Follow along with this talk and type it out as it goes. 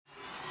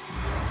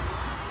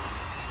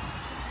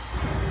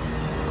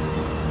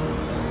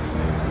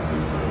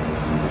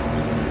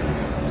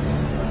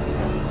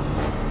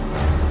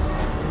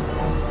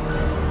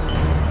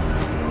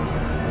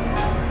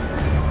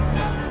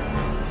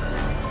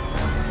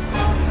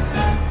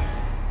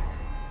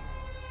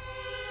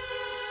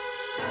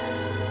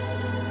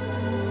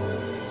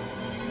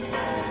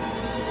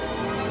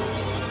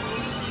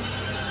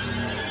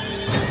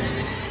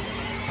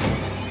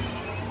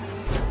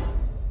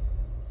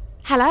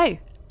Hello,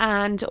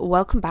 and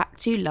welcome back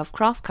to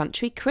Lovecraft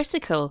Country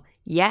Critical.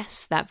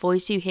 Yes, that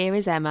voice you hear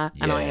is Emma,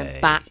 and I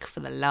am back for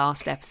the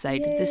last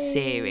episode of the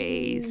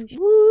series.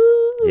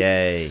 Woo!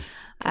 Yay.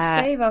 To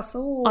save us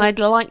all. I'd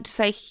like to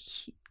say...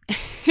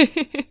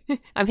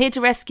 I'm here to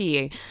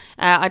rescue you.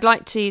 I'd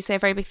like to say a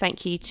very big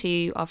thank you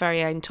to our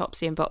very own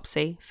Topsy and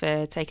Bopsy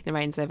for taking the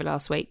reins over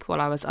last week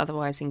while I was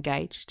otherwise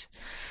engaged.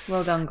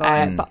 Well done,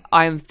 guys. But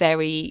I'm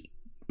very...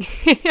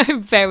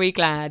 I'm very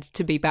glad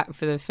to be back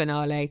for the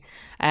finale.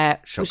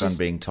 Shotgun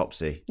being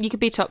Topsy. You could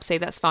be Topsy,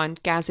 that's fine.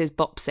 Gaz is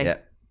Bopsy.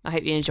 Yep. I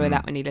hope you enjoy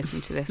that when you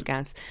listen to this,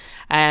 Gaz.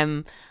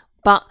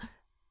 But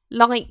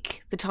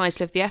like the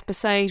title of the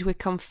episode, we've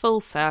come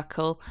full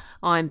circle.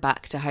 I'm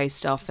back to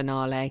host our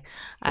finale.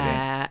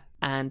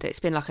 And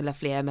it's been like a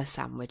lovely Emma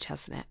sandwich,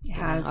 hasn't it? It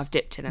has. I've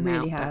dipped in and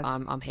Really out, has.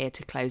 but I'm here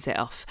to close it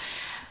off.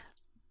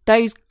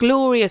 Those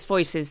glorious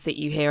voices that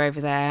you hear over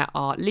there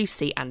are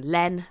Lucy and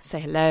Len. Say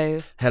hello.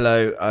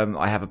 Hello.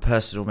 I have a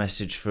personal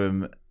message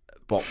from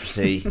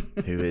Bopsy,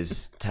 who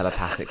has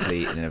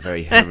telepathically, in a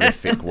very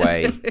horrific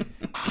way,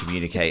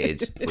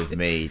 communicated with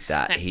me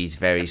that he's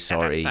very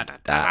sorry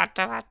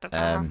that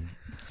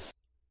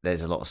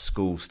there's a lot of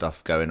school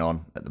stuff going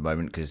on at the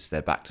moment because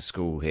they're back to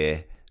school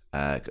here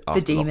after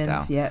The demons,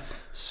 lockdown. yep.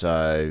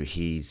 So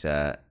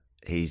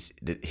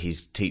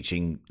he's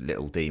teaching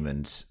little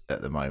demons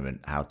at the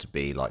moment how to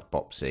be like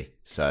Bopsy.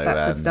 So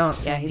Backwards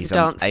dancing. Yeah, he's he's a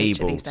dance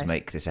teacher unable these to days.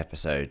 make this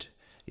episode.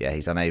 Yeah,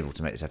 he's unable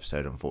to make this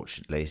episode,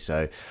 unfortunately.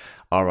 So,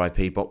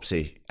 R.I.P.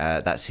 Bopsy.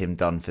 That's him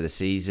done for the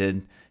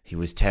season. He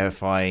was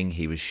terrifying.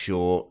 He was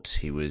short.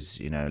 He was,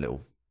 a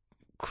little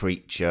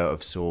creature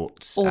of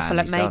sorts. Awful and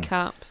at he's done.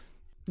 makeup.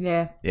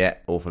 Yeah. Yeah,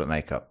 awful at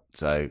makeup.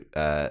 So,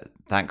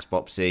 thanks,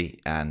 Bopsy,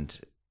 and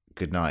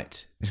good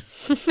night.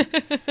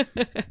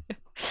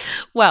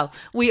 Well,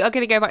 we are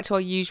going to go back to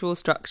our usual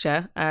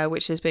structure,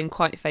 which has been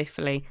quite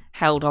faithfully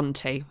held on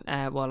to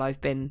while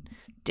I've been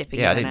dipping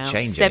in Yeah, I and didn't out.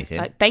 change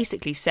anything.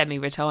 Basically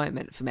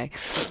semi-retirement for me.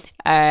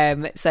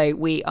 So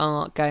we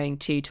are going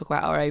to talk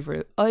about our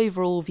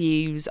overall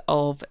views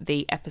of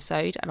the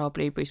episode and our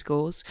Blueberry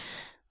scores.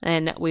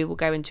 Then we will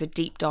go into a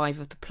deep dive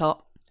of the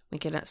plot. We're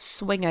going to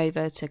swing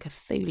over to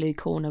Cthulhu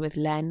Corner with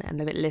Len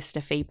and a bit of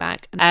listener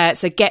feedback.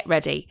 So get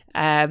ready.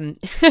 And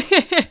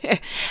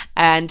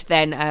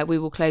then we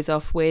will close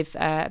off with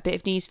a bit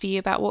of news for you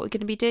about what we're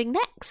going to be doing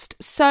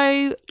next.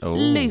 So,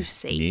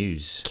 Lucy,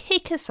 News.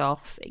 kick us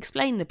off,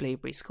 explain the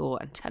Blueberry score,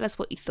 and tell us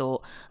what you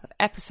thought of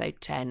episode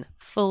 10,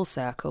 Full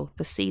Circle,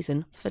 the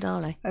season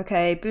finale.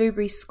 Okay,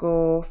 Blueberry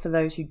score, for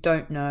those who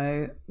don't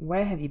know,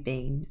 where have you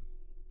been?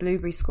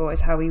 Blueberry score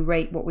is how we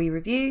rate what we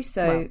review.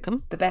 So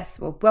Welcome. the best,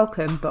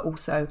 welcome, but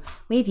also,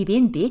 where have you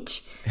been,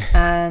 bitch?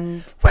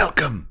 And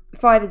Welcome.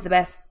 5 is the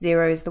best,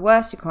 0 is the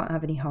worst. You can't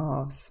have any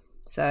halves.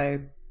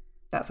 So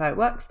that's how it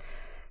works.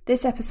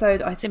 This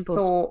episode I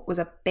thought was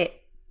a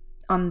bit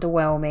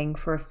underwhelming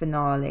for a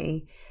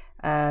finale.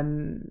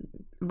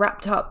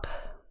 Wrapped up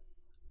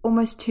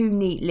almost too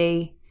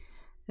neatly.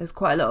 There's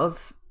quite a lot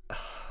of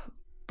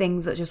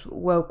things that just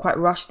were quite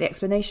rushed the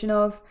explanation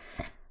of.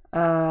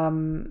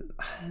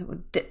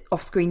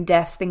 Off-screen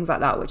deaths, things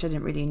like that, which I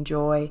didn't really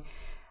enjoy.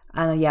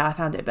 And I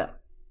found it a bit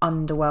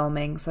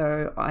underwhelming.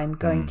 So I'm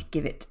going to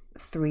give it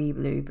 3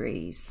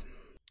 blueberries.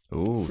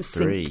 Ooh,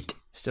 Succinct. 3.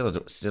 Still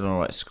an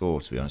alright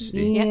score, to be honest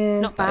with you. Yeah,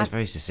 Not That is bad.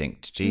 very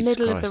succinct. Jesus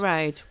Middle Christ. of the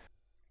road.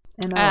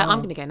 And I'm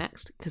going to go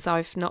next because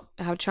I've not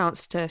had a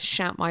chance to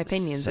shout my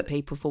opinions at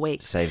people for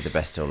weeks. Save the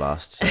best till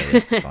last, so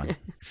yeah, it's fine.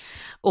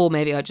 Or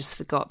maybe I just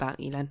forgot about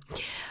you, Len.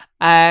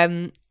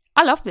 I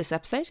love this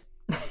episode.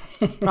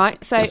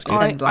 Right, so That's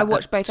good. I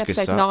watched both That's a good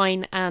episode start.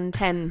 9 and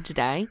 10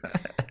 today.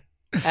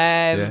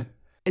 Yeah.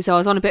 So I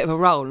was on a bit of a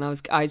roll, and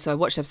I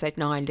watched episode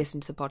 9,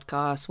 listened to the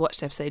podcast,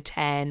 watched episode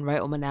 10, wrote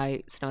all my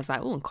notes, and I was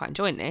like, oh, I'm quite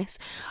enjoying this.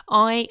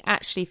 I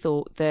actually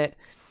thought that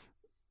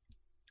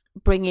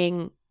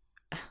bringing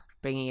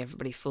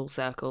everybody full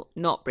circle,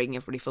 not bringing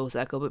everybody full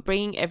circle, but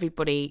bringing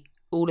everybody,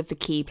 all of the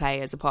key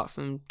players apart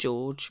from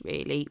George,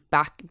 really,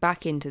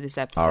 back into this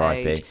episode.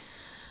 R.I.P.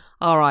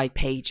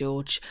 R.I.P.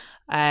 George.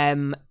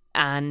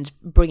 And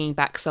bringing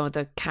back some of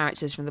the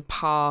characters from the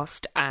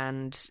past,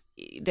 and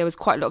there was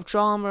quite a lot of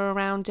drama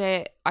around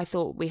it. I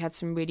thought we had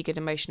some really good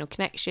emotional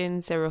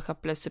connections. There were a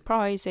couple of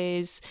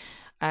surprises.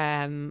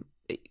 Black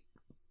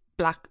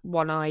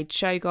one-eyed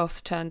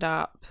Shoggoth turned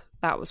up.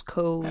 That was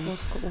cool.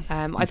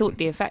 I thought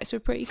the effects were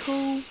pretty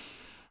cool.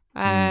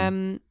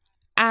 And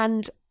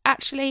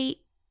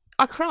actually,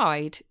 I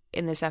cried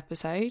in this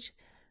episode.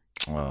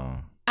 Oh,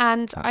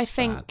 And I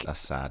think sad. That's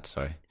sad,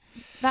 sorry.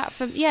 that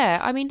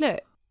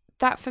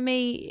that for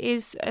me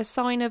is a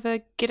sign of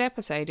a good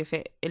episode if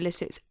it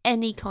elicits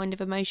any kind of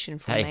emotion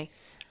from Hey, me.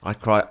 I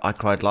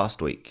cried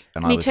last week,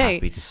 and Me I was too.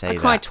 happy to say I that.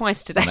 cried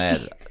twice today. on air,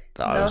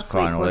 that I was Last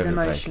crying week all was over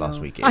the place emotional.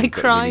 last week. I Really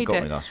cried got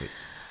it. me last week.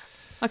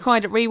 I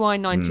cried at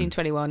Rewind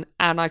 1921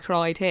 and I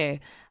cried here.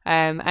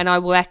 And I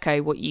will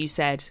echo what you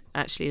said,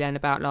 actually, Len,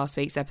 about last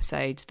week's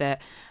episode,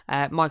 that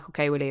Michael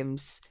K.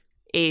 Williams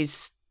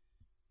is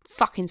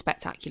fucking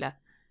spectacular.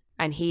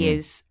 And he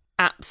is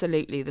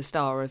absolutely the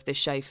star of this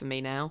show for me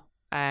now.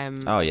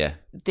 Oh yeah.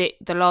 The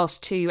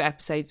last 2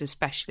 episodes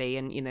especially,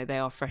 and they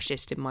are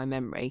freshest in my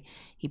memory,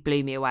 he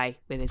blew me away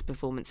with his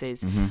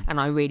performances, and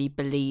I really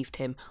believed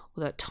him,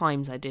 although at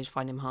times I did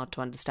find him hard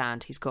to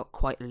understand. He's got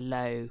quite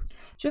low.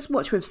 Just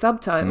watch with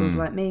subtitles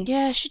like me.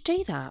 Yeah, I should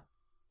do that.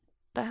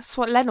 That's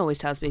what Len always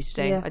tells me to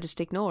do. Yeah. I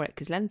just ignore it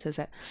because Len says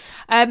it.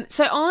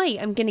 So I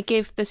am going to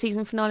give the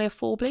season finale a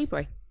 4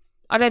 blueberry.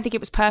 I don't think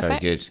it was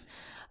perfect. Very good.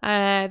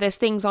 There's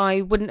things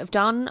I wouldn't have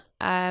done.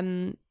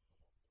 I'm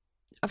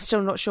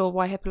still not sure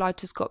why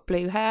Hippolyta's got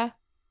blue hair.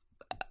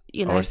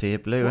 Dorothea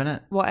blue,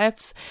 innit? What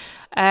ifs?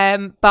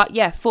 But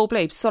yeah, 4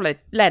 blues, solid.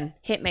 Len,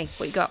 hit me.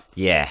 What you got?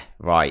 Yeah,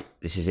 right.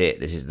 This is it.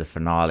 This is the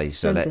finale.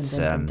 So let's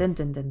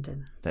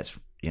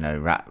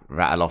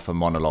rattle off a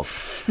monologue.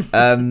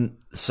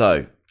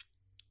 So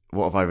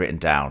what have I written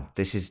down?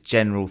 This is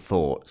general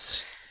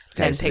thoughts.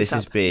 Okay, Len so picks this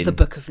has up been the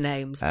book of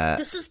names.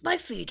 This is my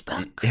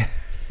feedback.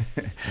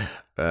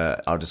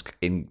 I'll just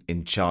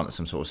enchant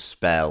some sort of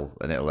spell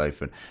and it'll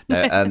open.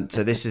 No,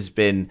 so this has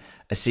been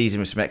a season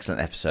with some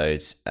excellent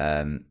episodes,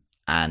 and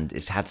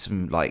it's had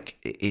some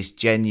it's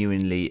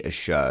genuinely a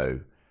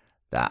show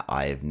that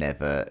I have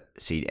never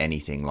seen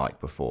anything like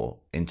before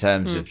in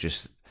terms of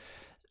just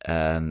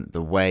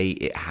the way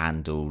it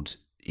handled,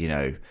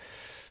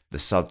 the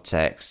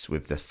subtext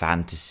with the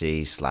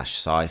fantasy /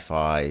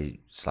 sci-fi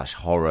 /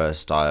 horror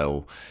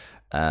style.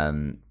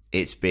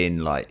 It's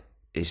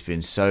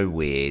been so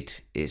weird.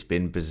 It's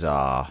been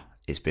bizarre.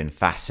 It's been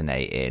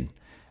fascinating.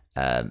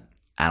 And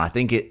I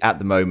think at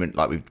the moment,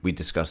 we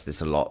discussed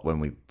this a lot when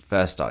we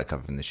first started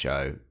covering the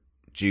show,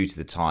 due to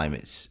the time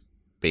it's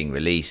being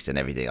released and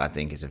everything, I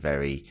think it's a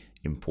very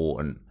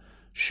important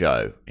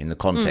show in the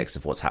context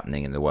of what's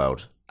happening in the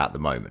world at the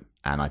moment.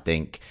 And I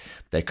think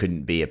there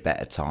couldn't be a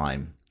better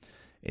time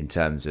in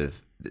terms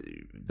of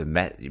the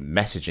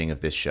messaging of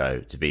this show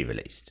to be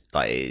released.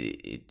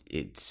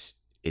 It's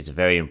a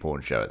very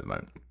important show at the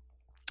moment.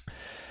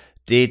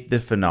 Did the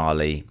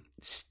finale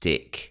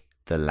stick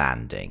the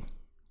landing?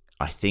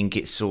 I think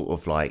it's sort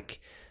of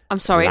like... I'm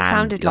sorry, it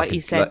sounded like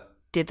you said,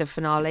 did the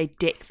finale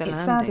dick the landing?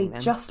 It sounded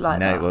then. just like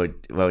that. No,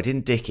 well, it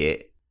didn't dick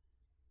it.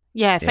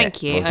 Yeah,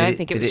 thank you. Well, I don't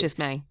think it was just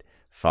me.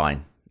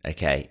 Fine.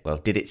 Okay. Well,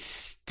 did it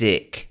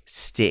stick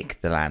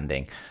the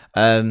landing?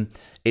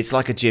 It's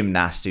like a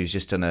gymnast who's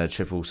just done a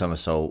triple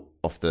somersault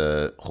off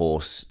the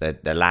horse.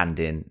 They're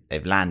landing.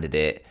 They've landed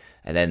it,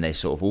 and then they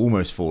sort of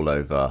almost fall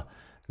over.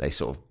 They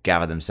sort of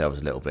gather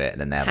themselves a little bit,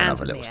 and then they have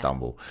another little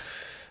stumble.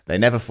 They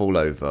never fall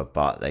over,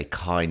 but they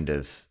kind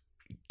of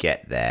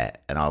get there.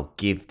 And I'll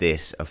give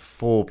this a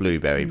 4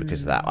 blueberry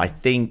because of that. I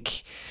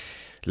think,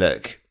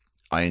 look,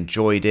 I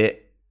enjoyed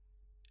it.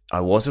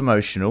 I was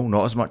emotional,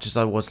 not as much as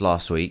I was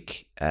last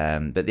week,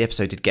 but the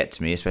episode did get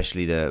to me,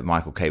 especially the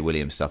Michael K.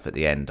 Williams stuff at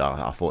the end.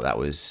 I thought that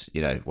was,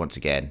 once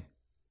again,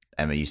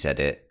 Emma, you said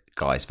it,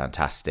 guy's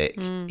fantastic.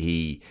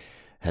 He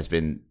has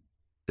been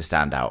the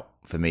standout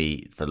for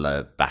me for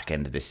the back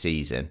end of this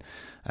season.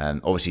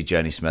 Obviously,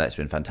 Jurnee Smollett's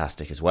been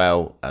fantastic as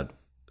well,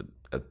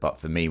 but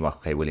for me,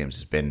 Michael K. Williams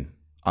has been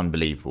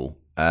unbelievable.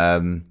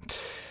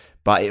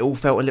 But it all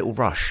felt a little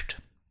rushed.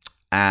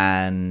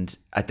 And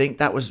I think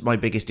that was my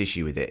biggest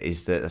issue with it,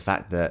 is the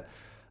fact that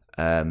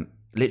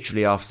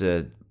literally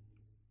after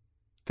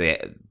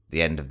the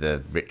end of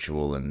the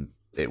ritual and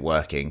it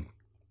working,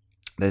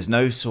 there's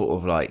no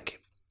sort of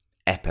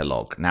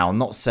epilogue. Now, I'm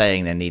not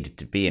saying there needed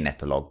to be an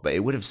epilogue, but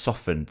it would have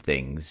softened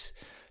things.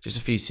 Just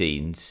a few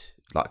scenes,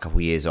 a couple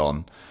of years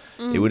on,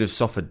 it would have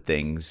softened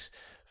things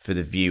for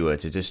the viewer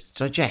to just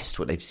digest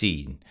what they've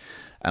seen.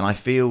 And I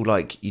feel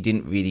like you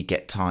didn't really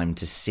get time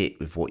to sit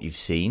with what you've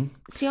seen.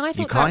 See, I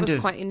thought that was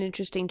quite an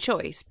interesting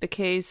choice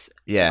because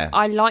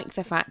I like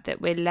the fact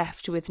that we're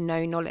left with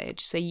no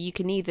knowledge. So you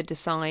can either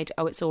decide,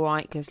 oh, it's all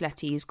right because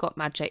Letty's got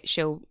magic,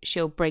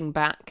 she'll bring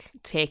back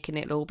Tick and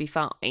it'll all be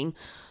fine.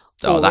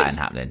 Oh, that ain't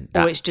happening.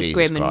 Or it's just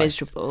grim and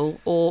miserable.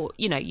 Or,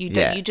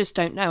 you just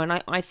don't know.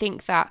 And I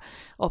think that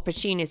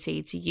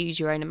opportunity to use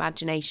your own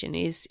imagination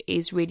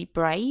is really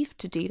brave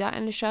to do that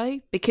in a show,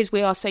 because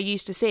we are so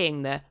used to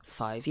seeing the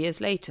 5 years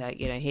later,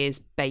 here's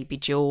baby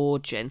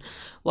George and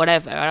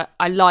whatever.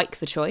 I like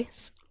the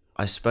choice.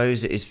 I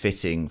suppose it is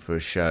fitting for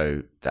a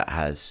show that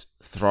has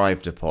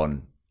thrived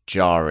upon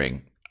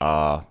jarring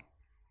our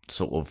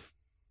sort of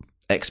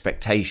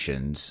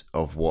expectations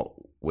of what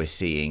we're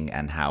seeing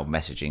and how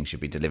messaging should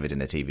be delivered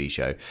in a TV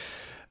show,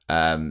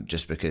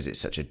 just because it's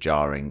such a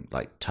jarring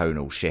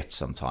tonal shift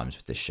sometimes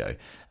with this show.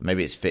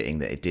 Maybe it's fitting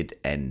that it did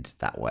end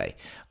that way.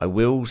 I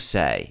will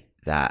say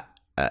that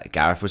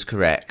Gareth was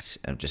correct,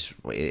 and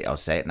I'll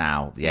say it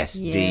now. Yes,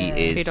 Dee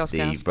is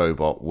the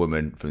robot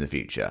woman from the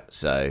future.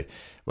 So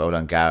well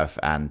done, Gareth,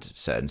 and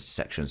certain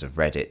sections of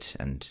Reddit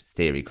and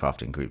theory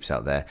crafting groups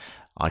out there.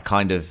 I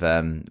kind of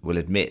will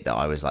admit that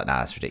I was like, nah,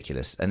 that's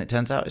ridiculous. And it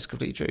turns out it's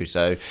completely true.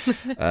 So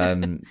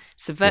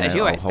subverted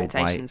your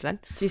expectations, then.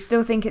 Do you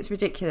still think it's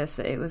ridiculous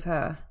that it was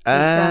her? Do you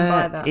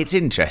stand by that? It's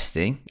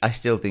interesting. I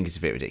still think it's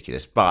a bit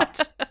ridiculous,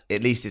 but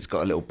at least it's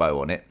got a little bow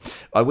on it.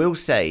 I will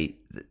say,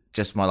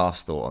 just my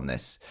last thought on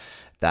this,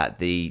 that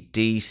the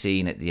Dee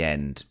scene at the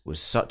end was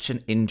such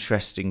an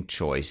interesting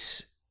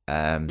choice.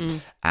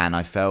 And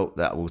I felt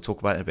that, we'll talk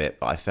about it in a bit,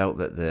 but I felt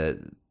that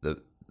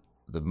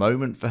the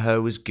moment for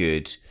her was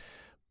good,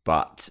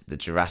 but the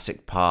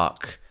Jurassic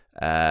Park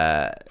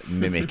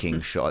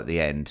mimicking shot at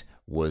the end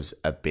was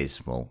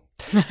abysmal.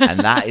 And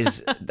that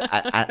is,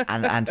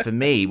 and for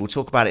me, we'll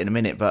talk about it in a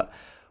minute, but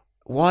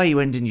why are you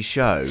ending your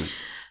show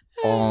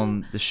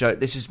on the show?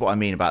 This is what I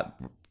mean about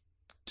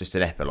just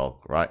an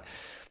epilogue, right?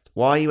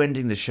 Why are you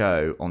ending the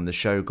show on the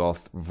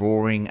Shoggoth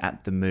roaring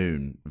at the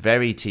moon?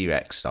 Very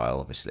T-Rex style,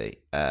 obviously,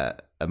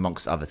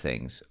 amongst other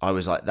things. I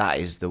was like, that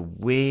is the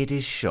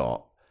weirdest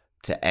shot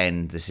to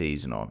end the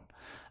season on.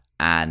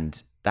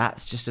 And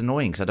that's just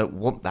annoying because I don't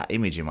want that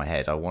image in my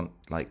head. I want,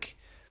 like,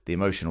 the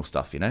emotional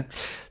stuff, you know?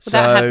 Well,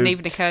 that hadn't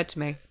even occurred to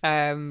me,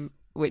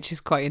 which is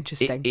quite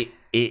interesting.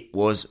 It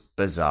was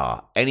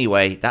bizarre.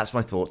 Anyway, that's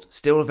my thoughts.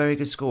 Still a very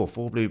good score.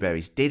 4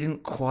 blueberries.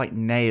 Didn't quite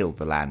nail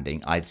the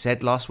landing. I'd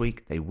said last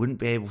week they wouldn't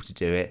be able to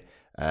do it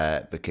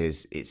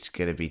because it's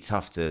going to be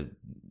tough to,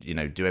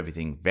 do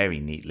everything very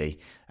neatly.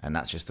 And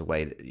that's just the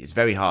way that it's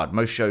very hard.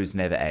 Most shows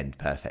never end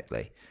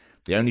perfectly.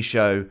 The only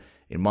show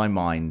in my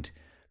mind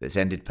that's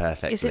ended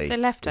perfectly is it The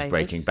Leftovers? Is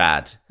Breaking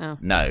Bad. Oh.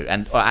 No,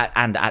 and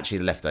actually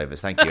The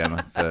Leftovers. Thank you,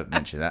 Emma, for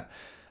mentioning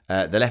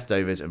that. The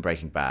Leftovers and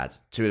Breaking Bad,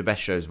 2 of the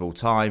best shows of all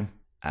time,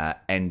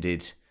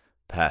 ended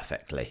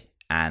perfectly.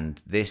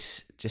 And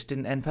this just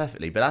didn't end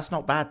perfectly, but that's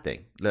not a bad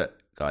thing. Look,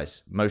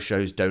 guys, most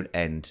shows don't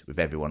end with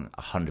everyone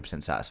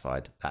 100%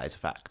 satisfied. That is a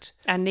fact.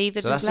 And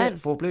neither so does that's Len. it,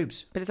 4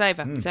 bloobs. But it's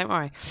over, so don't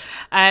worry.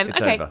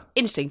 It's okay, over.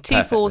 Interesting. 2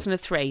 Perfectly. 4s and a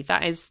 3.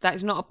 That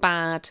is not a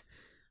bad...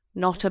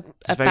 Not a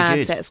very bad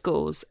good. set of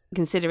scores,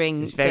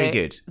 considering It's very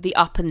good. The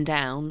up and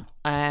down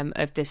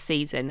of this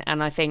season.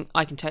 And I think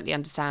I can totally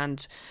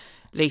understand,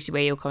 Lucy,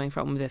 where you're coming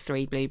from with a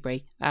 3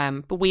 blueberry.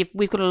 But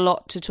we've got a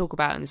lot to talk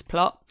about in this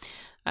plot.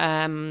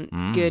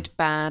 Good,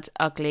 bad,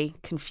 ugly,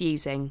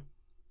 confusing.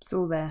 It's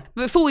all there.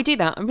 But before we do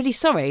that, I'm really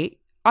sorry.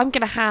 I'm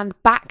going to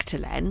hand back to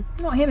Len.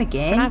 Not him For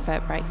again. an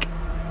advert break.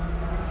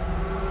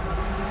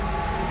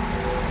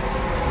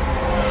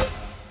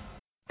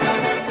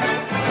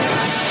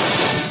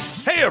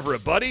 Hey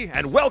everybody,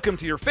 and welcome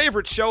to your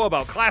favorite show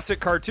about classic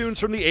cartoons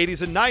from the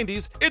 80s and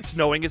 90s. It's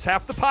Knowing Is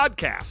Half the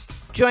Podcast.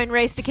 Join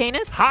Ray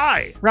Stacanis,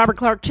 Hi! Robert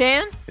Clark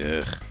Chan,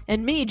 Ugh.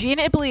 and me,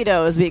 Gina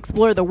Ippolito, as we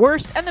explore the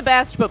worst and the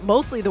best, but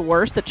mostly the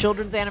worst that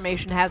children's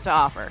animation has to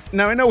offer.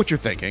 Now, I know what you're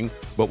thinking,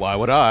 but why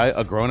would I,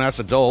 a grown-ass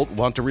adult,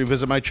 want to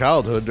revisit my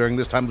childhood during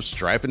this time of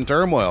strife and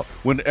turmoil,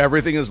 when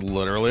everything is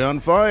literally on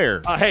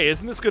fire? Hey,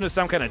 isn't this going to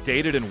sound kind of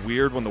dated and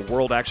weird when the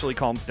world actually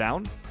calms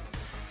down?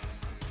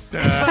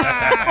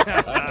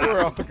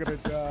 We're all gonna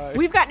die.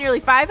 We've got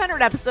nearly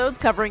 500 episodes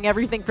covering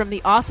everything from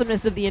the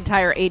awesomeness of the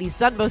entire 80s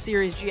Sunbow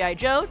series G.I.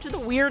 Joe, to the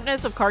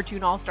weirdness of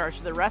Cartoon All-Stars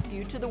to the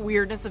Rescue, to the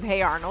weirdness of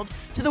Hey Arnold,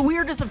 to the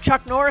weirdness of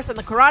Chuck Norris and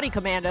the Karate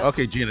Commando.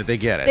 Okay, Gina, they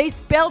get it. They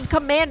spelled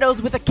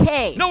commandos with a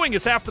K. Knowing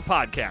Is Half the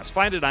Podcast.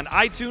 Find it on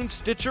iTunes,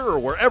 Stitcher, or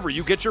wherever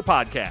you get your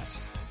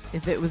podcasts.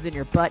 If it was in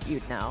your butt,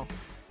 you'd know.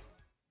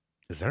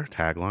 Is there a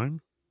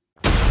tagline?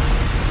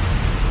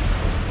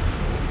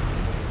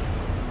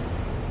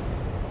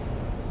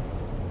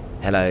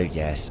 Hello,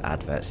 yes,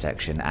 advert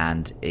section,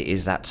 and it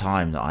is that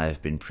time that I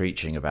have been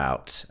preaching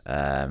about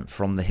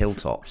from the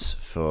hilltops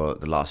for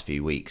the last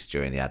few weeks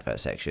during the advert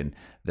section.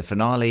 The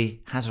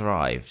finale has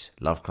arrived.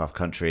 Lovecraft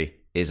Country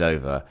is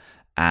over,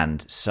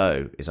 and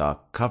so is our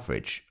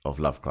coverage of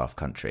Lovecraft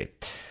Country.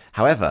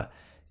 However,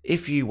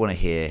 if you want to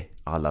hear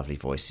our lovely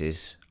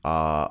voices,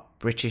 our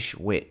British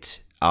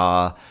wit,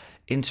 our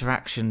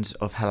interactions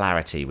of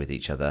hilarity with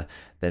each other,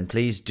 then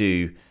please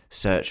do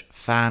search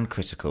Fan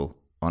Critical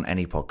on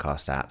any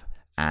podcast app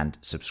and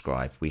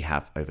subscribe. We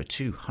have over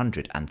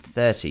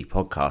 230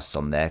 podcasts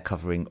on there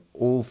covering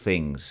all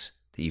things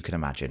that you can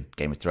imagine.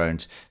 Game of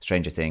Thrones,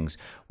 Stranger Things,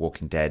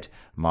 Walking Dead,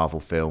 Marvel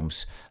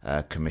films,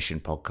 commission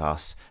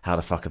podcasts. How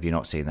the fuck have you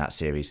not seen that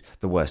series?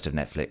 The worst of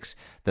Netflix.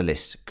 The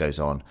list goes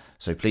on.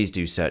 So please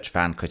do search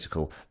Fan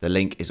Critical. The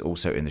link is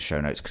also in the show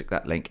notes. Click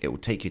that link. It will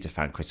take you to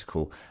Fan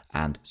Critical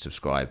and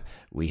subscribe.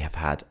 We have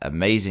had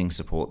amazing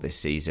support this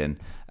season.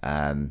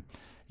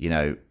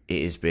 It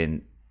has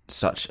been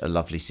such a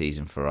lovely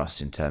season for us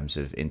in terms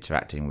of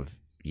interacting with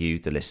you,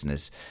 the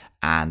listeners,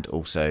 and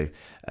also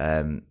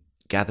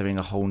gathering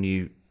a whole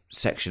new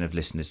section of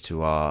listeners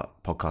to our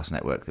podcast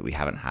network that we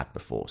haven't had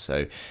before.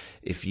 So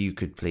if you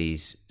could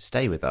please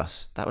stay with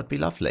us, that would be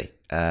lovely,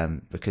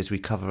 because we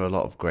cover a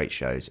lot of great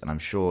shows, and I'm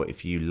sure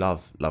if you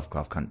love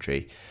Lovecraft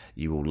Country,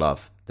 you will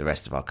love the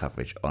rest of our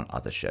coverage on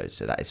other shows.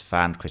 So that is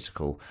Fan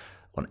Critical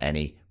on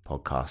any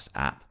podcast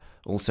app.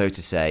 Also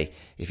to say,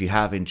 if you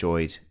have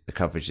enjoyed the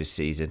coverage this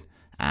season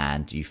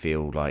and you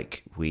feel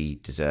like we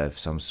deserve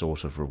some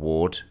sort of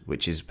reward,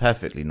 which is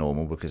perfectly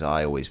normal because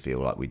I always feel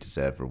like we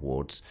deserve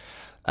rewards,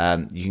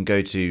 you can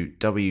go to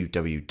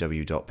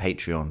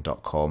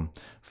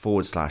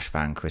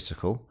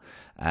www.patreon.com/fancritical,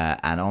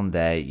 And on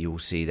there, you'll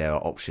see there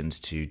are options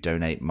to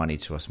donate money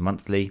to us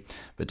monthly.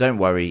 But don't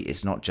worry,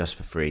 it's not just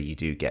for free. You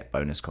do get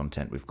bonus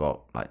content. We've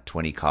got like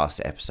 20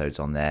 cast episodes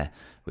on there,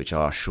 which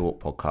are short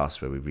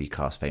podcasts where we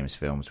recast famous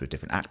films with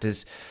different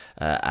actors.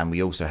 And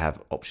we also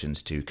have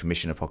options to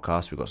commission a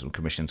podcast. We've got some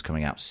commissions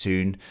coming out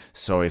soon.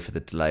 Sorry for the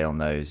delay on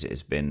those. It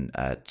has been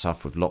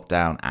tough with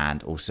lockdown,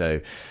 and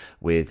also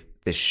with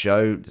this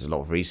show. There's a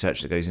lot of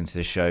research that goes into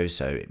the show,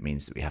 so it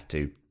means that we have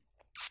to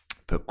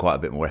put quite a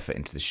bit more effort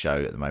into the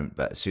show at the moment.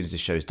 But as soon as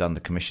this show is done, the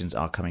commissions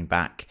are coming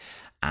back.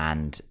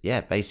 And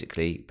yeah,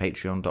 basically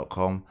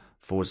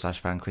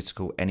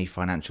patreon.com/fancritical. Any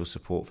financial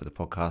support for the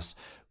podcast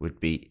would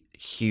be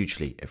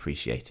hugely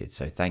appreciated.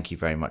 So thank you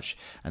very much,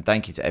 and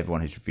thank you to everyone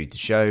who's reviewed the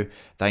show.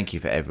 Thank you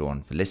for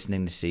everyone for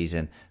listening this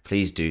season.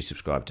 Please do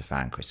subscribe to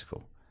Fan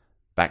Critical.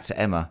 Back to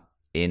Emma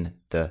in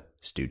the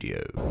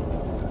studio.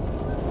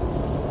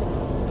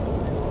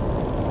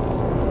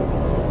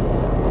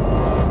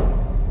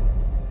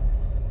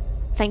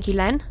 Thank you,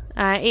 Len.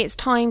 It's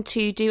time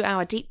to do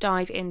our deep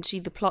dive into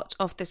the plot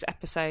of this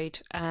episode.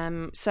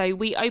 So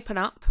we open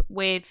up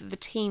with the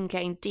team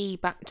getting Dee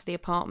back to the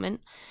apartment.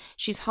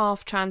 She's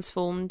half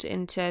transformed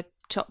into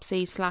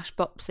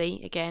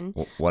Topsy/Bopsy again.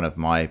 One of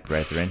my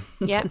brethren,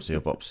 Yep. Topsy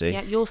or Bopsy.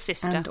 Yeah, your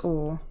sister. And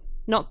or.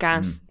 Not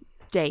Gaz,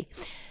 Dee.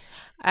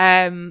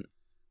 And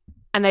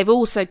they've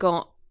also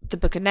got the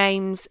Book of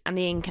Names and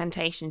the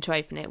incantation to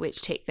open it,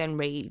 which Tick then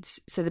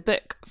reads. So the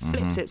book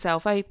flips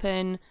itself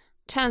open,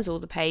 turns all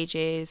the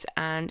pages,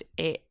 and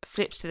it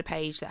flips to the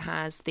page that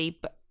has the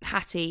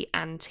Hattie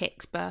and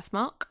Tick's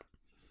birthmark.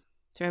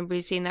 So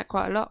everybody's seen that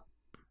quite a lot?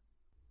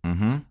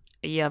 Mm-hmm.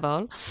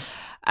 Jawohl.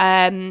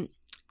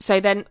 So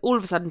then all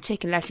of a sudden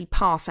Tick and Letty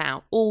pass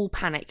out, all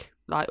panic,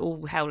 like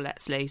all hell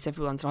lets loose.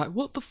 Everyone's like,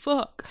 what the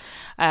fuck?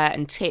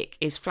 And Tick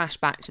is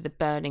flashed back to the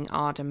burning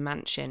Arden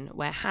mansion,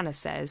 where Hannah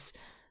says,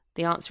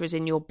 the answer is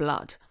in your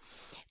blood.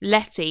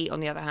 Letty,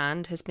 on the other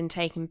hand, has been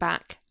taken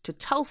back to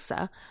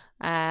Tulsa,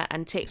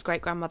 and Tick's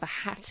great-grandmother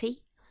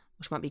Hattie,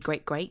 which might be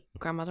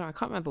great-great-grandmother, I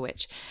can't remember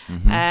which,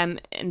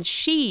 and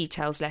she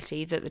tells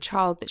Letty that the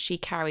child that she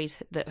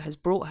carries that has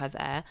brought her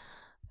there,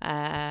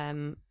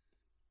 and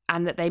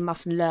that they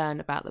must learn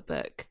about the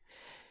book.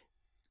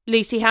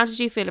 Lucy, how did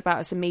you feel about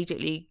us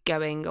immediately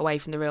going away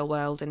from the real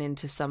world and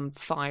into some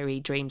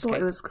fiery dreamscape? I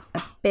thought it was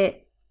a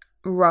bit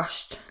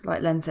rushed,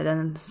 like Len said,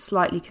 and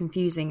slightly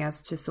confusing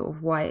as to sort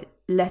of why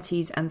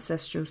Letty's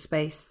ancestral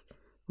space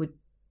would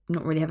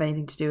not really have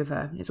anything to do with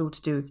her. It's all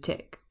to do with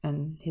Tick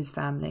and his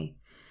family.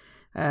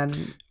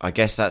 I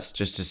guess that's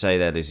just to say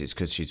that it's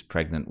because she's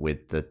pregnant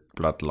with the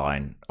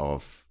bloodline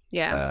of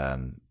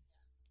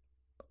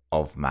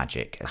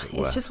magic, as it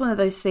were. It's just one of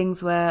those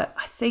things where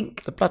I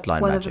think the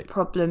bloodline one magic. of the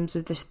problems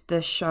with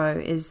the show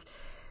is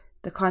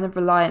the kind of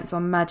reliance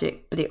on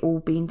magic, but it all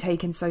being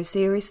taken so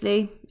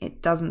seriously.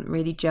 It doesn't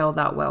really gel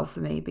that well for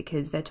me,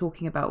 because they're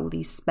talking about all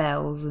these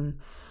spells and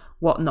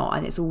whatnot,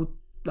 and it's all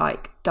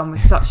like done with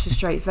such a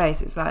straight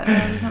face. It's like,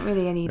 there's not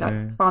really any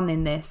like fun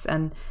in this,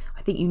 and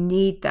I think you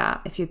need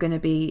that if you're going to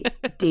be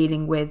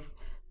dealing with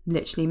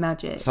literally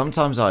magic.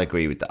 Sometimes I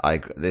agree with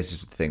that. This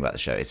is the thing about the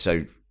show. It's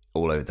so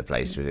all over the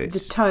place with it. The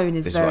tone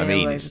is this very is what I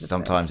mean. all over the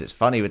Sometimes place. it's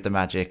funny with the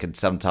magic, and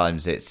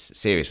sometimes it's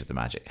serious with the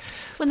magic.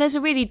 Well, there's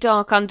a really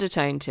dark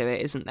undertone to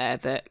it, isn't there?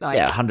 That like,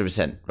 Yeah,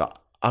 100%. But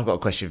I've got a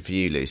question for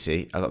you,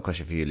 Lucy.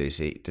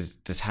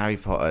 Does Harry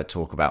Potter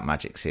talk about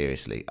magic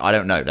seriously? I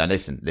don't know. Now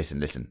listen.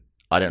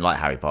 I don't like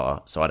Harry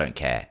Potter, so I don't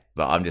care.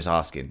 But I'm just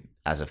asking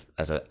as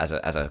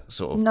a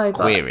sort of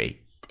query.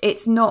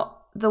 It's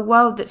not, the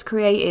world that's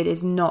created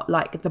is not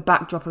like the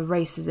backdrop of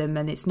racism,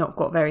 and it's not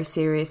got very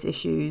serious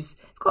issues.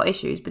 It's got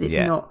issues, but it's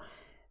not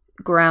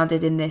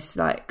grounded in this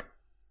like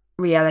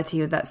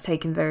reality that's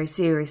taken very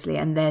seriously.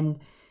 And then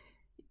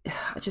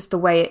just the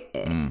way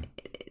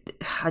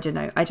I don't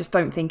know. I just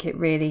don't think it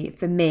really,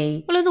 for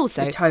me, well, and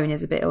also the tone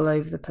is a bit all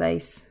over the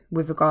place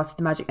with regards to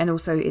the magic, and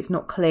also it's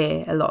not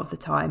clear a lot of the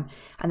time,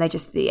 and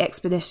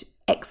the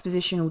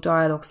expositional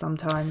dialogue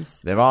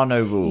sometimes. There are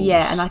no rules.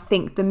 Yeah, and I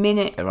think the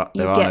minute there are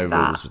get no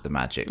that, rules with the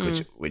magic,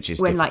 which is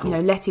when difficult.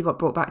 like Letty got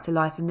brought back to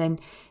life, and then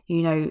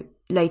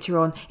later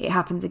on it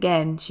happens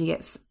again. She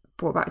gets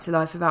brought back to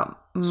life without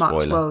much.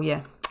 Spoiler. Well,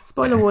 yeah,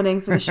 spoiler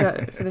warning for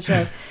the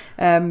show.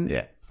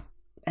 Yeah.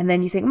 And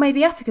then you think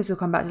maybe Atticus will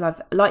come back to life.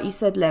 Like you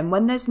said, Len,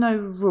 when there's no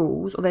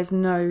rules or there's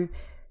no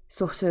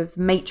sort of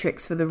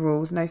matrix for the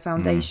rules, no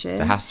foundation.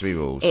 There has to be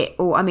rules. I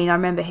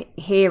remember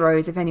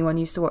Heroes, if anyone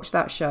used to watch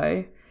that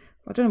show.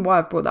 I don't know why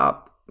I've brought that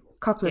up a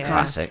couple of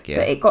times. Classic, yeah.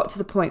 But it got to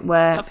the point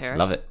where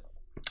Love it.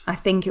 I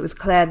think it was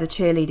Claire, the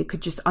cheerleader,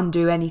 could just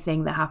undo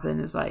anything that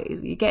happened. It's like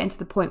you get into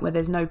the point where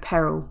there's no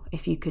peril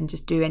if you can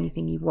just do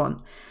anything you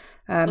want.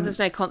 Well, there's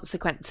no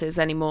consequences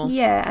anymore.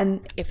 Yeah,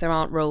 and if there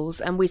aren't rules,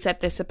 and we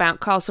said this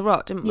about Castle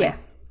Rock, didn't we? Yeah,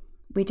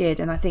 we did,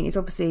 and I think it's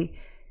obviously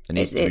There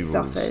needs to be it rules.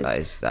 suffers. That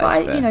is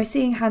but fair.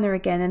 Seeing Hannah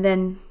again, and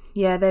then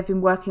they've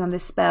been working on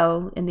this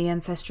spell in the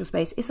ancestral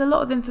space. It's a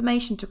lot of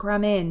information to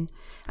cram in,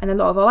 and a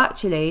lot of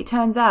actually, it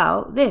turns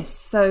out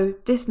this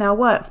now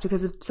works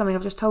because of something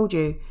I've just told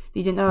you that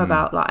you didn't know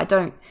about. Like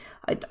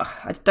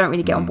I don't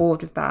really get on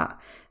board with that.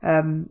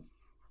 And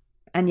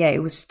yeah,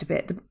 it was just a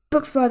bit, the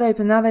books flied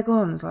open, now they're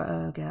gone. It's like,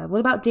 oh god, what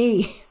about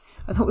D?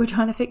 I thought we were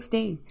trying to fix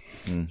D.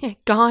 Yeah,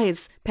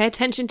 guys, pay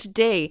attention to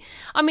D.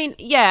 I mean,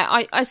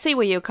 yeah, I see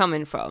where you're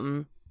coming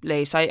from,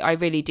 Luce. I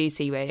really do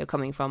see where you're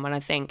coming from, and I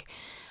think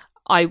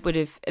I would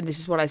have, and this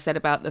is what I said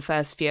about the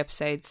first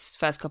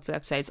couple of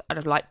episodes, I'd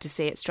have liked to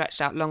see it stretched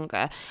out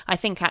longer. I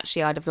think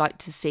actually I'd have liked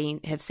to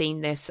have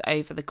seen this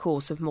over the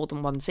course of more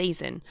than one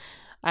season.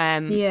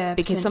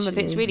 Because some of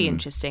it's really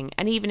interesting.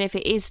 And even if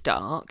it is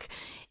dark,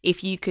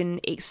 if you can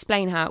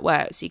explain how it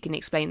works, you can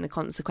explain the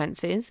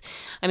consequences.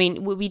 I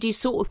mean, we do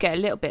sort of get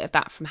a little bit of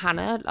that from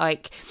Hannah.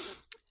 Like,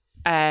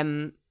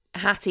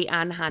 Hattie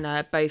and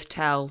Hannah both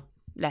tell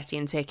Letty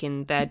and Tick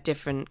in their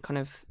different kind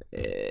of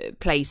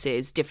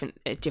places,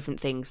 different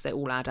things that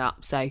all add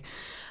up. So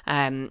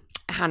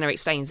Hannah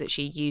explains that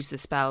she used the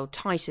spell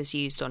Titus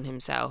used on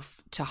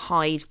himself to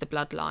hide the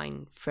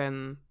bloodline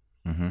from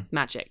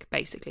magic,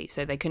 basically,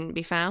 so they couldn't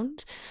be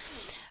found.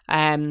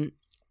 And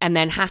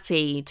then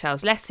Hattie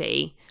tells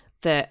Letty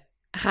that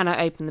Hannah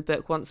opened the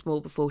book once more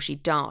before she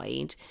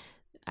died,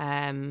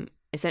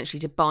 essentially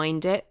to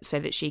bind it so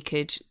that she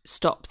could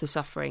stop the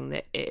suffering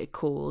that it had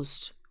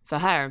caused for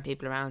her and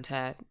people around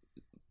her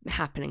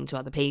happening to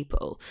other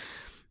people.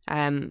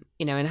 And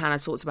Hannah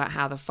talks about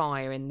how the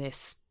fire in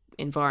this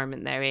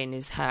environment they're in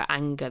is her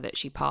anger that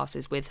she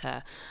passes with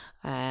her,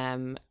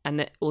 and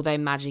that although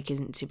magic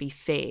isn't to be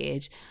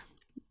feared,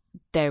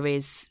 there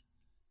is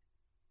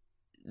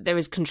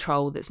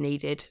control that's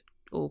needed,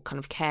 or kind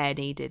of care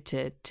needed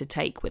to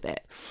take with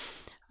it.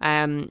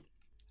 And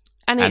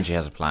she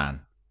has a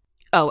plan.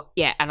 Oh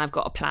yeah, and I've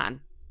got a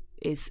plan.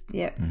 Is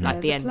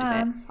like the end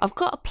of it. I've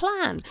got a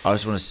plan. I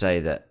just want to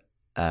say that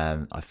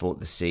I thought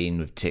the scene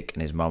with Tick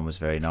and his mum was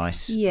very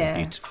nice,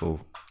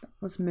 beautiful, it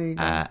was moving,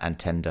 and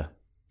tender.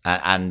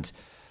 And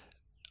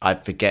I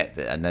forget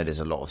that I know there's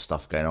a lot of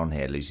stuff going on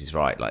here. Lucy's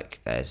right.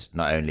 Like, there's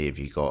not only have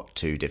you got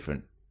two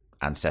different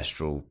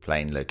ancestral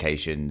plane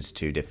locations,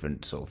 two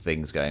different sort of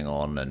things going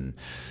on, and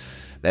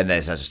then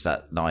there's just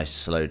that nice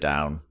slow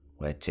down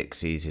where Tick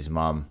sees his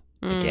mum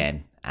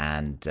again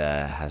and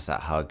has that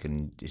hug,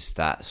 and just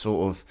that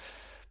sort of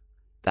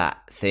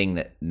that thing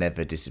that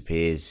never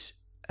disappears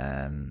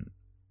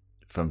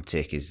from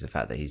Tick is the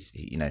fact that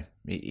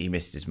he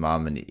missed his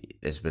mum, and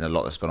there's been a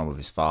lot that's gone on with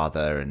his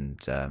father, and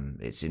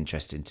it's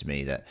interesting to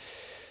me that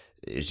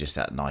it was just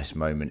that nice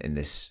moment in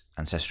this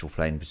ancestral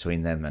plane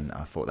between them, and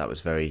I thought that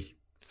was very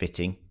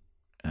fitting.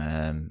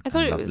 I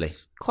thought it lovely.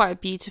 Was quite a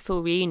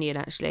beautiful reunion,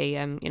 actually.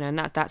 And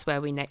that's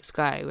where we next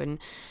go.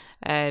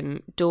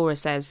 And Dora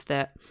says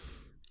that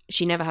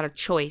she never had a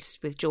choice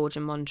with George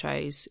and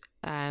Montrose,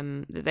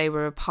 that they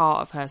were a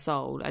part of her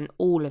soul, and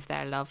all of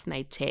their love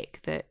made Tick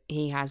that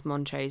he has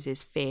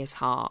Montrose's fierce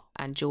heart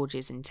and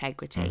George's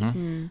integrity,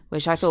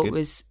 which I thought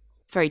was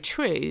very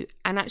true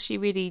and actually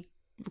really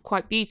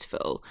quite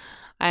beautiful.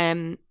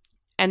 And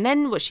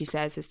then what she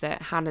says is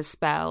that Hannah's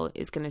spell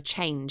is going to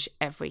change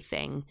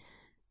everything,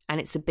 and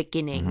it's a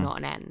beginning, not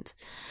an end.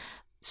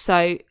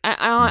 So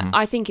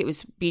I think it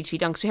was beautifully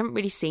done, because we haven't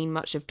really seen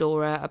much of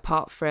Dora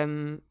apart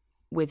from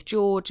with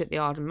George at the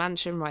Arden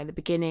Mansion right at the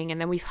beginning,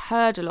 and then we've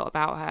heard a lot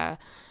about her,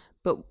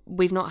 but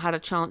we've not had a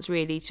chance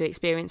really to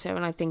experience her,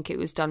 and I think it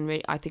was done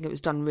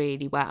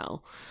really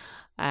well.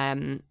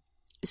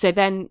 So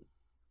then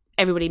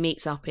everybody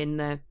meets up in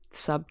the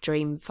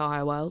sub-dream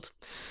fire world.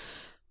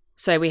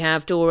 So we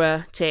have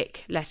Dora,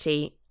 Tick,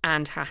 Letty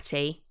and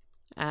Hattie,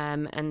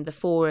 and the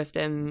four of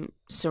them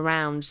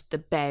surround the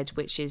bed,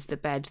 which is the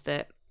bed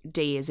that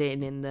Dee is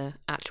in the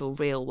actual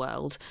real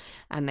world,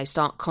 and they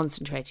start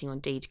concentrating on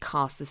Dee to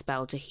cast the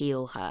spell to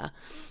heal her,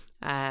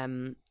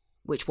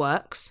 which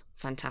works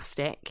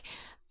fantastic.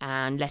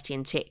 And Letty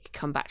and Tick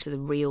come back to the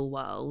real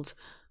world,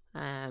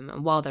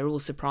 and while they're all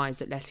surprised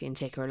that Letty and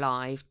Tick are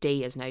alive,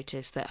 Dee has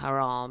noticed that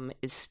her arm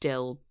is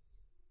still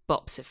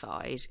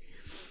bopsified.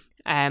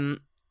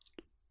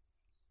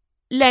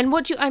 Len,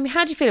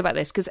 how do you feel about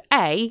this? Because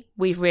A,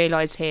 we've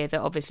realised here that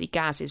obviously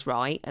Gaz is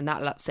right, and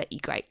that'll upset you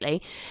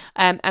greatly.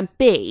 And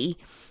B,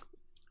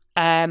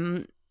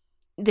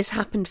 this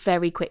happened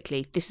very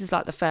quickly. This is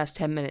like the first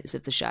 10 minutes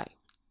of the show.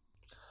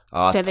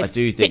 I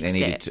do think they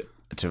needed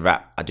to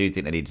wrap. I do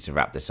think they needed to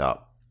wrap this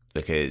up,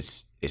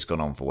 because it's gone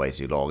on for way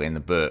too long. In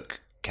the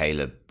book,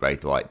 Caleb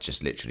Braithwaite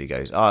just literally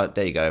goes, "Oh,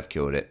 there you go, I've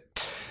cured it."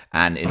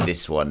 And in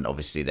this one,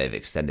 obviously, they've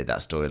extended that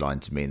storyline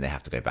to mean they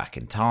have to go back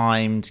in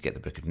time to get the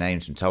Book of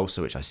Names from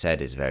Tulsa, which I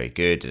said is very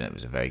good, and it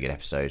was a very good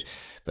episode.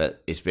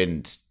 But it's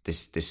been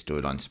this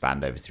storyline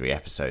spanned over 3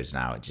 episodes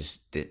now.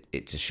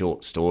 It's a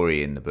short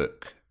story in the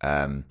book,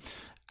 and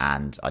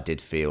I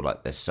did feel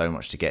like there's so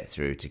much to get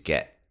through to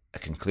get a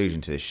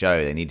conclusion to the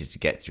show. They needed to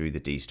get through the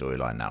D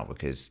storyline now,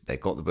 because they've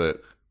got the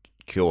book,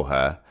 cure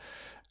her,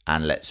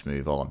 and let's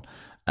move on.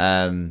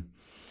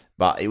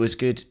 But it was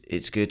good.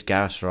 It's good.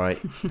 Gareth's right.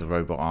 The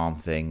robot arm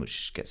thing,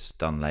 which gets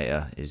done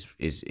later, is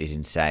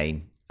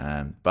insane.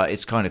 But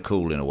it's kind of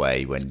cool in a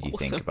way when you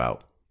think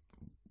about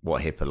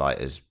what Hippolyta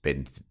has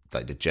been,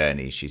 like the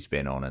journey she's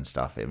been on and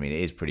stuff. I mean,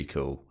 it is pretty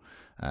cool.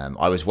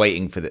 I was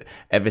waiting for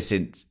ever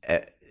since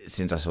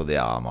I saw the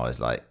arm, I was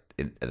like,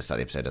 at the start of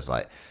the episode, I was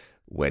like,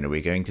 when are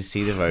we going to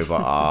see the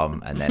robot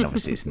arm? And then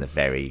obviously it's in the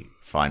very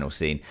final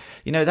scene.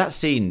 You know, that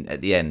scene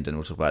at the end, and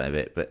we'll talk about it in a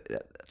bit, but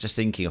just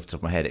thinking off the top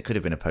of my head, it could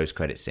have been a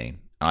post-credit scene.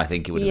 I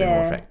think it would have been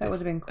more effective. That would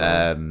have been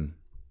cool.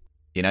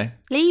 You know?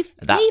 Leave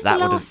the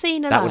last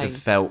scene alone. That would have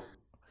felt...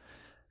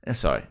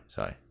 Sorry.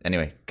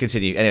 Anyway,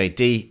 continue. Anyway,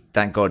 Dee,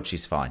 thank God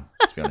she's fine,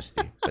 to be honest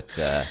with you.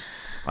 But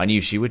I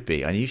knew she would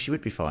be. I knew she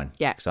would be fine.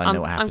 Yeah, because I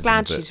know what happens. I'm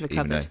glad she's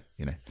recovered.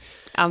 Though,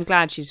 I'm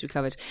glad she's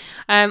recovered.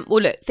 Well,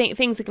 look,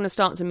 things are going to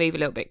start to move a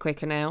little bit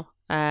quicker now.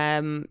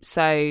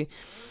 So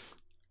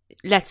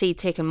Letty,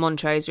 Tick, and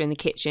Montrose are in the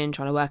kitchen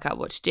trying to work out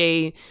what to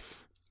do.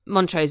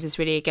 Montrose is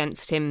really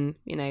against him,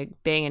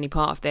 being any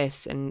part of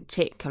this, and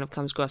Tick kind of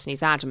comes across and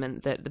he's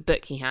adamant that the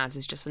book he has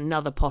is just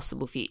another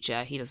possible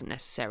future. He doesn't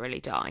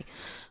necessarily die.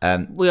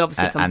 We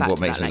obviously come back to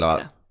that later.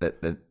 Laugh,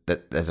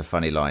 that there's a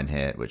funny line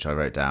here which I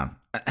wrote down.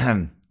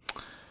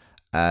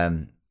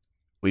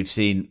 We've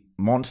seen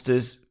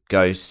monsters,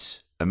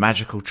 ghosts, a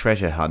magical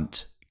treasure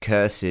hunt,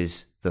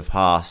 curses, the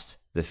past,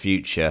 the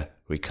future.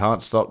 We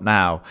can't stop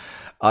now.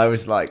 I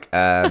was like,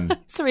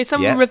 sorry,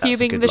 someone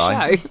reviewing the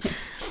show.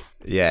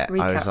 Yeah,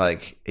 Recap. I was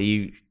like, are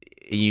you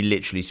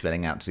literally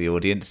spelling out to the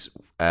audience?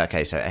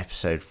 Okay, so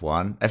episode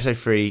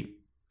 3,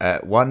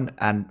 1,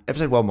 and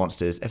episode 1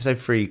 monsters, episode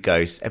 3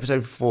 ghosts,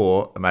 episode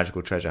 4 a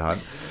magical treasure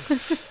hunt.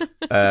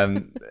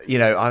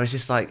 I was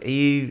just like,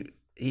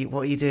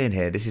 what are you doing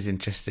here? This is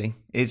interesting.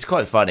 It's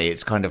quite funny.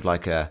 It's kind of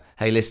like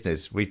hey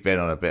listeners, we've been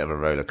on a bit of a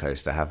roller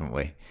coaster, haven't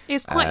we?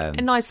 It's quite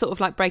a nice sort of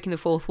like breaking the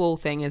fourth wall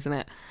thing, isn't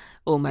it?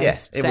 Almost.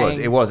 Yes, it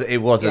was.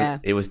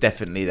 It was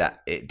definitely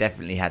that. It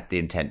definitely had the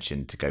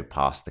intention to go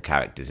past the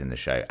characters in the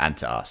show and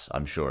to us.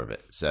 I'm sure of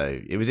it.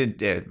 So it was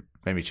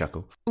made me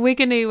chuckle. We're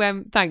going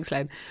to thanks,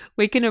 Len.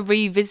 We're going to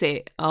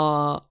revisit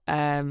our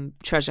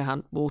treasure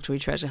hunt, watery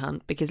treasure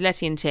hunt, because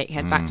Letty and Tick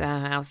head back to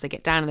her house. They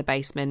get down in the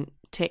basement.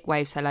 Tick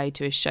waves hello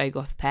to his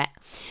Shoggoth pet.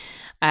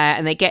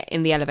 And they get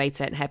in the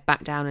elevator and head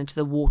back down into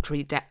the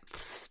watery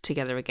depths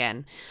together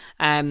again.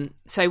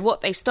 So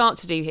what they start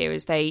to do here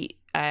is they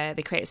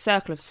create a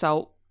circle of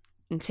salt,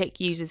 and Tick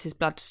uses his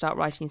blood to start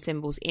writing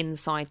symbols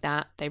inside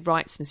that. They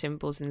write some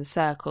symbols in the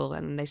circle,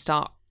 and they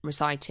start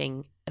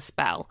reciting a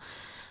spell.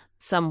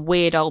 Some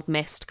weird old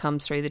mist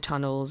comes through the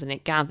tunnels, and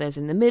it gathers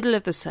in the middle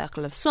of the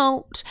circle of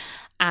salt,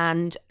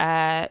 and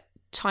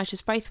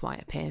Titus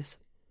Braithwaite appears.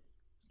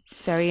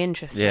 Very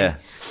interesting.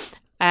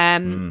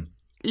 Yeah.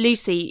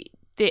 Lucy,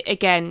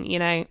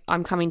 again,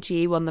 I'm coming to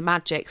you on the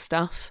magic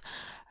stuff.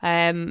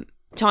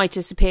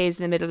 Titus appears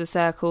in the middle of the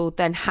circle,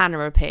 then Hannah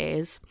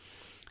appears,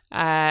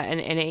 and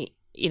it,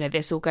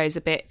 this all goes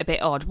a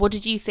bit odd. What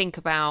did you think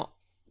about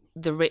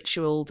the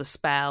ritual, the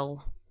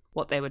spell,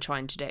 what they were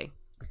trying to do?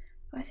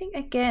 I think,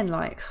 again,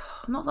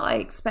 not that I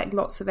expect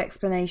lots of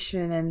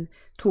explanation and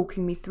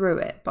talking me through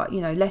it, but,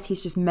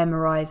 Letty's just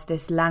memorised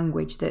this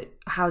language that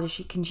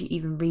can she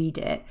even read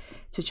it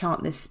to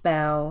chant this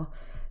spell?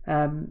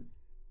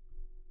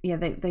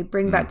 They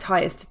bring back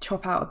Titus to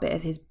chop out a bit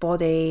of his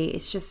body.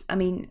 It's just,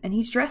 and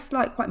he's dressed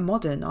quite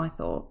modern, I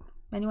thought.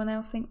 Anyone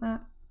else think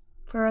that?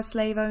 For a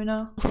slave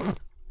owner?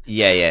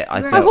 Yeah.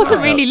 I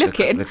wasn't really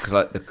looking.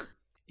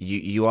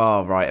 You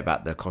are right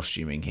about the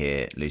costuming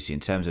here, Lucy.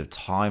 In terms of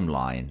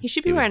timeline, he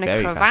should be wearing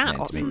a cravat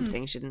or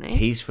something, shouldn't he?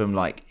 He's from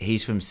early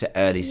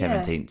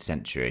 17th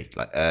century,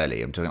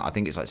 early. I'm talking. I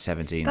think it's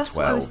 1712. That's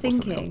what I was thinking.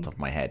 Or something off the top of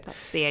my head.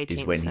 That's the 18th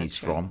is when century. He's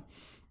from.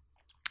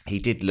 He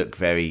did look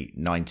very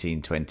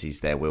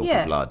 1920s. There will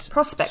be blood.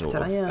 Prospector,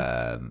 sort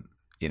of,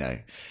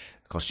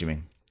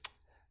 costuming.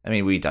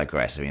 We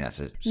digress. That's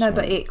a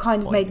but it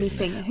kind of made me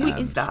think, who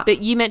is that?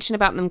 But you mentioned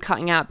about them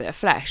cutting out a bit of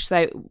flesh.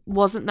 So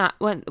wasn't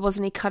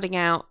he cutting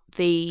out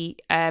the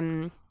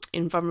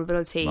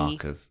invulnerability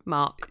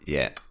mark?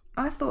 Yeah.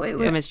 I thought it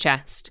was from his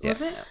chest.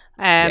 Was it?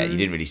 You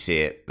didn't really see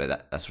it,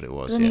 but that's what it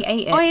was. Then he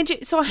ate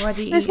it.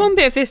 There's one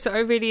bit of this that I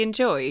really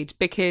enjoyed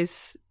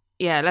because.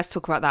 Yeah, let's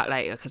talk about that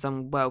later because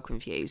I'm well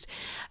confused.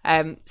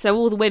 So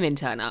all the women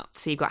turn up.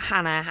 So you've got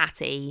Hannah,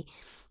 Hattie,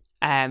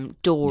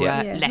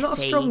 Dora, Letty. A lot of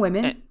strong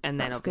women. And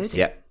then That's obviously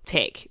good.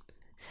 Tick.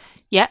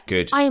 Yeah,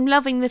 good. I am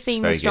loving the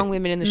theme of strong good.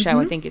 women in the show.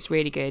 I think it's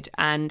really good.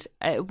 And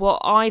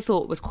what I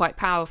thought was quite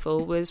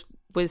powerful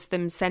was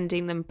them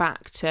sending them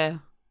back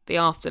to the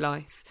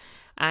afterlife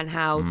and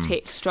how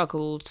Tick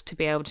struggled to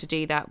be able to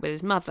do that with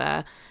his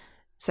mother.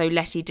 So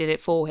Letty did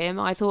it for him.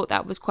 I thought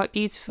that was quite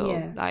beautiful.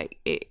 Yeah.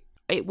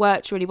 It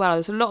worked really well.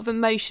 There's a lot of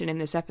emotion in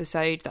this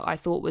episode that I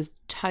thought was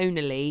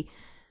tonally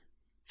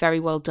very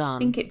well done. I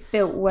think it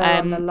built well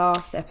on the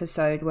last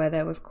episode where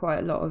there was quite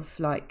a lot of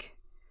like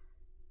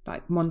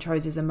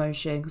Montrose's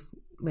emotion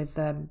with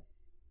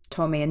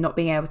Tommy and not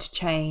being able to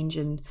change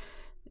and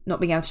not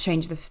being able to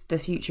change the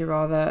future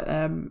rather,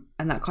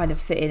 and that kind of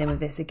fitted in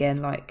with this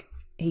again.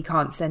 He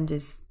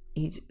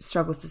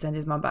struggles to send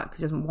his mum back because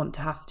he doesn't want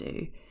to have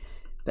to,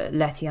 but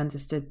Letty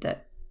understood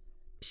that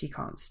she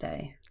can't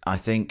stay. I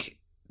think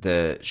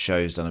the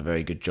show's done a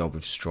very good job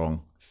of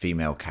strong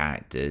female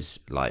characters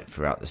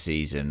throughout the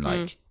season.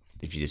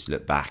 If you just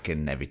look back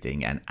and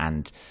everything,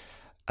 and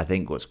I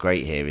think what's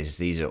great here is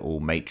these are all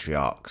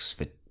matriarchs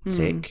for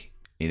Tick.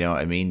 You know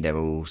what I mean? They're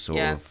all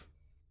sort of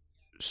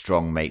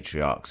strong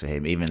matriarchs for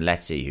him. Even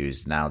Letty,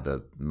 who's now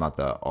the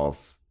mother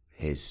of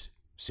his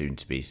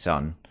soon-to-be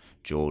son,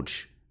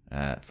 George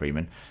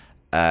Freeman.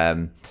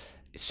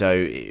 So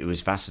it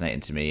was fascinating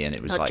to me, and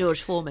it was Not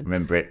George Foreman.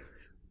 Remember it?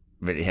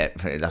 Really,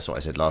 that's what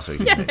I said last week.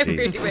 Yeah, isn't it? it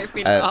really made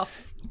me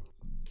laugh.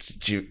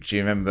 Do you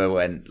remember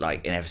when,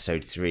 like, in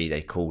episode 3,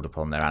 they called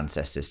upon their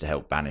ancestors to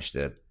help banish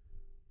the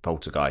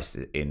poltergeist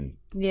in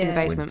the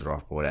basement,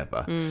 Winthrop or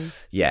whatever?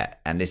 Yeah,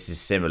 and this is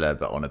similar,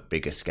 but on a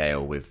bigger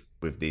scale with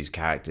these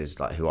characters,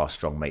 like, who are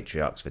strong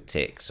matriarchs for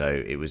Tick. So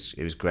it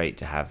was great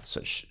to have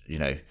such,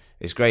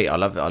 it's great. I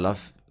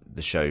love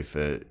the show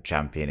for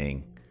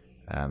championing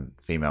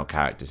female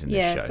characters in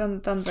this show. Yeah,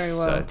 it's done very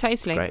well. So,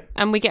 totally. great.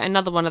 And we get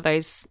another one of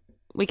those.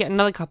 We get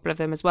another couple of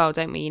them as well,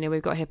 don't we?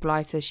 We've got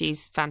Hippolyta,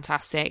 she's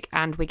fantastic,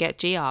 and we get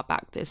GR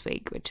back this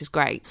week, which is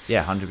great.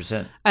 Yeah,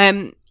 100%.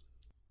 I'm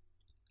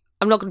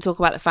not going to talk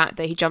about the fact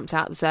that he jumped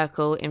out the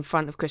circle in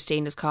front of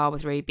Christina's car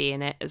with Ruby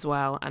in it as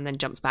well, and then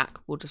jumps back.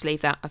 We'll just leave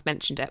that. I've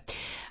mentioned it.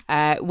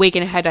 We're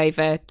going to head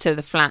over to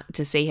the flat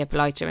to see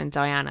Hippolyta and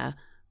Diana.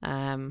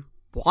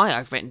 Why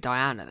I've written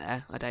Diana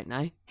there, I don't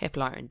know.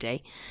 Hippolyta and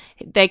Dee.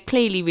 They're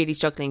clearly really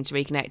struggling to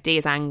reconnect. Dee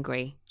is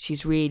angry.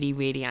 She's really,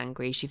 really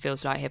angry. She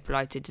feels like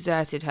Hippolyta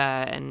deserted her,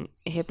 and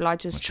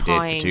Hippolyta's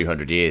trying... Did for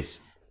 200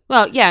 years.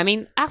 Well, yeah, I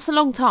mean, that's a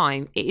long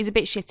time. It is a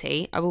bit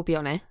shitty, I will be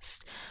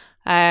honest.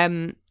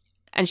 And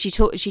she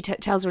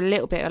tells her a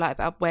little bit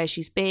about where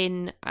she's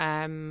been,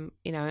 and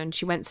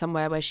she went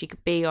somewhere where she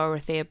could be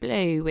Orothea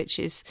Blue, which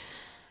is...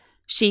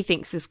 She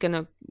thinks it's going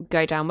to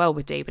go down well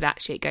with Dee, but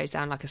actually it goes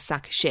down like a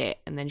sack of shit.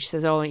 And then she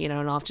says,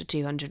 and after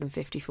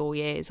 254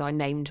 years, I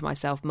named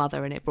myself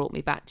Mother and it brought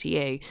me back to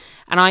you.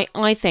 And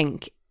I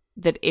think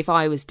that if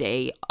I was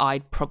Dee,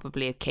 I'd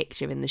probably have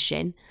kicked her in the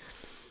shin.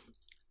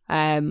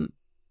 Len,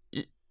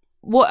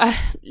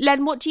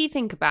 what do you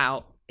think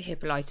about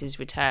Hippolyta's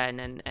return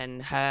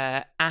and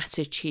her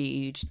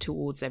attitude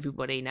towards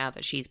everybody now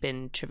that she's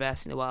been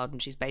traversing the world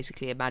and she's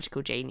basically a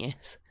magical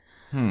genius?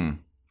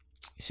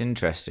 It's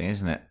interesting,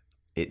 isn't it?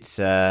 It's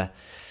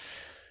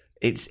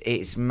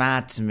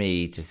mad to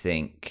me to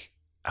think,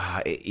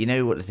 you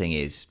know what the thing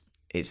is?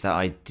 It's that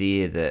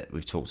idea that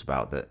we've talked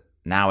about, that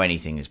now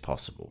anything is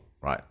possible,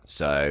 right?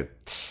 So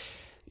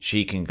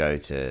she can go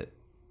to,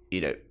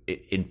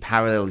 in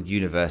parallel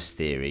universe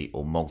theory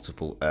or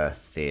multiple Earth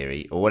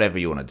theory or whatever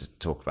you want to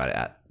talk about it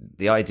at.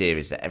 The idea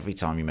is that every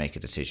time you make a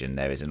decision,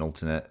 there is an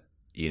alternate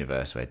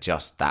universe where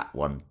just that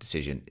one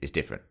decision is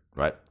different,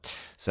 right?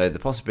 So the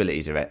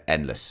possibilities are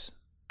endless,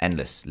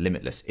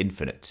 limitless,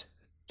 infinite.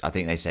 I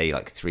think they say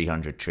like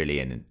 300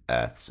 trillion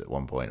Earths at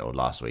one point, or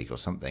last week or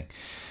something.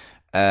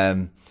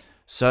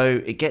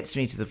 So it gets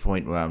me to the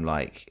point where I'm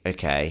like,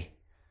 okay,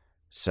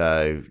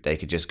 so they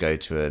could just go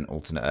to an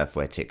alternate Earth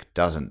where Tick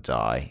doesn't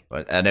die.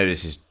 I know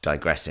this is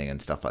digressing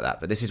and stuff like that,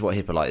 but this is what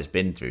Hippolyta's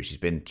been through. She's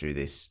been through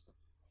this,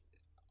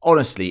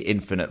 honestly,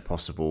 infinite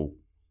possible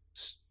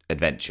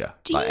adventure.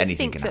 Do you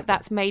think that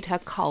that's made her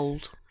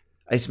cold?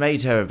 It's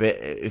made her a bit,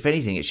 if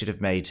anything, it should have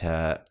made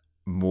her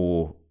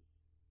more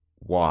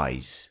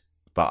wise,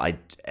 but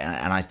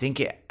I think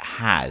it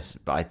has.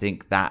 But I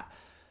think that,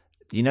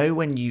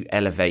 when you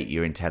elevate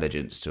your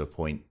intelligence to a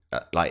point,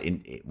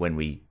 when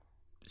we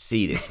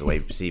see this, the way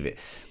we perceive it,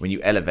 when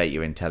you elevate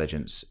your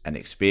intelligence and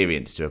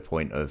experience to a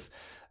point of,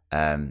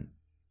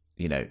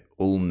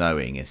 all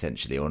knowing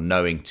essentially, or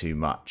knowing too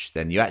much,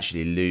 then you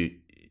actually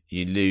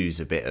lose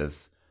a bit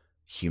of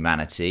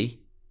humanity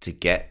to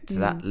get to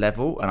that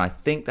level. And I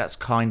think that's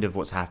kind of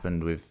what's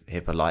happened with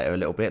Hippolyta a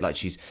little bit. Like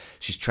she's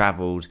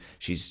traveled,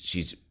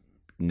 she's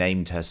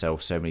named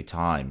herself so many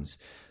times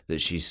that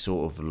she's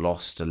sort of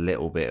lost a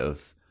little bit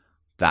of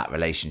that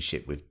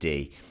relationship with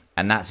Dee.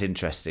 And that's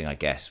interesting, I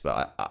guess.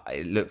 But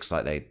it looks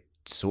like they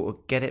sort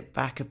of get it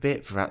back a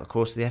bit throughout the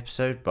course of the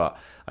episode. But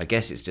I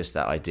guess it's just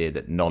that idea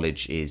that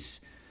knowledge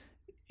is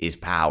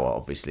power,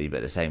 obviously, but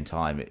at the same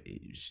time, it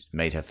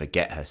made her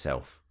forget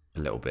herself a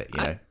little bit,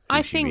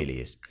 who she really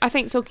is. I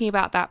think talking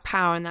about that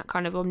power and that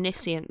kind of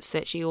omniscience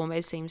that she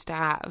almost seems to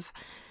have,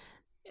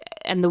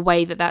 and the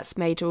way that that's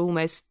made her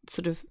almost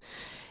sort of,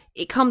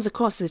 it comes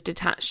across as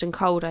detached and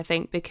cold, I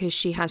think, because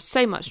she has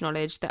so much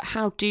knowledge that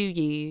how do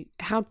you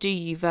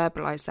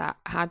verbalize that?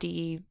 How do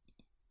you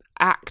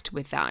act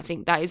with that? I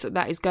think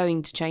that is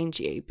going to change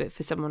you. But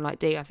for someone like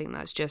Dee, I think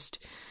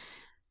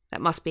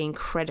that must be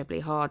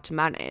incredibly hard to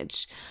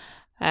manage.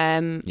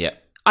 Yeah.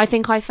 I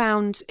think I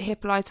found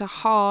Hippolyta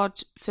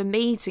hard for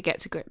me to get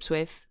to grips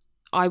with.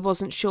 I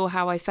wasn't sure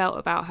how I felt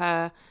about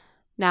her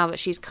now that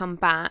she's come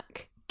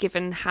back,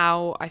 given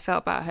how I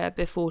felt about her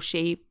before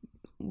she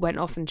went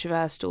off and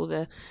traversed all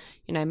the,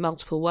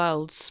 multiple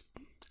worlds.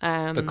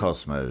 The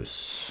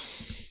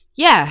cosmos.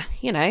 Yeah,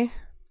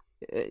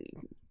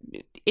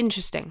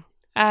 interesting.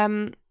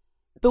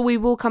 But we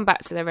will come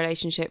back to their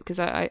relationship because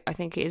I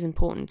think it is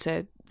important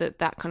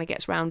that kind of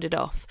gets rounded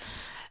off.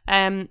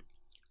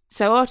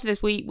 So after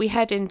this, we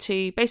head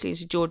into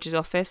George's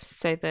office,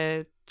 so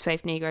the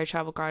Safe Negro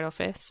Travel Guide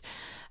office.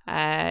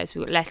 So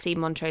we've got Letty,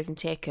 Montrose and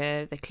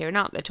Tika. They're clearing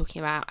up. They're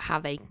talking about how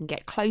they can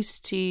get close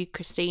to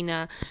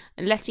Christina.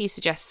 And Letty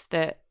suggests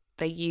that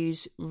they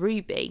use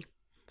Ruby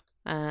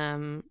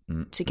to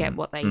get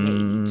what they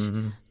need.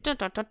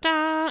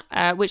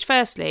 Which,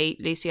 firstly,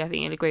 Lucy, I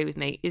think you'll agree with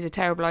me, is a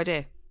terrible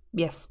idea.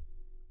 Yes.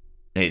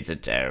 It's a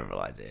terrible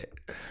idea.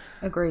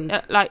 Agreed.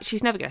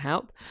 She's never going to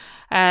help.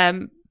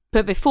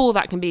 But before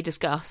that can be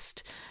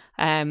discussed,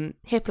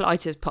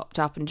 Hippolyta's popped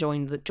up and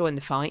joined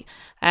the fight.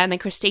 And then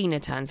Christina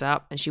turns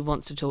up and she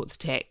wants to talk to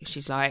Tick.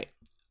 She's like,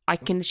 I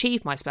can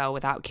achieve my spell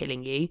without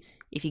killing you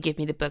if you give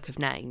me the Book of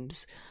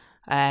Names.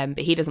 But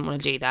he doesn't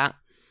want to do that.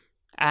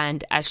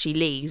 And as she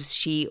leaves,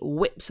 she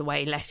whips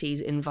away Letty's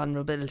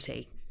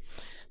invulnerability,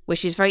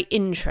 which is very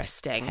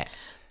interesting.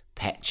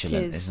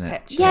 Petulant, isn't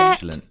it? Yeah,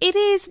 Petulant. it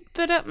is,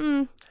 but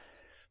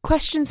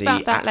questions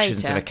about that later. The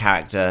actions of a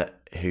character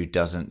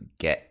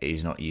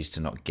who's not used to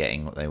not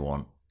getting what they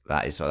want.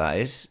 That is what that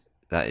is.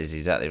 That is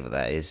exactly what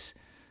that is.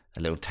 A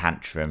little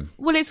tantrum.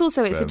 Well, it's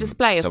a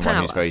display of someone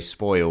power. Who's very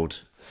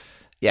spoiled.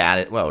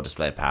 Yeah,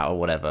 display of power,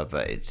 whatever,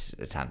 but it's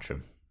a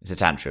tantrum. It's a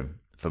tantrum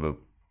from a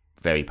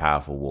very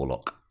powerful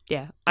warlock.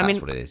 Yeah, That's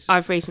what it is.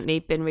 I've recently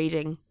been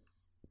reading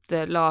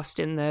the last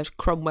in the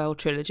Cromwell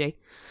trilogy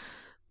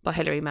by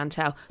Hilary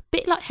Mantel.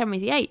 Bit like Henry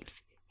VIII.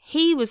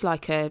 He was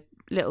like a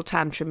little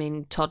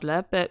tantruming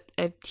toddler, but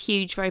a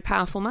huge, very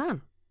powerful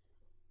man.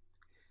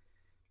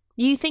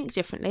 You think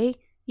differently.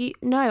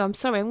 No, I'm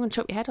sorry, I'm going to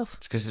chop your head off.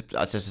 It's because,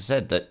 as I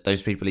said, that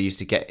those people are used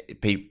to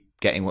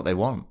getting what they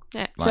want.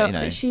 Yeah.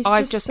 Like, so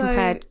I've just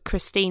compared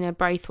Christina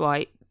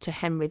Braithwaite to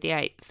Henry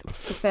VIII.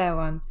 It's a fair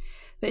one.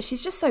 But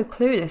she's just so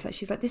clueless. Like,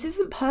 she's like, this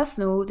isn't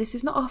personal. This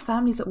is not our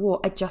families at war.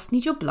 I just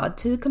need your blood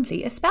to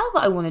complete a spell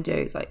that I want to do.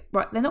 It's like,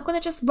 right, they're not going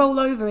to just roll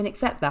over and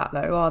accept that,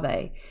 though, are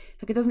they?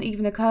 Like, it doesn't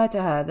even occur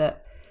to her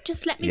that...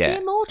 Just let me be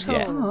immortal.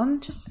 Yeah. Come on,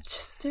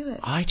 just do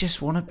it. I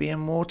just want to be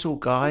immortal,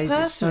 guys.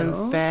 It's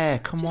so fair.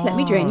 Come on. Just let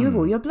me drain you of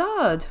all your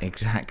blood.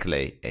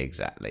 Exactly.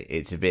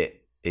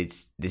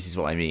 This is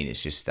what I mean.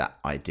 It's just that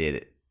idea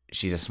that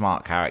she's a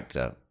smart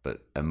character,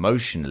 but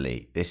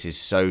emotionally, this is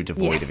so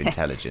devoid of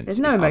intelligence. There's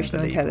no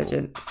emotional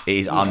intelligence. It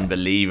is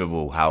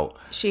unbelievable how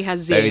she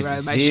has zero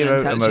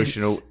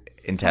emotional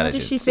intelligence. How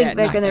does she think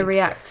they're going to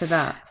react to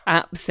that?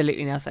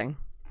 Absolutely nothing.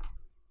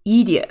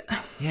 Idiot.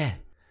 Yeah.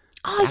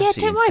 Oh yeah,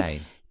 don't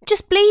worry.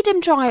 Just bleed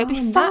him dry. It'll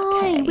be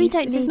fine. We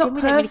don't need him.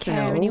 We don't really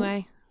care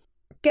anyway.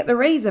 Get the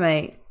razor,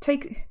 mate.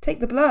 Take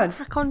the blood.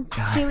 Crack on.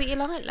 Do what you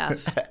like,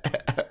 love.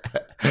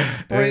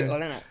 Brutal,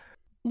 isn't it?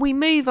 We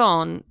move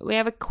on. We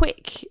have a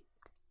quick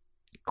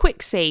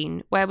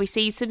scene where we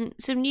see some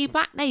new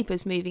black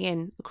neighbours moving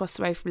in across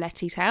the road from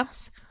Letty's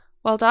house.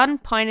 Well done,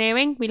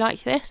 pioneering. We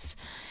like this.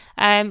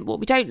 What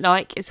we don't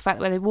like is the fact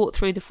that when they walk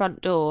through the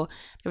front door,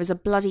 there is a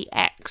bloody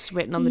X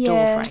written on the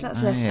door frame.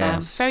 That's less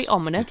fun. Very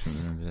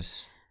ominous.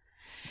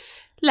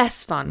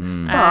 Less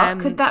fun. But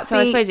could that be?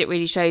 I suppose it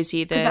really shows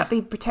you Could that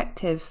be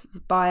protective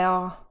by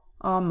our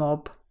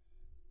mob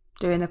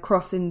doing a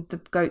cross in the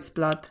goat's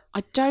blood?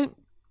 I don't.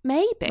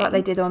 Maybe like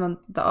they did on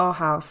our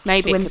house,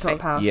 maybe the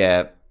Wintertop house.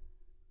 Yeah,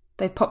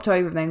 they've popped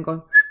over and then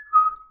gone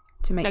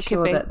to make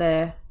sure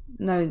that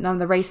none of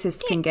the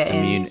racists can get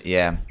in.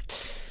 Yeah,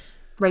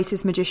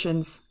 racist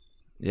magicians.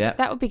 Yeah,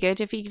 that would be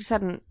good if you just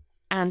had an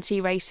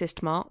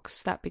anti-racist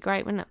marks. That'd be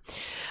great, wouldn't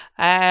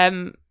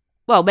it?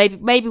 Well,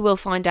 maybe we'll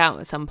find out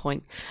at some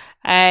point.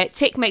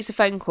 Tick makes a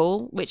phone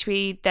call, which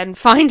we then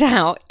find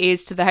out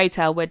is to the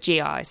hotel where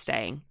Gia is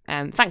staying.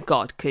 Thank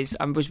God, because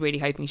I was really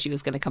hoping she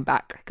was going to come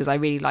back, because I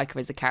really like her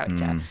as a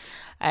character.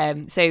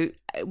 So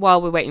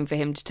while we're waiting for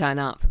him to turn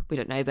up, we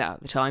don't know that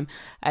at the time,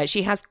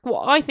 she has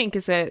what I think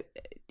is a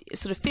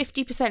sort of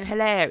 50%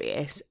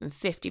 hilarious and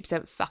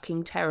 50%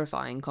 fucking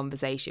terrifying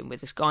conversation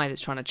with this guy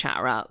that's trying to chat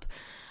her up.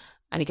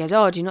 And he goes,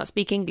 oh, do you not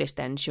speak English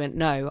then? She went,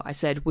 no. I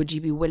said, would you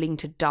be willing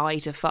to die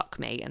to fuck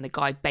me? And the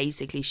guy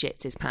basically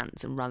shits his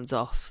pants and runs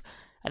off.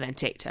 And then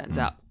Tick turns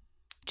up.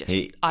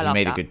 He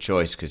made a good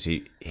choice because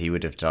he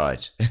would have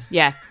died.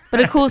 Yeah. But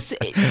of course,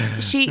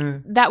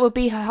 that would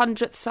be her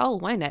 100th soul,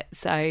 won't it?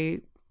 So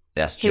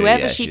that's true.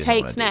 Whoever she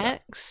takes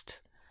next,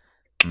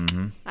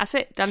 that's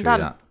it.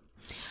 Done.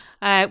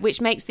 Which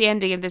makes the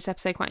ending of this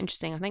episode quite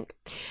interesting, I think.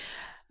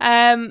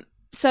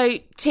 So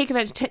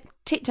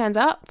Tick turns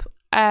up.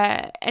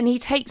 And he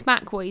takes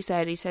back what he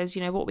said. He says,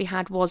 what we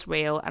had was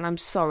real, and I'm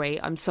sorry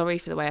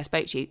for the way I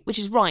spoke to you. Which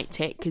is right,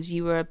 Tick, because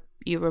you were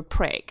a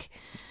prick.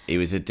 He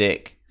was a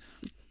dick.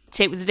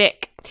 Tick was a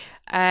dick.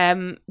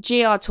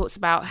 GR talks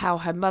about how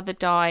her mother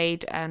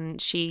died, and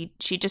she'd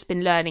just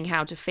been learning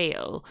how to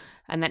feel,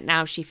 and that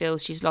now she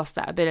feels she's lost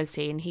that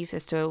ability. And he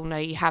says to her, oh, no,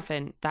 you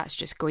haven't. That's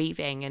just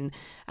grieving, and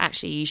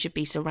actually you should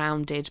be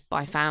surrounded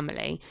by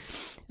family.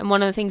 And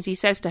one of the things he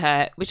says to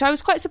her, which I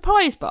was quite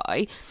surprised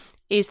by,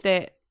 is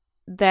that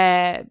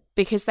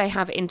because they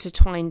have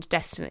intertwined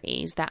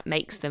destinies, that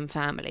makes them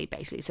family,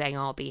 basically saying,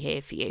 I'll be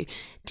here for you.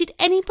 Did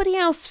anybody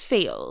else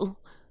feel,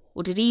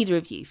 or did either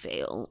of you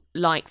feel,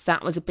 like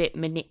that was a bit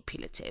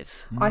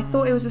manipulative? I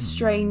thought it was a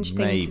strange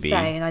thing to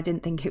say, and I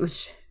didn't think it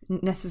was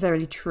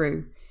necessarily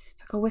true.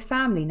 It's like, oh, we're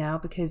family now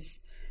because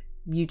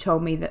you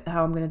told me that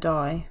how I'm going to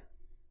die.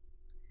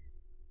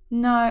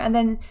 No, and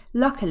then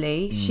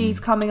luckily she's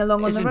coming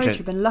along on the road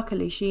trip, and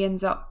luckily she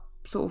ends up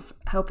sort of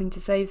helping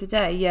to save the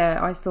day. Yeah,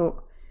 I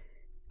thought,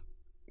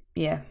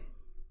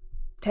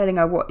 telling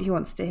her what he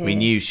wants to hear. We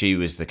knew she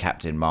was the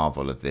Captain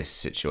Marvel of this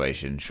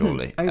situation,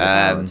 surely,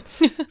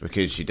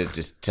 because she did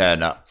just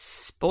turn up.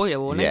 Spoiler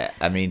warning. Yeah,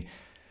 I mean,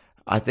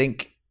 I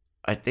think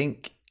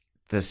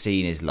the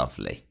scene is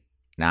lovely.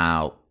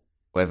 Now,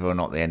 whether or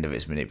not the end of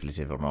it's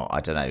manipulative or not,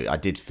 I don't know. I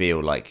did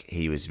feel like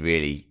he was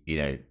really,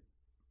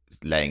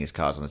 laying his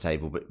cards on the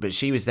table, but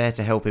she was there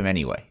to help him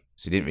anyway,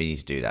 so he didn't really need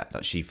to do that.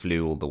 Like, she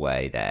flew all the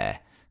way there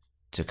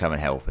to come and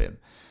help him,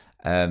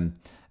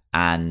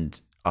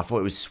 and I thought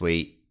it was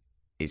sweet.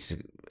 It's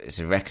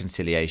a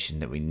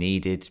reconciliation that we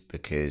needed,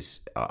 because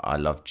I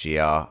love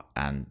GR,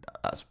 and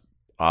that's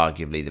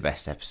arguably the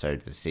best episode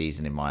of the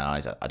season in my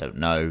eyes. I don't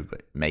know,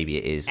 but maybe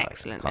it is.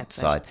 Excellent like,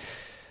 episode.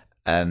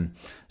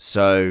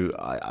 So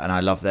I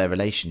love their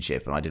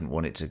relationship, and I didn't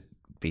want it to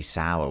be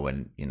sour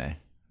when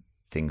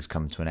things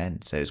come to an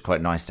end. So it's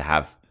quite nice to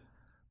have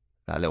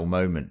that little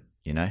moment,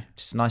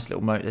 just a nice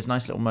little moment. There's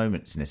nice little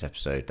moments in this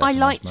episode. I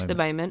liked the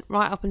moment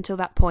right up until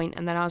that point,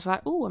 and then I was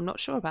like, oh, I'm not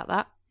sure about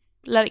that.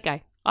 Let it go.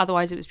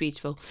 Otherwise, it was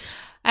beautiful.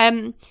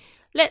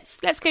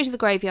 Let's go to the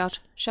graveyard,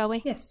 shall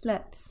we? Yes,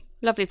 let's.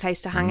 Lovely place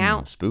to hang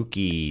out.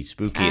 Spooky. It's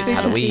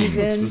Halloween.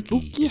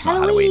 Spooky it's not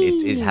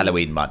Halloween. It's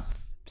Halloween month.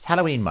 It's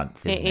Halloween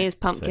month, isn't it? It is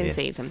pumpkin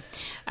season.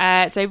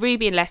 So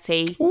Ruby and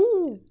Letty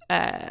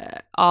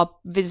are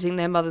visiting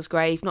their mother's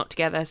grave, not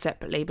together,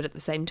 separately, but at the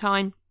same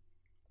time.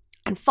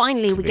 And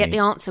finally, we get the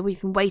answer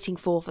we've been waiting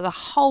for the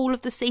whole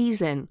of the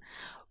season.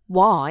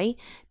 Why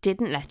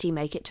didn't Letty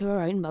make it to her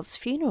own mother's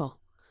funeral?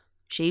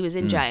 She was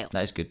in jail.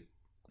 That is good.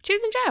 She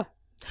was in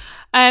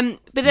jail.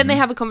 But then they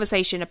have a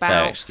conversation about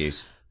fair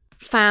excuse.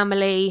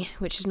 Family,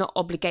 which is not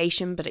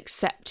obligation but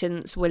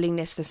acceptance,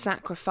 willingness for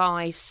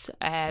sacrifice.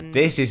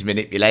 This is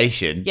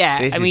manipulation.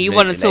 Yeah, you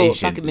want to talk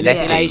fucking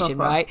manipulation,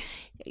 right?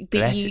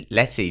 But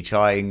Letty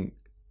try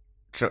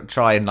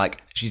and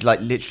like, she's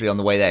like literally on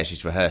the way there.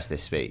 She's rehearsed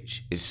this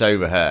speech. It's so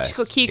rehearsed. She's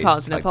got cue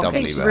cards in her pocket. I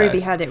think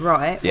Ruby had it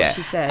right. What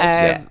she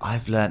said.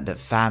 I've learned that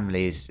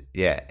family is.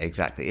 Yeah,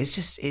 exactly.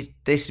 This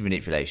is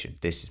manipulation.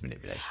 This is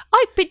manipulation.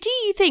 But do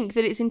you think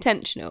that it's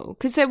intentional?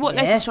 Because what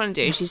Letty's trying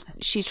to do,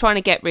 she's trying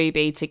to get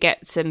Ruby to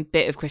get some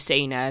bit of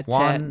Christina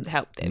to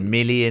help them.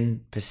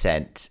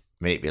 1,000,000%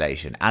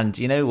 manipulation. And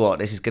you know what?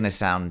 This is going to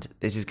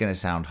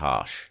sound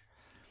harsh.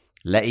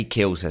 Letty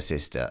kills her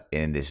sister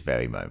in this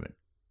very moment.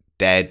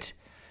 Dead.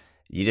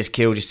 You just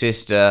killed your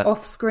sister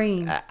off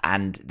screen.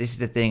 And this is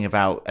the thing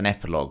about an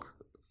epilogue.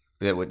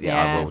 I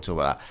will talk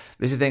about that.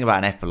 This is the thing about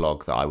an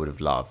epilogue that I would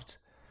have loved,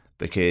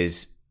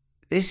 because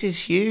this is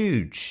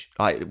huge.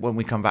 Like, when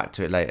we come back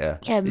to it later,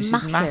 this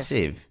is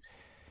massive.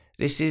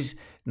 This is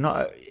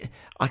not.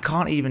 I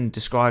can't even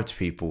describe to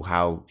people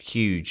how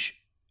huge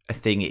a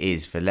thing it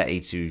is for Letty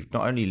to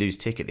not only lose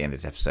Tick at the end of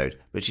this episode,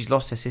 but she's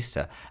lost her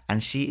sister,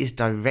 and she is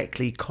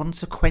directly,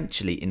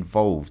 consequentially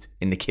involved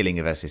in the killing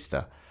of her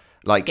sister.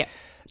 Like,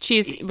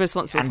 she's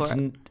responsible for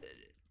it.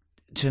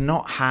 To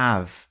not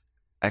have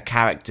a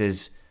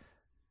character's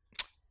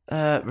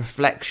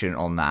reflection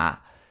on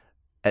that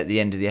at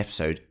the end of the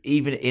episode,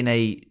 even in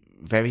a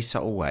very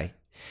subtle way,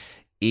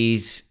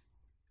 is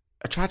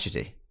a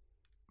tragedy.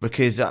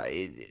 Because,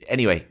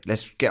 anyway,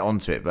 let's get on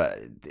to it. But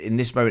in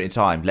this moment in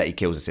time, Letty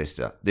kills her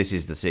sister. This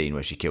is the scene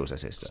where she kills her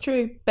sister. It's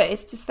true, but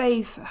it's to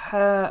save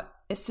her.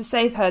 It's to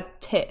save her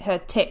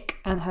Tick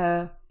and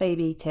her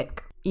baby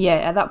Tick. Yeah,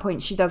 at that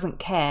point, she doesn't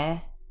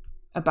care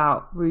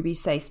about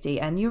Ruby's safety.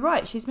 And you're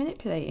right, she's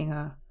manipulating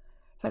her.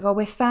 It's like, oh,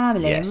 we're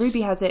family. Yes. And Ruby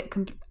has it,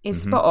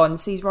 is spot on,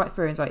 sees right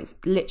through, and is like, it's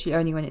literally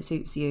only when it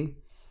suits you.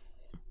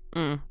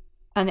 And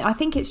I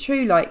think it's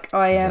true, like,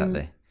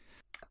 exactly.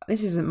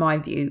 This isn't my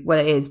view, well,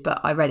 it is, but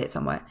I read it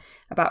somewhere,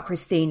 about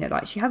Christina.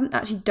 Like, she hasn't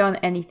actually done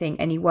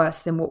anything any worse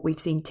than what we've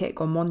seen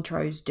Tick or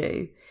Montrose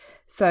do.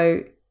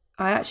 So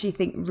I actually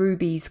think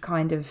Ruby's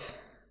kind of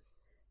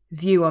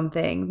view on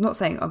things, not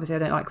saying obviously I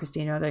don't like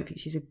Christina, I don't think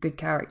she's a good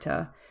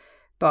character,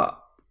 but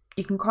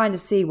you can kind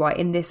of see why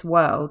in this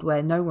world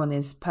where no one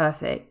is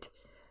perfect,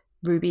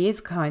 Ruby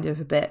is kind of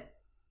a bit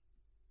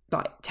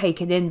like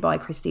taken in by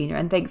Christina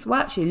and thinks,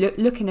 well, actually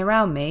looking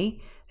around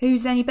me,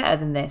 who's any better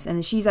than this?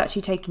 And she's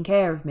actually taking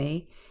care of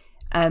me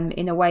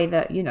in a way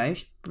that,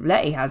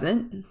 Letty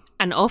hasn't,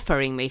 and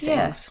offering me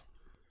things.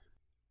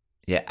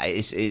 Yeah,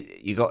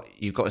 you've got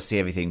to see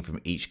everything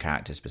from each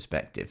character's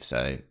perspective.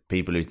 So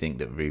people who think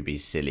that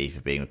Ruby's silly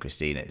for being with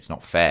Christina, it's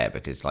not fair,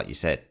 because, like you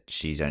said,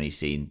 she's only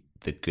seen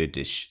the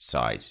goodish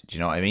side. Do you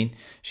know what I mean?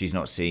 She's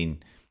not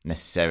seen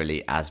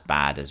necessarily as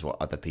bad as what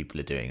other people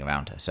are doing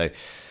around her. So,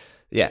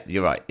 yeah,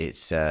 you're right.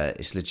 It's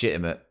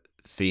legitimate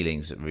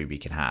feelings that Ruby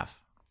can have.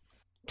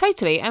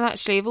 Totally. And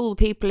actually, of all the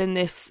people in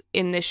this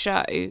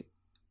show,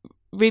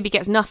 Ruby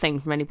gets nothing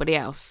from anybody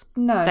else.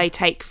 No. They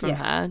take from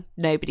her.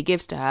 Nobody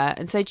gives to her.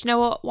 And so, do you know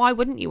what? Why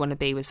wouldn't you want to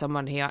be with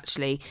someone who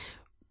actually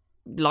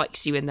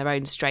likes you in their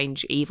own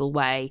strange, evil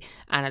way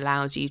and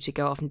allows you to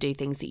go off and do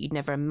things that you'd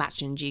never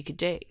imagined you could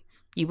do?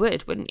 You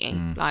would, wouldn't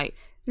you? Like,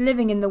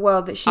 living in the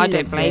world that she I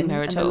don't lives blame in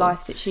her at and the all.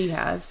 life that she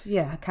has,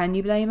 yeah, can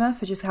you blame her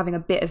for just having a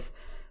bit of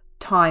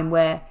time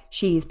where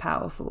she is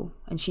powerful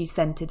and she's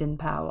centered in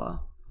power?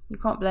 You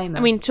can't blame her.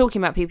 I mean,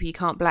 talking about people you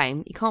can't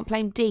blame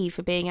Dee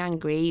for being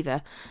angry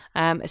either,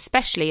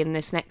 especially in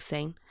this next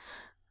scene,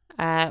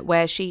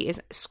 where she is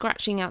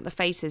scratching out the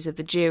faces of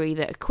the jury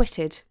that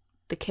acquitted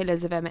the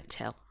killers of Emmett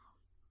Till,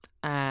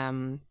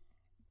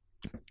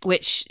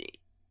 which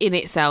in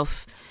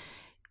itself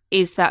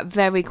is that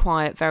very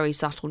quiet, very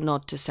subtle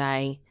nod to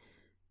say,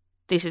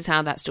 this is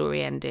how that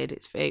story ended.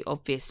 It's very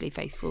obviously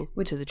faithful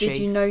to the truth.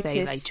 Did you notice,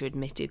 they later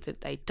admitted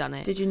that they'd done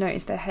it. Did you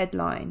notice the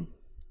headline?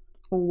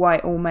 All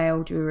white, all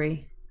male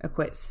jury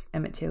acquits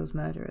Emmett Till's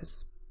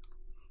murderers.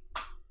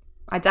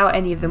 I doubt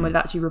any of them would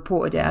have actually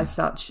reported it as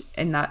such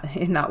in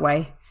that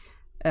way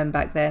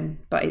back then,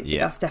 but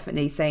that's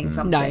definitely saying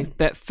something. No,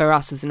 but for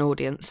us as an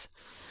audience.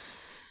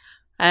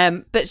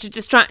 But to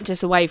distract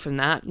us away from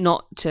that,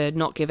 not to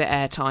not give it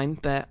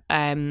airtime, but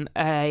an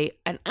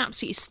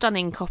absolutely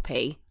stunning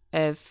copy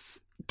of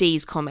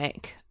Dee's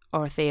comic,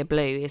 Dorothea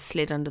Blue, is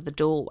slid under the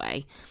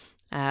doorway,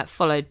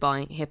 followed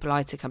by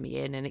Hippolyta coming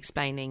in and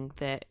explaining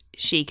that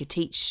she could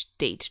teach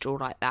Dee to draw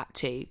like that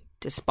too,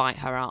 despite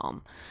her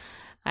arm.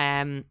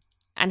 And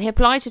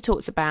Hippolyta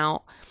talks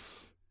about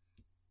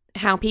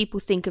how people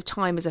think of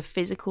time as a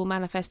physical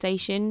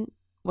manifestation,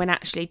 when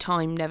actually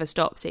time never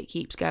stops. It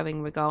keeps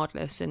going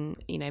regardless, and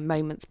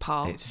moments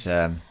pass.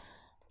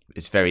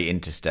 It's very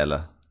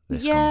interstellar,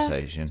 this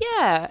conversation.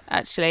 Yeah,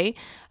 actually.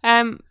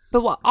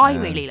 But what I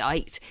really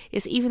liked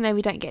is, even though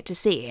we don't get to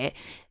see it,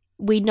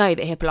 we know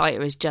that Hippolyta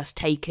has just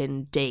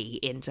taken Dee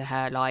into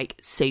her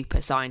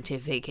super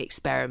scientific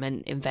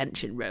experiment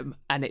invention room,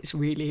 and it's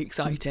really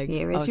exciting.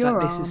 Here is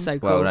your this is so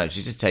cool. Well, no,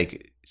 she's just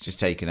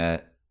taken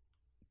her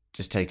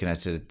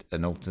to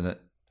an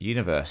alternate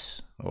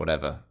universe or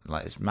whatever.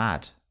 It's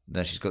mad.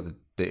 No, she's got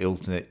the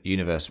alternate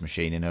universe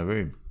machine in her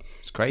room.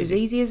 It's crazy. It's as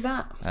easy as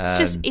that.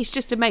 It's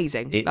just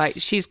amazing.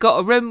 She's got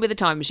a room with a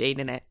time machine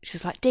in it.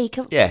 She's like, Dee,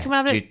 come have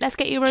a look. Let's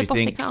get you a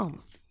robotic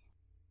arm.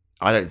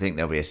 I don't think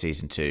there'll be a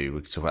season 2.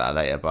 We can talk about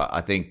that later. But I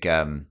think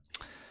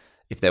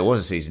if there was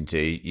a season 2,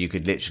 you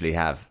could literally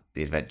have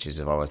the adventures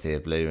of Dorothea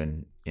Blue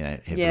and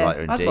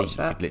Hippolyta and Dee. You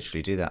could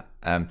literally do that.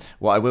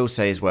 What I will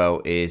say as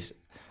well is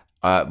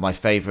my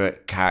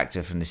favourite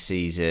character from the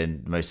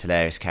season, the most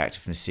hilarious character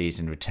from the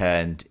season,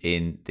 returned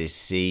in this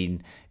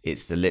scene.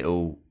 It's the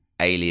little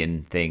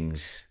alien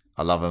things.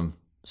 I love them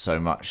so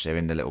much. They're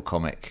in the little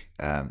comic.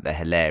 They're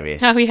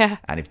hilarious. Oh yeah.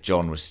 And if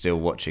John was still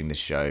watching the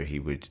show, he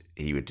would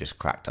just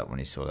cracked up when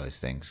he saw those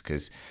things,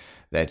 because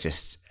they're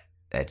just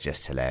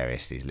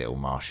hilarious. These little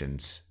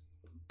Martians,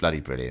 bloody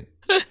brilliant.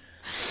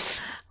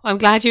 I'm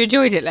glad you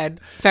enjoyed it, Len.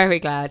 Very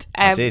glad.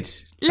 I did.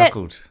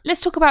 Chuckled.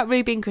 Let's talk about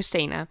Ruby and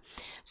Christina.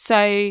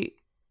 So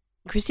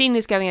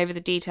Christina's going over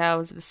the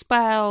details of a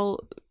spell.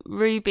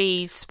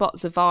 Ruby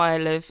spots a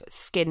vial of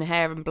skin,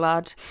 hair, and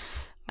blood.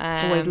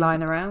 Always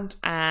lying around.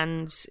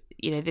 And,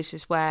 this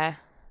is where...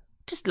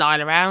 Just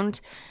lying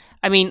around.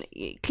 I mean,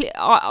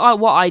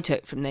 what I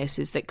took from this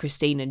is that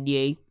Christina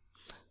knew.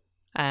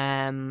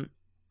 And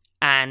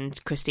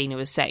Christina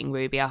was setting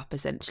Ruby up,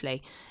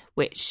 essentially,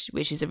 which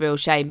is a real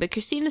shame. But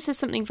Christina says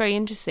something very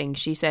interesting.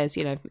 She says,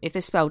 if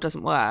this spell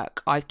doesn't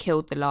work, I've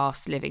killed the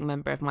last living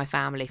member of my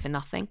family for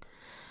nothing.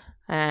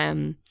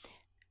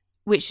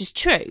 Which is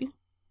true.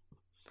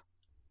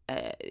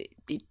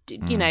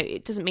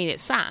 It doesn't mean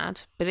it's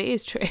sad, but it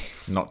is true.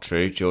 Not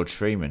true. George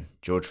Freeman.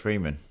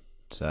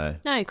 So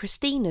no,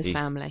 Christina's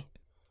family.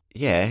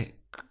 Yeah,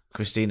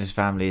 Christina's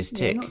family is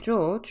Tick. Yeah, not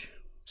George.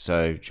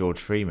 So George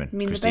Freeman. You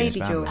mean Christina's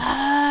the baby family. George?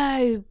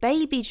 Oh,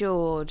 baby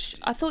George.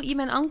 I thought you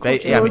meant Uncle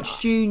George. George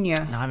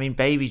Jr. No, I mean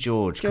baby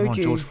George. Come on,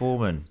 George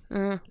Foreman.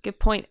 Good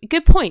point.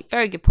 Good point.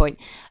 Very good point.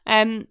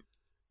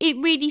 It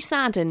really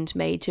saddened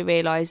me to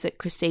realise that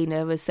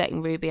Christina was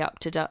setting Ruby up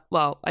to die.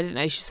 Well, I didn't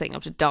know she was setting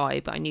up to die,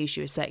 but I knew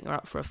she was setting her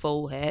up for a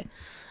fall here.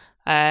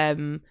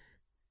 And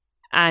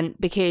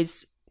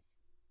because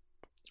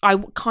I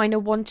kind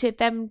of wanted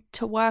them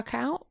to work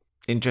out.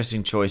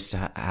 Interesting choice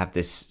to have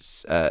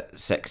this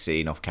sex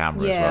scene off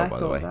camera as well, by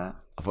the way.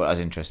 I thought that was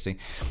interesting.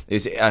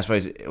 I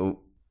suppose it all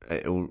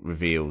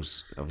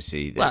reveals,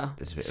 obviously, that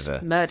there's a bit of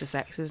a... Murder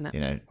sex, isn't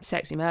it?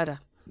 Sexy murder.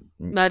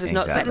 Murder's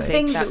not sexy. The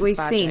things that we've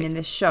seen in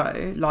this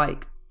show,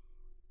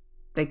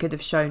 they could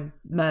have shown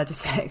murder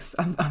sex,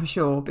 I'm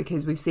sure,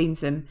 because we've seen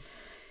some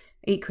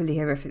equally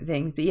horrific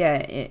things. But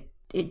yeah,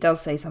 it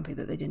does say something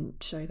that they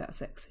didn't show that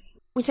sexy.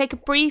 We take a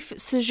brief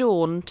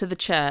sojourn to the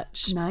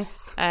church.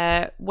 Nice.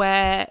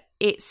 Where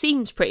it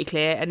seems pretty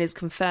clear and is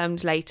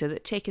confirmed later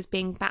that Tick is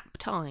being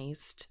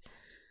baptised.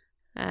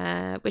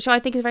 Which I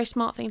think is a very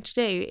smart thing to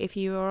do if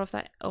you are of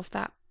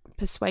that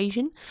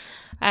persuasion.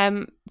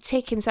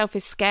 Tick himself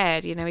is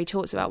scared. He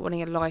talks about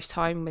wanting a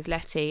lifetime with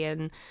Letty,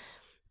 and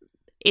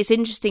it's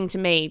interesting to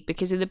me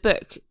because in the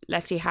book,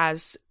 Letty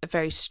has a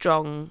very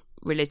strong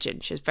religion.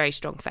 She has very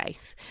strong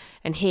faith,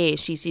 and here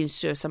she seems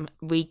to have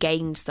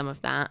regained some of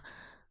that,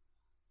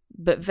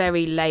 but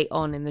very late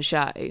on in the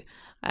show.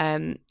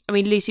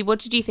 Lucy, what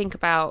did you think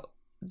about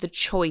the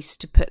choice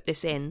to put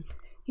this in?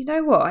 You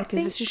know what? I Because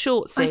think it's a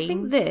short scene. I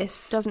think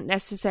this doesn't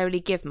necessarily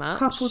give much.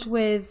 coupled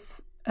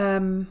with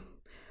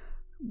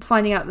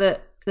finding out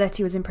that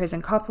Letty was in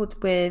prison,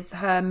 coupled with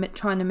her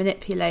trying to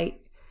manipulate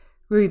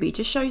Ruby,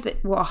 just shows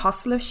that what a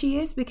hustler she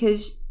is,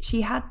 because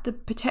she had the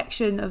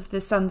protection of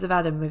the sons of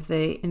Adam with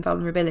the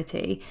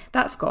invulnerability.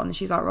 That's gone.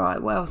 She's like,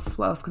 right, what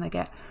else can I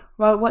get?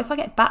 Right, what if I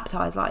get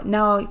baptized? Like,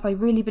 now, if I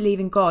really believe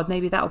in God,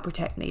 maybe that'll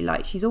protect me.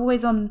 Like, she's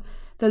always on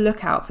the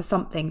lookout for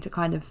something to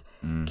kind of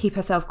keep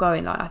herself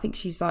going. Like, I think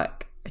she's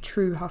like a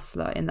true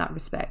hustler in that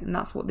respect, and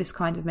that's what this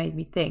kind of made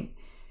me think.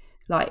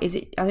 Like, I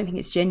don't think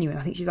it's genuine.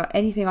 I think she's like,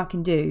 anything I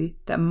can do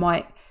that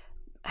might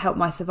help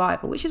my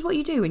survival, which is what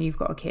you do when you've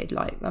got a kid.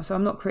 Like, so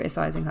I'm not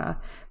criticizing her,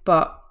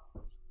 but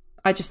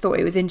I just thought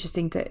it was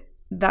interesting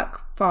that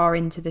far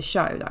into the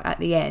show, like at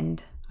the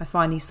end, I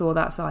finally saw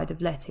that side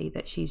of Letty,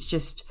 that she's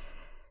just,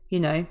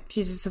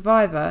 she's a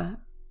survivor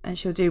and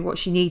she'll do what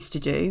she needs to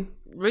do.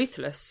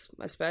 Ruthless,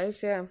 I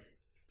suppose. Yeah.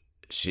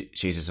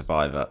 She's a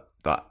survivor,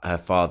 but her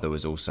father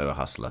was also a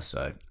hustler.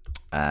 So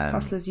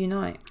Hustlers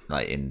unite.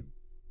 Like in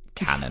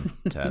canon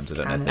terms, I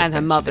don't know if and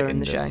her mother in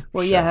the show.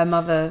 Well, yeah, her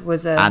mother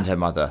was and her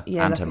mother,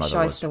 yeah, and like her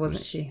mother shyster,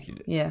 wasn't she?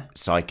 Yeah,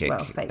 psychic.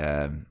 Well, fake.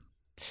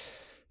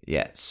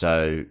 Yeah,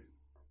 so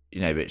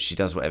but she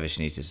does whatever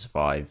she needs to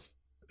survive.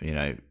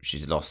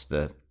 She's lost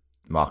the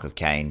mark of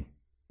Cain.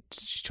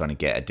 She's trying to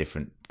get a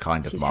different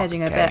kind of She's mark of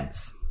hedging Cain her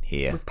bets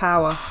here with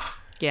power.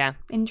 Yeah,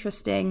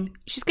 interesting.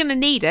 She's going to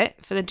need it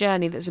for the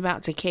journey that's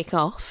about to kick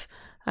off.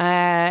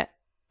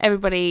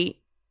 Everybody.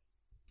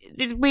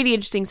 It's a really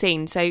interesting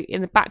scene. So in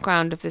the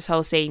background of this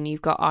whole scene,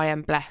 you've got I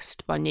Am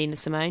Blessed by Nina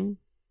Simone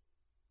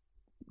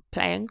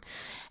playing,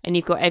 and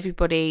you've got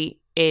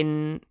everybody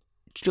in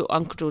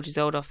Uncle George's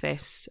old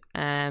office.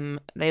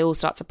 They all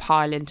start to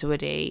pile into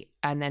Woody,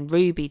 and then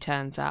Ruby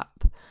turns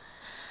up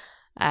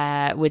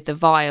with the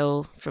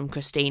vial from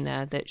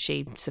Christina that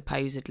she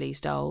supposedly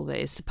stole, that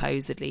is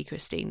supposedly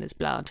Christina's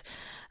blood.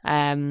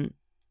 And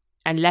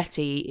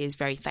Letty is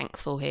very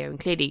thankful here, and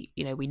clearly,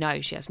 we know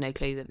she has no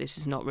clue that this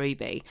is not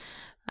Ruby.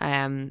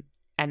 And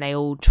they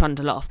all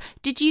trundle off.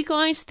 Did you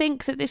guys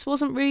think that this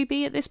wasn't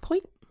Ruby at this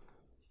point?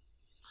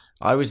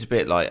 I was a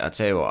bit like, I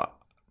tell you what.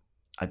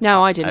 I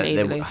didn't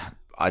either.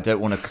 I don't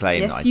want to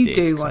claim that I you did.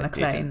 do want to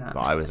claim that.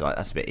 But I was like,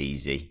 that's a bit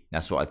easy.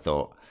 That's what I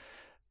thought.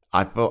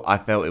 I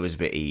felt it was a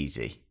bit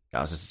easy.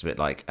 I was just a bit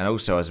like, and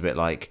also I was a bit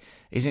like,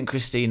 isn't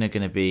Christina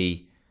going to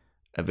be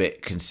a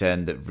bit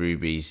concerned that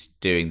Ruby's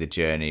doing the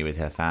journey with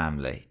her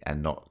family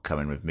and not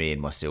coming with me in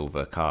my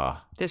silver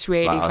car? That's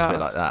really fast. I was a bit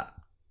like that.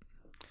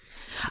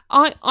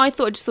 I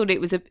just thought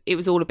it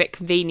was all a bit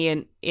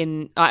convenient.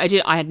 I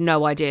had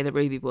no idea that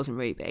Ruby wasn't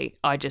Ruby.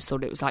 I just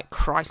thought it was like,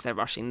 Christ, they're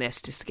rushing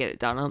this just to get it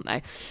done, aren't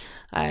they?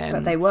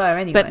 But they were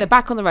anyway. But they're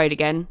back on the road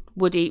again.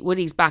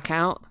 Woody's back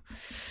out.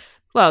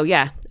 Well,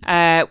 yeah.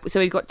 So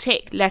we've got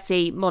Tick,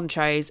 Letty,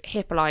 Montrose,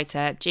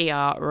 Hippolyta,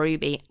 GR,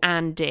 Ruby,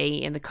 and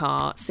Dee in the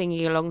car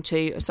singing along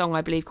to a song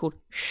I believe called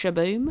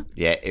Shaboom.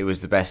 Yeah, it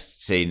was the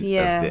best scene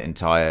of the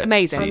entire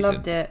Amazing. season. I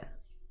loved it.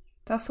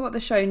 That's what the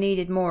show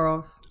needed more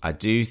of. I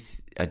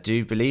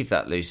do believe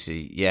that,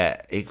 Lucy.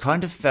 Yeah, it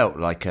kind of felt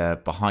like a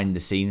behind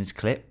the scenes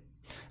clip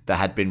that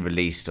had been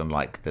released on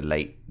like the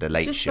late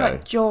just show,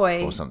 like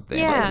joy or something.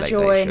 Yeah, like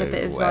joy late and a show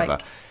bit or of whatever.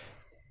 like,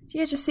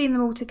 just seeing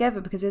them all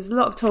together, because there's a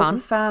lot of talk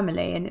of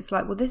family, and it's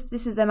like, well,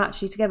 this is them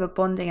actually together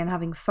bonding and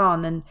having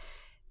fun, and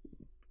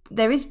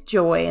there is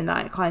joy in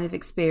that kind of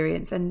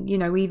experience. And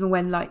even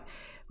when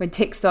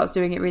Tick starts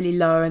doing it really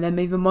low, and then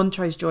even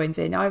Montrose joins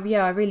in, I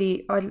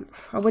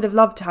would have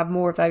loved to have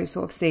more of those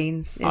sort of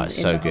scenes in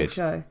the whole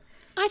show.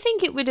 I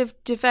think it would have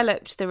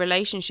developed the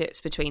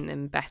relationships between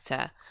them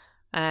better.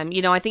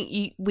 I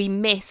think we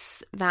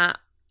miss that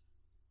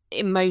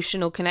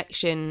emotional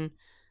connection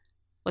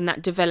and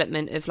that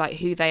development of like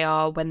who they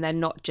are when they're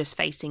not just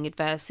facing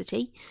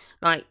adversity.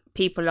 Like,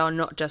 people are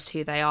not just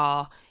who they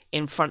are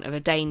in front of a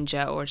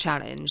danger or a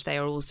challenge. They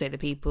are also the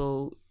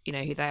people,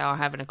 who they are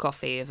having a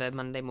coffee of a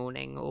Monday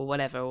morning or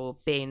whatever, or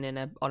being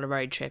on a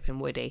road trip in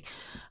Woody.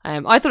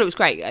 I thought it was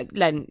great.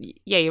 Len,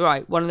 yeah, you're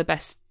right. One of the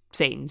best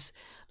scenes.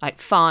 Like,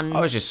 fun.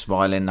 I was just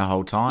smiling the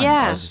whole time.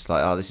 Yeah. I was just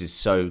like, oh, this is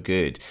so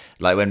good.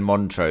 Like when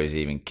Montrose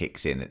even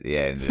kicks in at the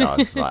end, I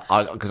was like,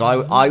 because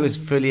I was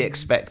fully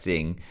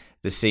expecting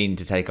the scene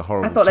to take a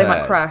horrible turn. I thought they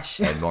might crash.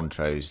 And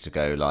Montrose to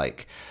go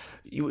like,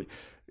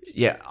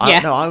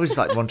 I was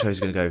like, Montrose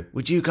going to go,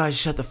 would you guys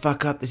shut the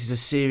fuck up? This is a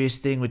serious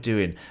thing we're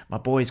doing. My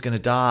boy's going to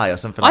die or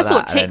something like that. I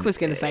thought Tick was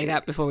going to say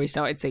that before he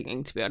started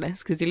singing, to be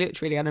honest, because he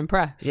looked really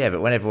unimpressed. Yeah,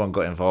 but when everyone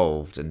got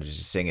involved and was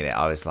just singing it,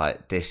 I was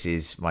like, this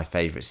is my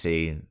favourite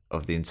scene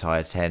of the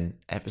entire 10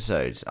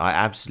 episodes. I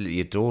absolutely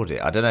adored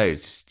it. I don't know,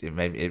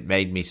 it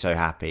made me so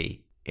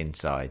happy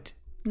inside.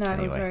 No,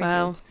 anyway. it was very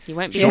well, good. You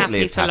won't be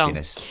Short-lived happy for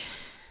happiness. long.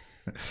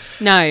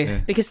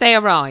 No, because they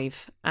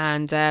arrive,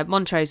 and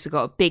Montrose has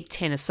got a big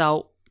tin of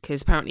salt,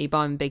 because apparently you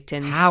buy him big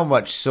tins. How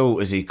much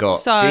salt has he got?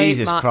 So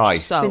Jesus much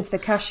Christ. salt. Since the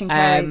cash and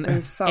carry for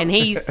his salt. And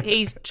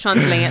he's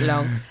trundling it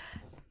along.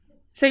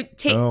 So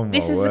Tick, Oh, my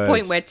this is the word.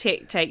 point where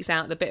Tick takes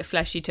out the bit of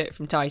flesh he took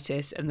from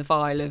Titus and the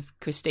vial of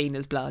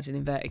Christina's blood, in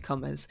inverted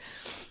commas.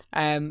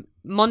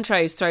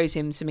 Montrose throws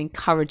him some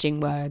encouraging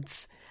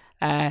words.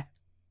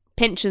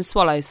 Pinch and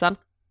swallow, son.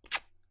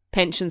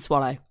 Pinch and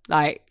swallow.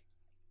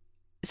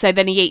 So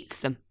then he eats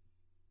them.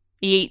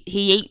 He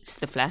eats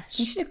the flesh.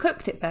 You should have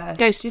cooked it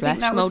first. Ghost Do you flesh,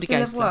 think that would mouldy still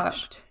ghost have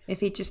worked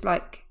if he just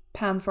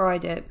pan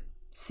fried it,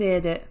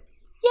 seared it?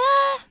 Yeah.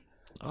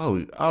 Oh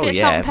Bit of salt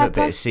yeah, and put a bit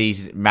pepper. of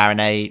season,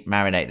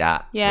 marinate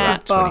that Yeah.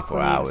 for like 24 Bark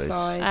on hours. each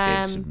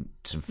side. Get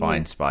some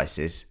fine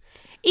spices.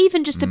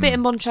 Even just a bit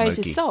of Montrose's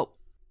smoky. salt.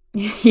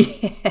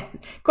 Yeah,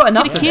 got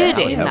enough Could have of cured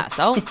it. it in that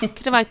salt. Could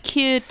have had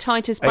cured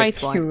Titus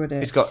Braithwaite. Cured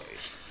it.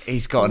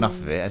 He's got enough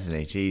of it, hasn't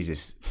he?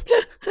 Jesus.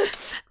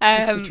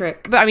 That's the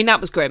trick. But I mean, that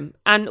was grim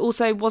and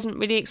also wasn't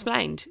really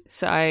explained.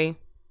 So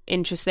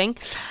interesting.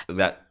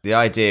 That the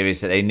idea is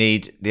that he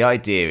needs.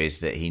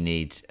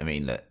 I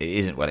mean, look, it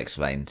isn't well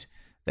explained.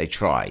 They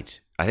tried.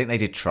 I think they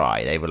did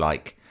try. They were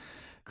like,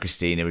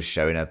 Christina was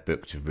showing her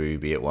book to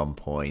Ruby at one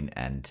point,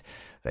 and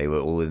they were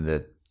all in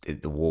the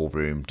war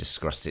room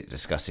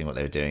discussing what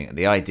they were doing. And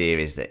the idea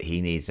is that he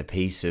needs a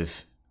piece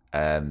of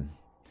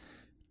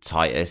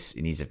Titus.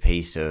 He needs a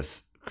piece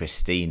of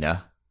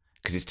Christina,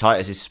 because it's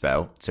Titus's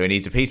spell. So he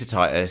needs a piece of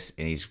Titus.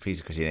 He needs a piece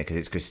of Christina because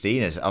it's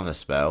Christina's other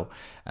spell,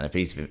 and a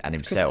piece of him and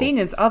himself.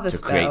 Christina's other to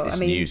spell. create this I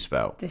mean, new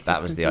spell.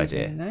 That was the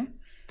idea. No?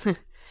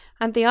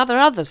 And the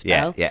other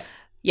spell. Yeah.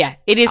 Yeah,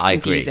 it is I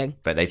confusing. agree,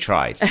 but they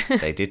tried.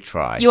 They did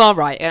try. You are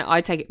right.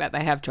 I take it back.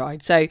 They have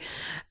tried. So,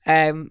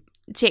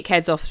 Tick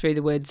heads off through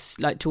the woods,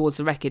 towards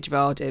the wreckage of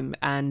Ardim,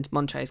 and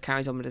Montrose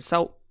carries on with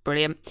assault.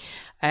 Brilliant.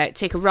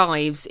 Tick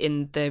arrives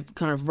in the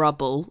kind of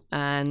rubble,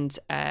 and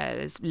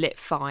there's lit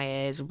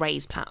fires, a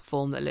raised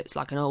platform that looks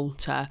like an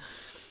altar.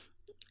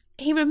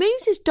 He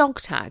removes his dog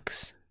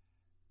tags.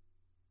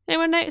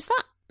 Anyone notice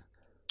that?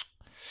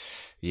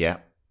 Yeah.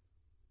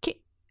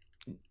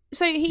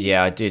 So he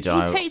I did.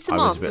 He takes them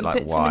I was off a bit and like,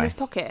 puts them in why? his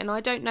pocket, and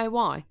I don't know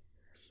why.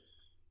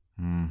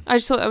 I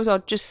just thought that was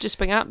odd. Just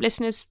bring it up,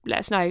 listeners. Let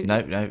us know. No,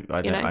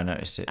 I you know,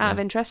 noticed it. out of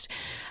yeah. interest.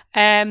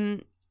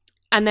 And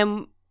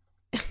then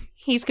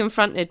he's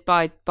confronted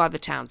by the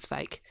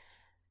townsfolk.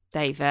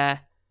 They've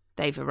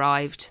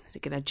arrived. They're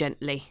going to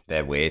gently.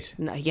 They're weird.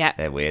 No, yeah,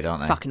 They're weird,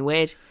 aren't they? fucking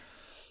weird.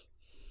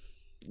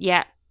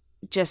 Yeah,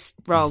 just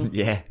wrong.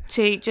 Yeah.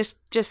 To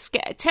just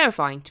get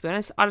terrifying. To be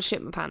honest, I'd have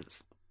shit my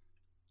pants.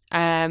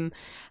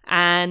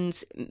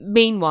 And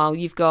meanwhile,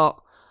 you've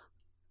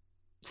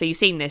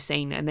seen this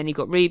scene, and then you've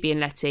got Ruby and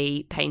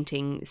Letty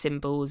painting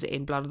symbols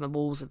in blood on the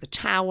walls of the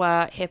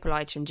tower.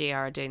 Hippolyta and Gia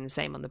are doing the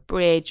same on the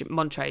bridge.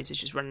 Montrose is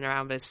just running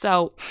around with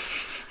salt,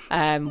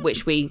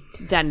 which we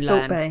then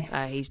Salt learn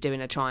Bay. he's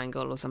doing a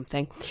triangle or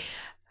something.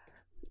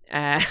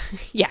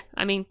 Yeah,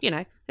 I mean,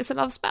 it's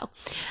another spell.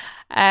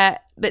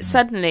 But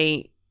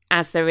suddenly,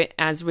 as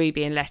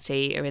Ruby and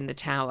Letty are in the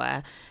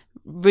tower,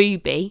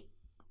 Ruby,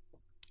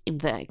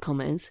 inverted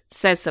commas,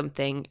 says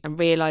something, and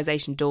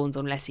realisation dawns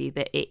on Letty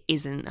that it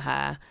isn't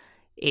her,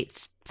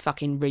 it's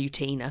fucking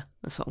Rutina.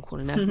 That's what I'm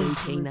calling her.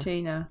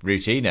 Rutina.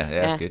 Rutina. Yeah,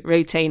 that's good.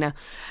 Rutina.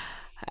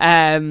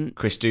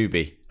 Chris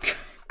Doobie.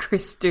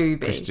 Chris Doobie.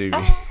 Chris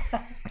Doobie.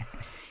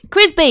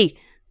 Crisby!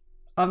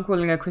 I'm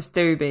calling her Chris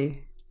Doobie.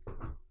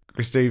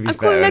 Chris Doobie's I'm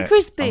calling better, her innit?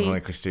 Crispy. I'm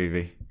calling Chris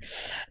Doobie.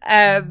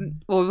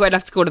 Well, we won't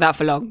have to call her that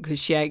for long, because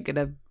she ain't going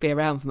to be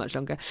around for much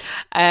longer.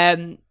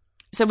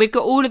 So we've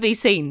got all of these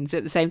scenes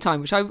at the same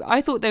time, which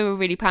I thought they were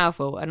really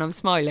powerful, and I'm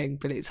smiling,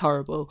 but it's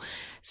horrible.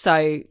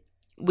 So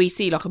we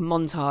see a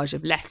montage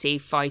of Letty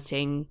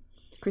fighting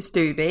Chris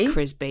Doobie.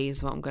 Crisby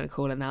is what I'm going to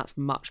call her now. It's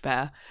much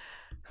better.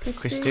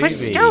 Chris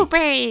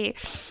Doobie.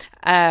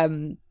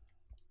 And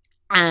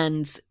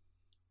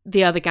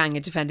the other gang are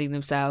defending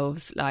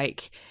themselves.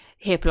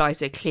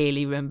 Hippolyta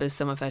clearly remembers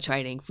some of her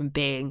training from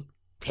being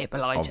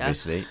Hippolyta.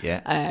 Obviously,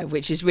 yeah.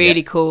 Which is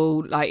really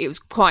cool. It was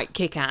quite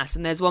kick-ass.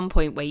 And there's one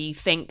point where you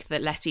think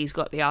that Letty's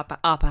got the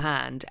upper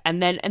hand,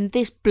 and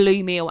this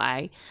blew me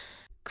away.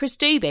 Chris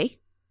Doobie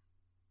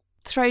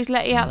throws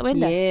Letty out the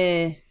window.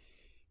 Yeah.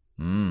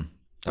 That was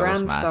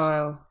Brand mad.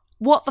 style.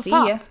 What the See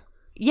fuck? ya.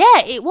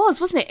 Yeah, it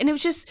was, wasn't it? And it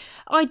was just,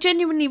 I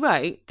genuinely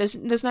wrote,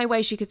 there's no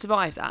way she could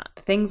survive that.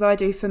 The things I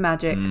do for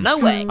magic. No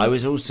way. I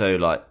was also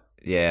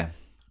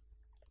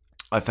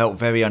I felt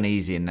very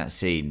uneasy in that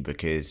scene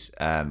because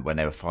when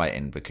they were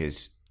fighting,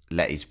 because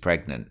Letty's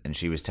pregnant and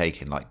she was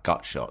taking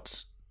gut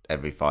shots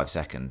every 5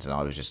 seconds, and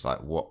I was just like,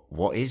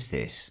 what is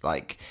this?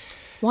 Why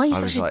are you I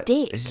such was a like,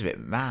 dick? This is a bit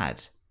mad.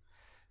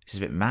 This is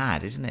a bit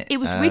mad, isn't it? It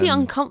was really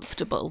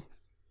uncomfortable.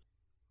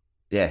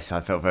 Yes,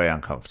 I felt very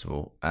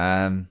uncomfortable.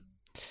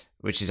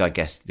 Which is, I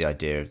guess, the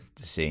idea of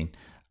the scene.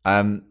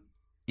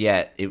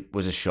 Yeah, it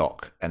was a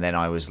shock, and then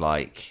I was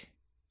like,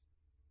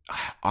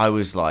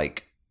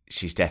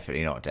 she's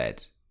definitely not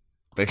dead,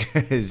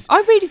 because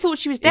I really thought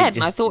she was dead,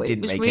 and I just thought it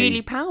didn't was make really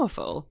any-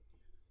 powerful.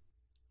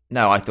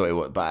 no, I thought it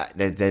was, but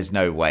there's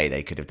no way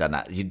they could have done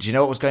that. Do you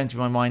know what was going through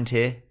my mind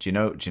here? Do you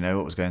know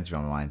what was going through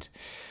my mind?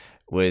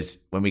 Was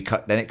when we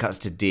cut, then it cuts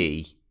to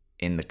D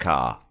in the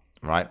car,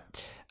 right?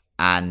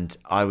 And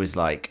I was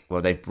like,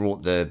 well, they've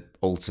brought the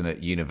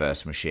alternate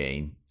universe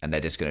machine, and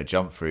they're just going to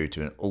jump through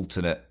to an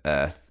alternate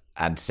Earth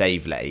and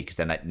save Letty, because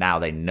then now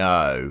they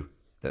know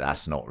that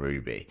that's not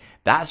Ruby.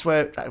 That's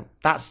where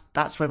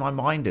my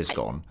mind has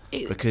gone,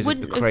 because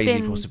of the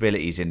crazy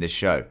possibilities in this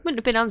show. Wouldn't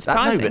have been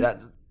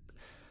unsurprising.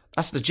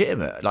 That's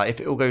legitimate. Like, if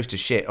it all goes to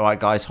shit, all right,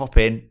 guys, hop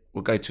in.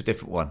 We'll go to a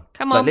different one.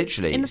 Come on, like,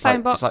 literally, in the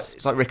phone box.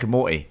 It's like Rick and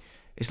Morty.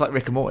 It's like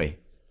Rick and Morty.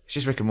 It's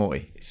just Rick and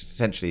Morty. It's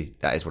essentially,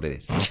 that is what it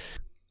is.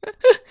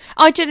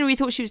 I genuinely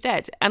thought she was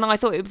dead, and I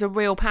thought it was a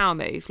real power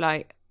move,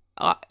 like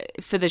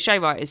for the show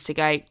writers to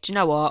go, do you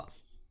know what?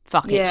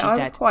 Fuck it, she's dead.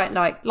 I was quite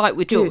like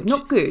with good, George.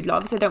 not good. Like,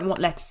 obviously, I don't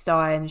want Letty to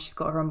die, and she's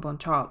got her unborn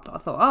child. But I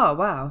thought, oh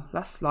wow,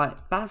 that's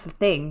a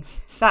thing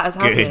that has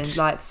happened. Good.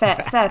 Like, fair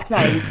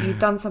play. You've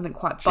done something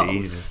quite bold.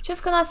 Jesus.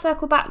 Just can I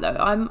circle back though?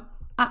 I'm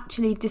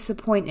actually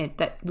disappointed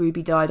that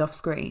Ruby died off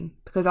screen,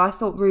 because I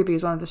thought Ruby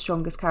was one of the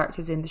strongest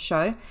characters in the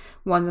show,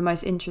 one of the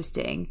most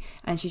interesting,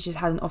 and she's just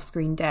had an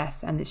off-screen death,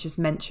 and it's just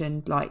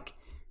mentioned like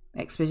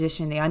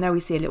expositionally. I know we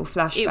see a little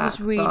flashback. It was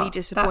really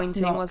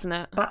disappointing, wasn't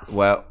it?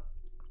 Well,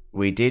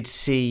 we did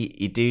see.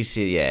 You do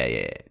see,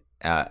 yeah.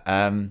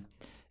 It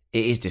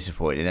is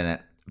disappointing, isn't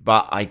it?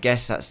 But I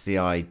guess that's the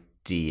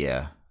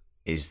idea.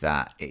 Is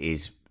that it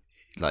is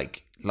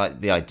like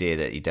the idea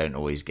that you don't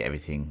always get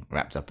everything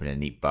wrapped up in a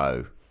neat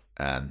bow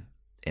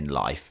in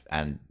life.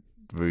 And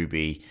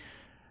Ruby,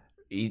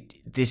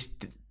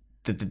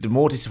 the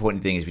more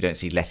disappointing thing is we don't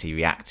see Letty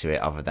react to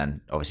it, other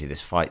than obviously this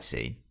fight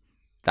scene.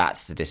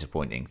 That's the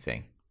disappointing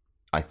thing.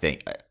 I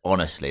think,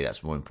 honestly,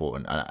 that's more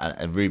important.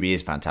 And Ruby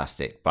is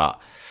fantastic,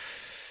 but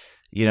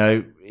you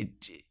know,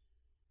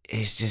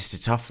 it's just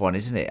a tough one,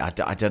 isn't it? I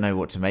don't know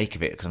what to make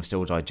of it, because I'm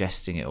still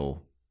digesting it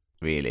all.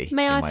 Really,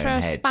 may I throw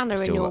a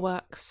spanner in your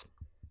works?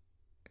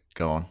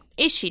 Go on.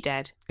 Is she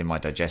dead? In my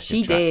digestive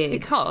she tract? Did.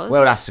 Because,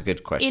 well, that's a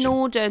good question. In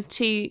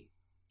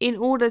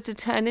order to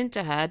turn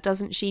into her,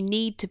 doesn't she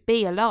need to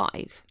be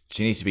alive?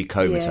 She needs to be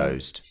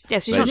comatose. Yeah,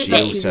 so she's but not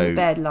dead. She's in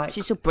bed, like,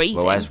 she's still breathing.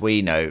 Well, as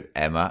we know,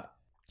 Emma,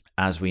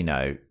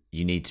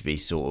 you need to be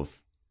sort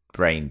of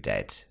brain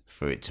dead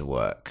for it to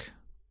work.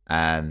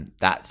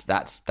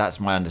 That's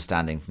my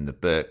understanding from the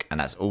book, and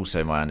that's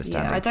also my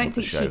understanding. I don't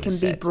think she can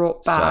be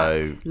brought back.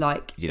 So,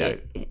 like, you know,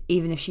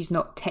 even if she's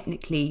not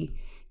technically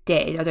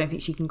dead, I don't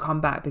think she can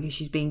come back, because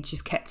she's being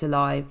just kept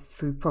alive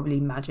through probably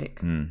magic.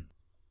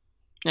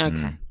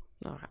 Okay.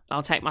 All right.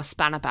 I'll take my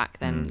spanner back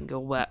then. Your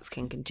works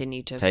can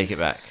continue to take it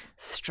back.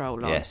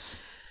 Stroll on. Yes.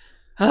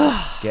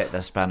 Get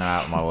the spanner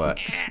out of my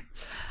works.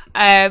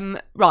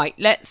 Right.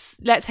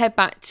 Let's head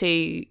back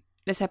to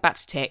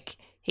Tick.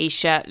 He's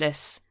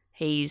shirtless.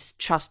 He's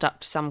trussed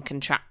up to some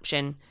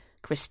contraption.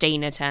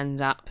 Christina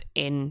turns up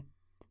in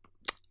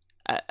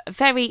a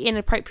very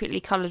inappropriately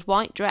coloured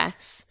white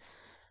dress.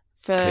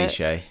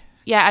 Cliche.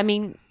 Yeah, I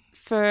mean,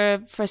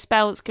 for a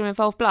spell that's going to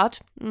involve blood,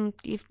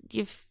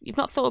 you've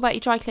not thought about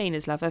your dry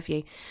cleaners, love, have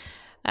you?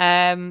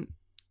 There's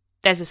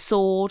a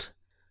sword.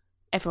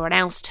 Everyone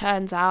else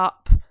turns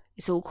up.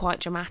 It's all quite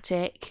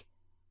dramatic.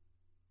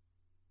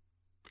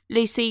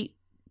 Lucy,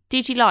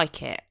 did you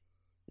like it?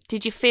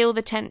 Did you feel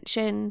the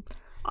tension?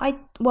 I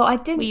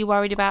didn't. Were you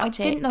worried about it?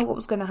 I didn't know what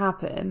was going to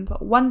happen,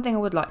 but one thing I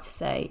would like to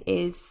say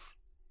is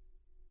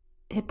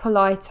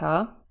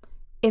Hippolyta,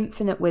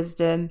 infinite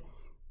wisdom,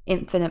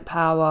 infinite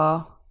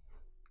power,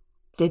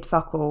 did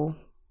fuck all,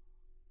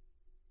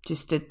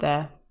 just stood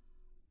there.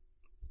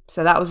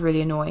 So that was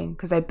really annoying,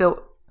 because they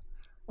built...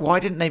 Why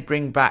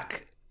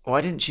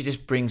didn't she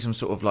just bring some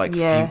sort of like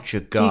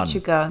future gun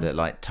that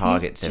like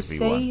targets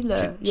everyone?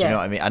 Do you know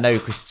what I mean? I know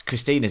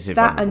Christina's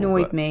that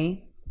annoyed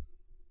me.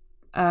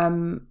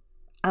 And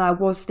I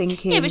was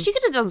thinking, yeah, but she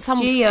could have done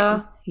something.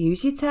 Gia,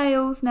 use your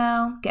tails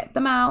now. Get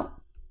them out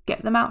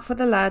for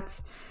the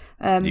lads.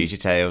 Use your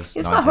tails.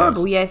 It's quite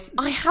horrible. Yes,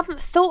 I haven't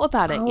thought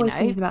about it. I was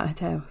thinking about her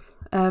tails.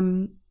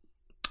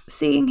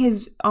 Seeing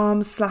his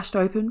arms slashed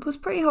open was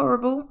pretty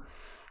horrible.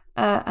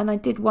 And I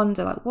did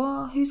wonder, like,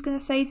 well, who's going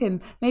to save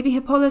him? Maybe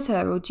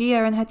Hippolyta or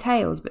Gia and her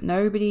tails, but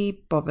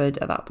nobody bothered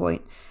at that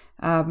point.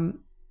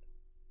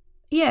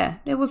 Yeah,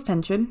 there was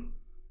tension.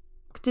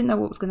 Didn't know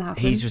what was going to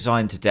happen. He's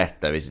resigned to death,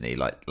 though, isn't he?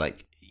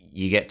 Like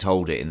you get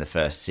told it in the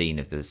first scene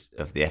of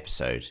the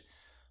episode,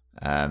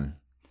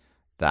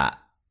 that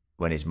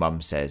when his mum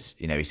says,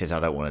 you know, he says,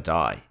 "I don't want to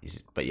die,"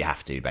 but you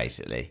have to.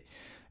 Basically,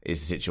 is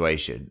the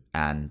situation,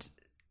 and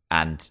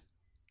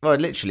well,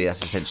 literally,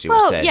 that's essentially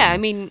what's said. Well, yeah, I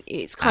mean,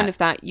 it's kind of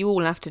that you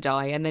all have to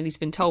die, and then he's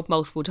been told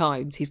multiple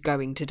times he's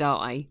going to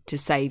die to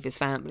save his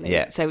family.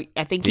 Yeah. So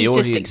I think he's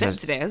just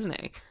accepted it, hasn't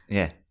he?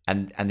 Yeah,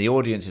 and the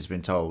audience has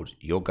been told,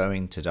 you're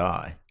going to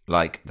die.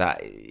 Like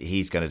that,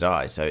 he's going to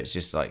die. So it's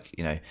just like,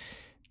 you know,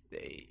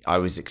 I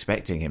was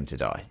expecting him to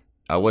die.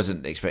 I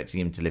wasn't expecting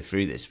him to live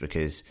through this,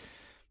 because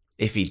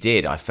if he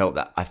did, I felt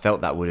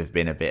that would have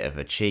been a bit of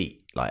a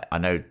cheat. Like, I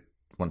know,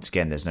 once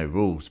again, there's no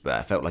rules, but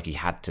I felt like he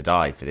had to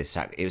die for this.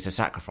 It was a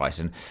sacrifice,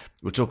 and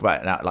we'll talk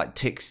about it now. Like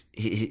Tick's,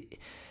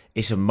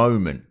 it's a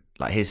moment.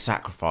 Like his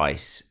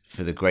sacrifice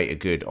for the greater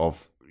good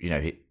of, you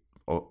know,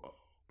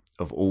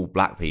 of all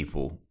black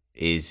people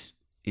is,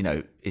 you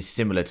know, is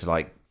similar to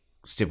like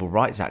civil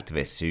rights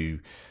activists who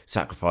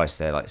sacrifice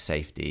their like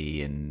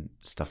safety and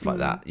stuff like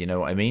that. You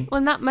know what I mean? Well,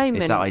 in that moment,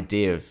 it's that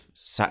idea of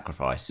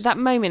sacrifice. That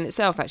moment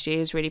itself actually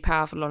is really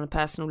powerful on a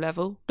personal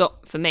level.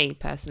 Not for me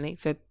personally,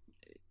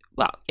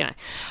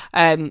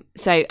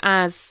 so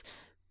as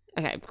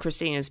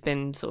Christina's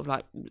been sort of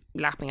like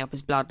lapping up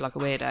his blood like a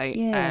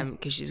weirdo,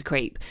 because she's a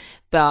creep,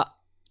 but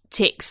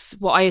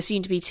what I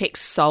assume to be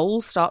Tick's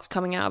soul starts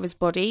coming out of his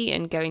body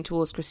and going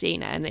towards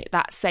Christina, and at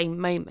that same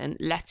moment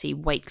Letty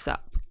wakes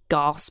up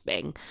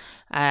gasping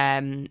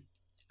and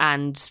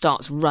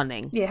starts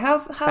running. Yeah,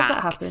 how's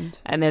that happened?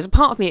 And there's a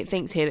part of me that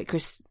thinks here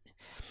that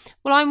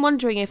I'm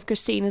wondering if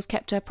Christina's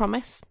kept her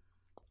promise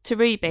to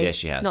Ruby. Yeah,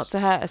 she has. Not to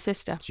hurt her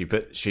sister. She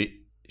put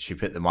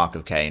the mark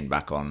of Cain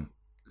back on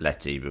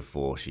Letty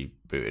before she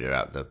booted her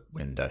out the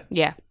window.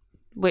 Yeah,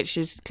 which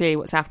is clearly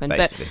what's happened.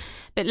 Basically.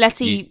 But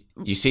Letty,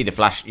 you see the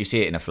flash. You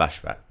see it in a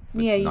flashback.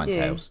 Yeah, you Nine do.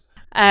 Tails.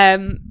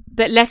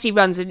 But Letty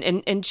runs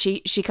and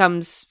she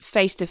comes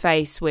face to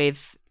face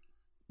with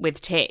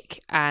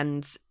Tick,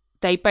 and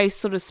they both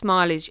sort of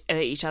smile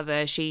at each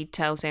other. She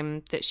tells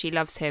him that she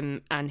loves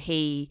him, and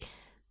he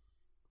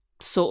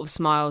sort of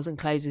smiles and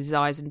closes his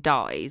eyes and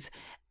dies.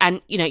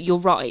 And, you know, you're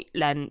right,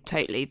 Len,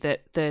 totally,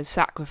 that the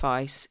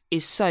sacrifice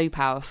is so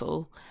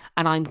powerful.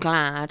 And I'm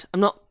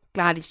not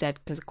glad he's dead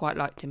because I quite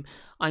liked him.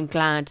 I'm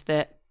glad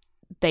that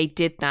they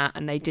did that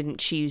and they didn't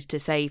choose to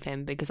save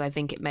him, because I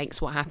think it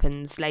makes what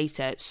happens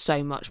later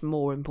so much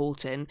more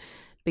important,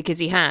 because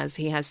he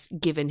has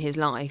given his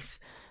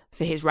life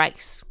for his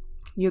race.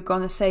 You're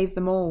gonna save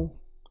them all,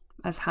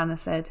 as Hannah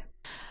said.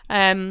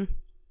 Okay,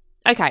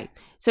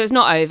 so it's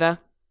not over.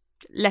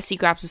 Letty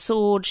grabs a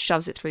sword,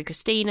 shoves it through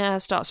Christina,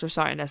 starts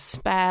reciting a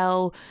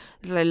spell,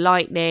 a little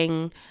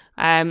lightning.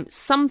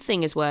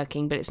 Something is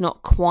working, but it's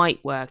not quite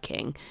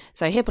working.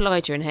 So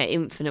Hippolyta, in her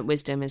infinite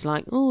wisdom, is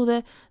like, oh,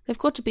 they've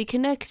got to be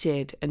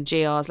connected. And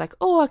GR's like,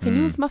 oh, I can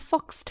use my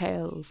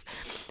foxtails,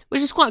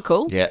 which is quite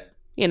cool. Yeah.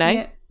 You know,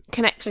 Yeah.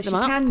 connects So them she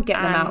up. can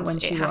get them out when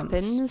she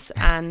happens.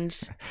 And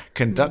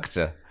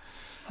Conductor.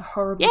 A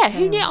horrible yeah,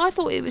 tale. I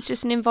thought it was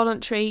just an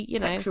involuntary,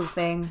 sexual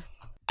thing.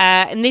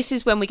 And this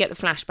is when we get the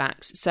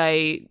flashbacks.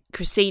 So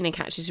Christina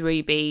catches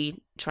Ruby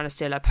trying to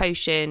steal her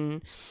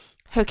potion,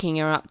 hooking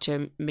her up to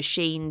a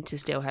machine to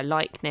steal her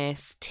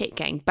likeness, Tick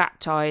getting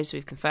baptised.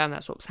 We've confirmed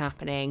that's what's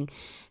happening.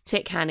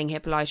 Tick handing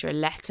Hippolyta a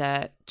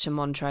letter to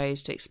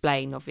Montrose to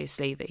explain,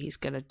 obviously, that he's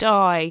going to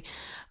die.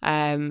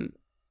 And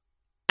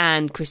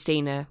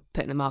Christina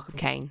putting the mark of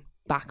Cain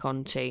back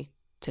onto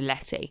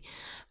Letty.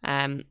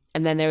 And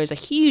then there is a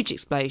huge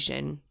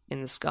explosion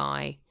in the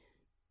sky.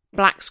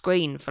 Black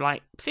screen for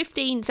like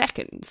 15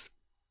 seconds.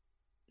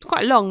 It's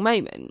quite a long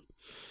moment.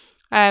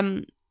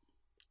 At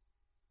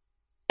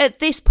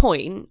this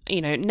point,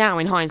 you know, now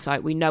in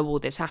hindsight, we know all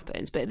this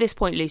happens. But at this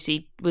point,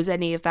 Lucy, was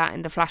any of that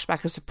in the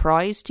flashback a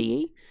surprise to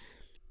you?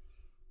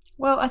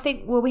 Well,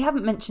 we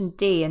haven't mentioned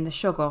Dee and the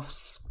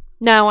Shoggoths.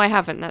 No, I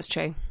haven't. That's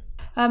true.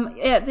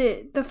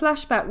 The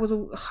flashback was.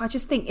 I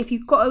just think if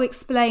you've got to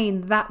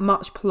explain that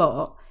much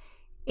plot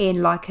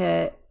in like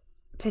a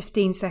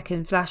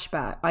 15-second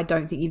flashback, I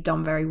don't think you've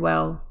done very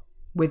well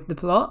with the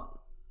plot.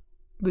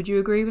 Would you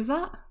agree with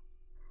that?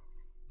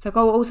 It's like,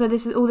 oh, also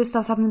all this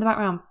stuff's happening in the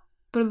background.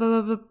 Blah,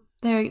 blah, blah, blah.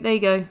 There you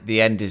go.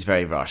 The end is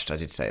very rushed. I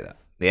did say that.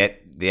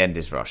 The end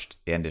is rushed.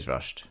 The end is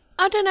rushed.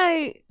 I don't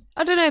know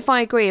if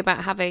I agree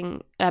about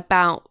having a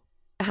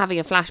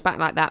flashback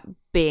like that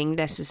being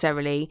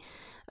necessarily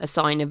a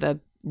sign of a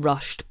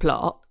rushed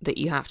plot, that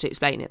you have to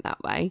explain it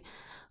that way.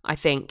 I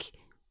think,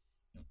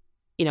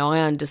 you know,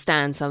 I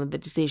understand some of the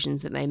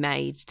decisions that they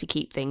made to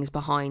keep things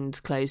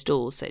behind closed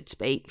doors, so to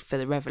speak, for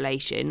the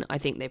revelation. I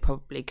think they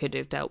probably could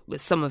have dealt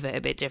with some of it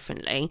a bit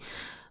differently.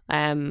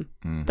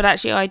 But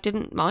actually, I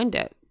didn't mind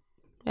it.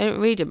 I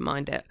really didn't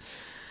mind it.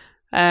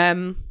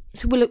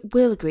 So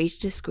we'll agree to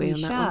disagree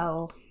on that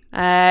one.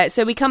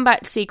 So we come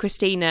back to see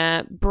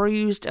Christina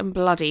bruised and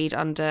bloodied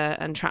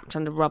and trapped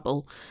under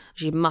rubble.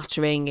 She's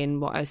muttering in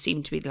what I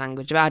assume to be the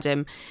language of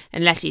Adam,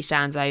 and Letty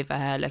stands over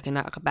her looking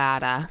like a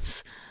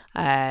badass,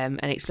 and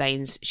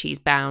explains she's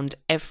bound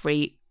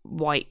every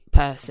white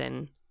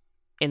person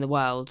in the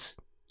world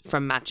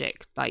from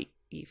magic. Like,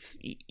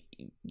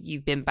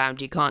 you've been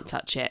bound, you can't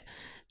touch it.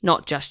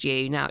 Not just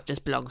you, now it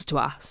just belongs to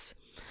us.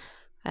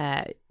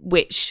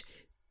 Which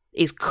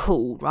is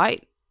cool,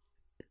 right?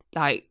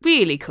 Like,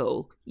 really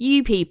cool.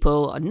 You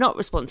people are not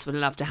responsible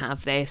enough to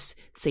have this,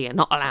 so you're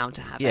not allowed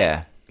to have it.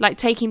 Yeah. Like,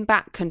 taking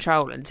back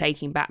control and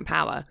taking back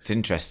power. It's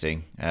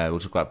interesting. We'll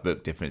talk about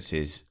book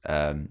differences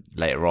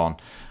later on,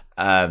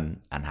 and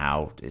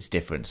how it's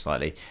different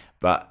slightly.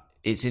 But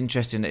it's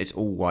interesting that it's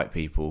all white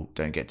people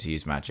don't get to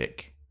use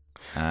magic.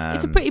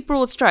 It's a pretty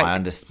broad stroke. I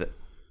understand.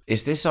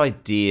 It's this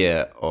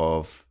idea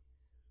of,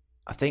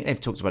 I think they've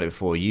talked about it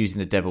before, using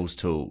the devil's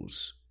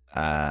tools,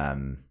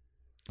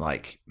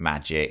 like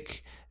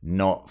magic,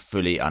 not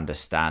fully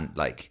understanding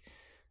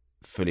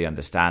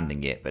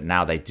it, but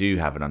now they do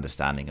have an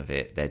understanding of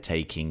it. They're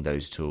taking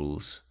those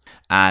tools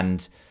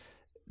and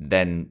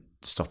then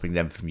stopping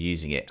them from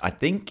using it. I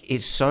think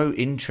it's so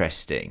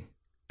interesting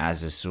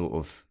as a sort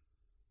of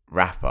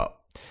wrap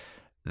up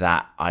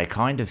that I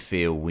kind of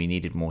feel we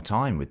needed more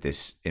time with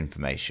this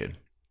information.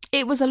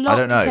 It was a lot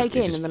to take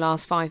in the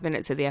last 5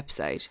 minutes of the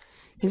episode.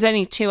 There's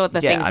only 2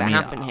 other things that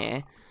happen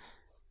here.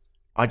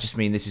 I just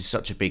mean this is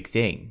such a big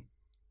thing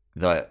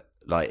that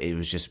it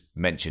was just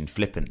mentioned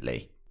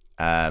flippantly.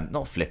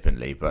 Not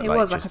flippantly, but it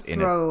was just like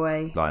a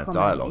throwaway in a line of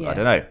dialogue. Yeah.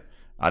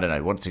 I don't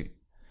know.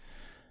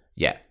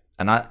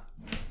 And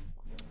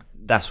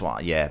that's why.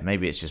 Yeah,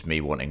 maybe it's just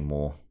me wanting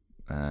more,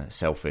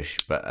 selfish,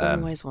 but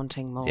always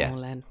wanting more,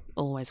 Len.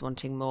 Always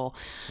wanting more.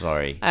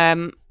 Sorry.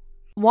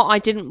 What I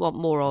didn't want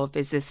more of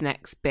is this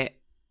next bit,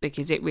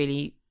 because it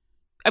really.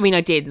 I mean,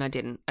 I did and I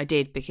didn't. I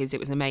did because it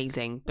was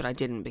amazing, but I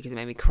didn't because it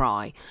made me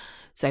cry.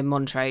 So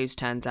Montrose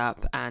turns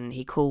up and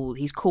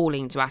he's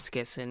calling to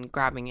Atticus and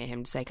grabbing at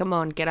him to say, "Come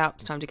on, get up,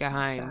 it's time to go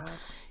home." Sad.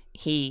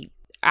 He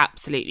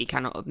absolutely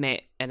cannot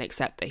admit and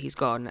accept that he's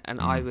gone,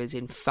 and I was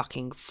in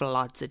fucking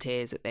floods of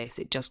tears at this.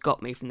 It just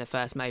got me from the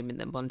first moment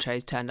that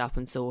Montrose turned up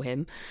and saw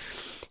him.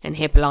 And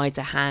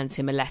Hippolyta hands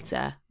him a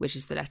letter, which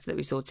is the letter that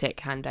we saw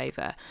Tick hand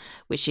over,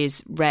 which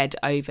is read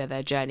over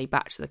their journey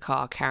back to the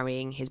car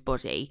carrying his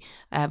body.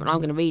 And I'm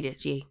going to read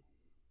it to you,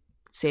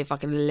 see if I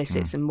can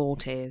elicit some more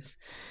tears.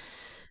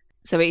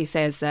 So he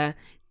says,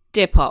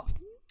 "Dear Pop,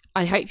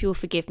 I hope you'll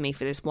forgive me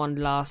for this one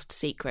last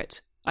secret.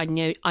 I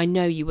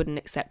know you wouldn't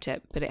accept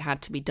it, but it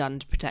had to be done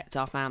to protect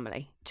our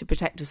family, to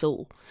protect us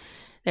all.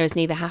 There is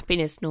neither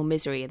happiness nor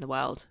misery in the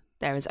world.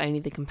 There is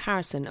only the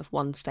comparison of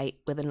one state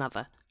with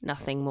another,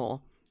 nothing more.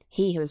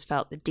 He who has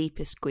felt the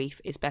deepest grief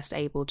is best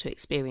able to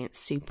experience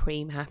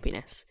supreme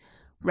happiness.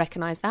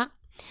 Recognise that?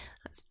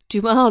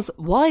 Dumas'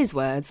 wise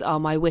words are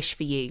my wish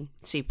for you,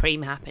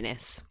 supreme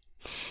happiness."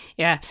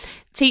 Yeah,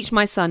 teach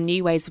my son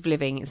new ways of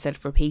living instead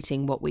of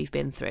repeating what we've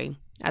been through.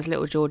 As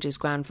little George's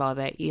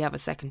grandfather, you have a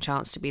second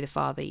chance to be the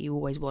father you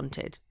always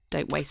wanted.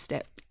 Don't waste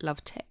it.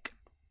 Love, Tick.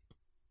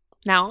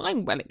 Now,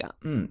 I'm welling up.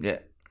 Yeah.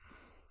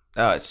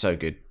 Oh, it's so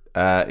good.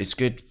 It's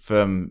good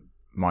from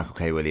Michael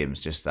K.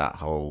 Williams, just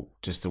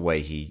the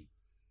way he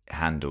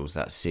handles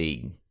that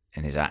scene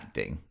and his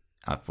acting,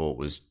 I thought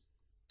was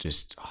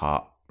just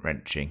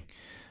heart-wrenching.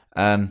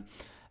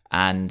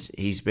 And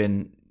he's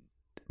been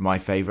my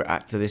favourite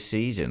actor this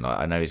season.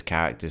 I know his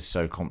character's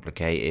so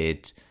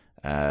complicated.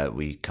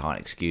 We can't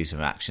excuse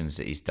some actions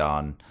that he's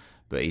done,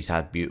 but he's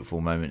had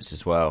beautiful moments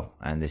as well.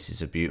 And this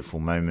is a beautiful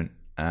moment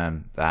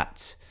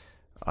that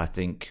I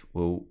think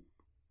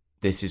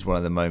this is one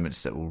of the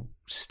moments that will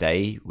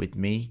stay with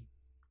me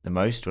the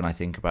most when I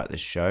think about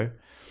this show.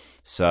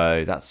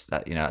 So that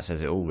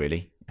says it all,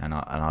 really. And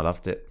I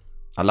loved it.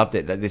 I loved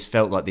it. That this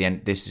felt like the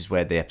end. This is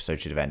where the episode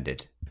should have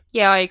ended.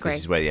 Yeah, I agree.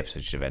 This is where the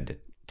episode should have ended,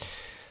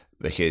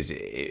 because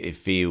it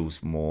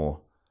feels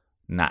more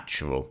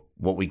natural.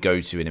 What we go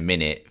to in a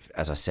minute,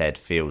 as I said,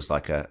 feels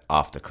like a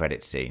after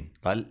credit scene.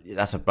 Like,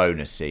 that's a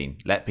bonus scene.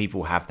 Let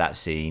people have that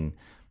scene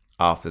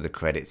after the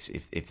credits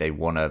if they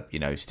want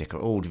to, stick.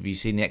 Oh, have you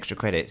seen the extra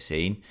credit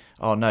scene?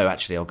 Oh no,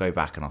 actually, I'll go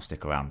back and I'll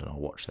stick around and I'll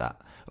watch that,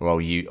 or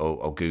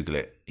I'll Google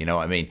it. You know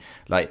what I mean?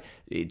 Like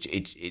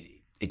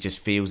it just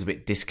feels a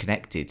bit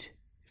disconnected. It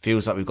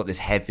feels like we've got this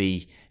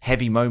heavy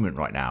moment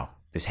right now.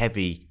 This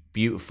heavy,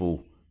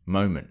 beautiful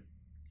moment.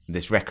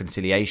 This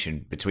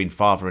reconciliation between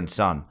father and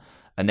son.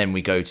 And then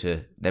we go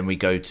to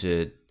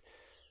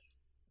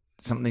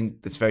something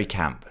that's very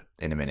camp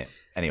in a minute.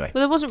 Anyway,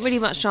 well, there wasn't really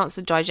much chance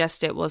to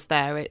digest it, was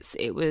there?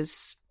 It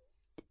was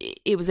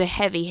a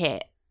heavy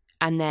hit,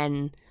 and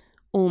then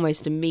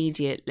almost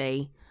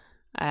immediately,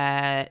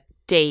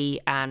 Dee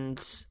and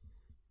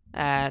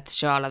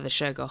T'Challa the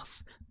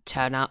Shoggoth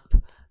turn up.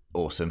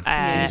 Awesome,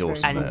 he's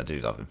awesome. I do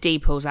love him. Dee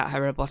pulls out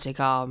her robotic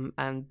arm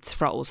and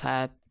throttles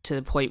her to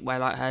the point where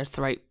her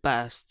throat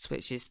bursts,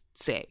 which is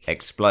sick.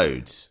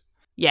 Explodes.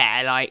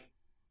 Yeah,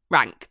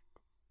 rank.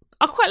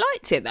 I quite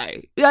liked it, though.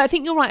 I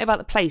think you're right about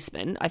the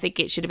placement. I think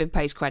it should have been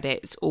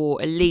post-credits,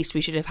 or at least we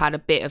should have had a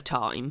bit of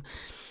time.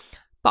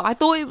 But I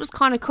thought it was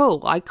kind of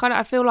cool. I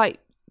feel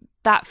like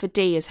that for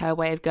Dee is her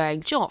way of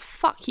going,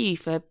 fuck you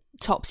for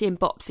Topsy and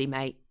Bopsy,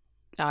 mate.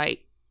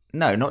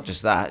 No, not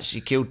just that. She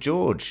killed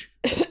George.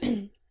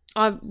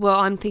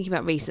 I'm thinking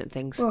about recent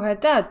things. Well, her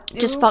dad.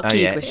 Fuck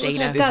you, Christina. It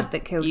was her dad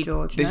that killed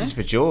George. This is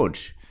for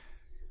George.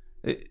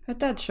 Her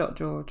dad shot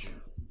George.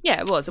 Yeah,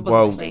 it was. It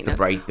wasn't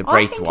Christina. the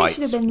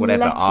Braithwaites,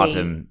 whatever, Letty.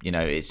 Artem,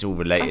 it's all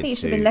related to I think it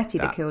should have been Letty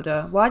that killed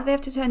her. Why did they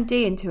have to turn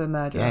Dee into a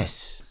murderer?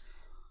 Yes.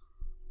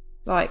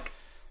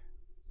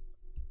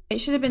 It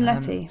should have been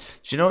Letty.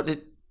 Do you know what?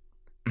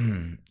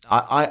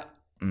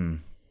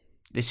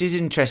 This is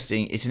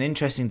interesting. It's an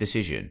interesting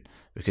decision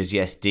because,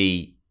 yes,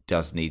 Dee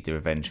does need the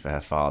revenge for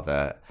her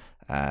father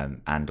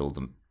and all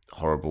the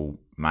horrible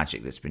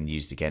magic that's been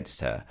used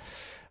against her.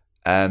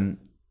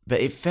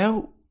 But it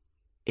felt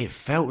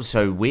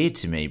so weird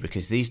to me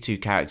because these two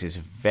characters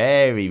have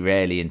very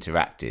rarely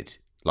interacted,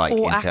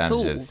 in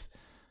terms of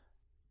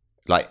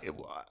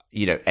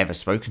ever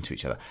spoken to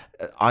each other.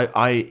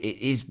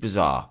 It is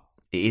bizarre.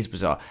 It is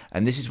bizarre.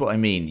 And this is what I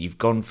mean. You've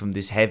gone from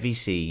this heavy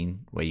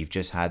scene where you've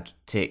just had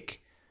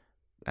Tick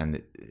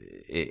and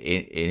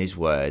in his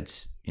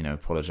words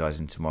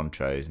apologising to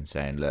Montrose and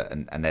saying, look,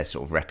 and they're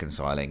sort of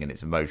reconciling, and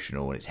it's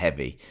emotional and it's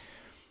heavy.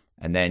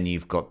 And then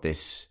you've got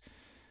this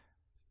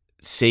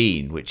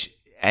scene which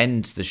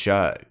ends the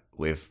show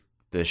with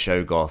the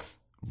Shoggoth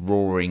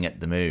roaring at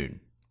the moon.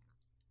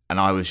 And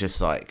I was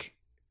just like,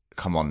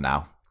 come on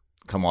now.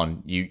 Come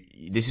on.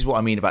 This is what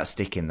I mean about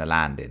sticking the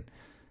landing.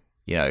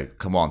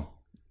 Come on.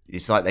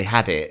 It's like they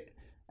had it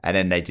and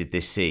then they did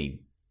this scene.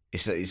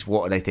 It's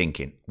what are they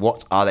thinking?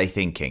 What are they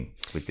thinking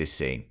with this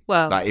scene?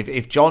 Well, like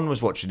if John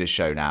was watching this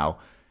show now,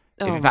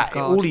 in fact,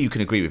 all of you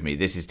can agree with me.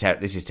 This is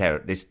terrible.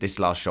 This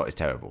last shot is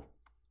terrible.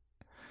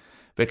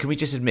 But can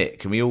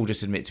we all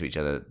just admit to each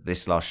other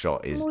this last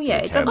shot is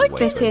it doesn't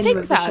fit in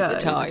with the show at the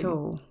time. At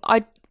all.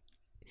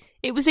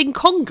 It was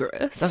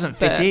incongruous. Doesn't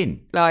fit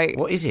in. Like,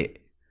 what is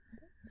it?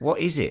 Well,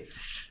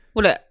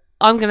 look,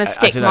 I'm going to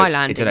stick my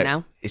landing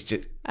now. It's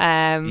just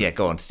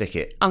go on, stick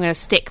it. I'm going to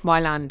stick my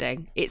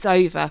landing. It's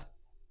over.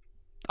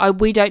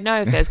 We don't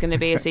know if there's going to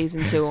be a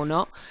season 2 or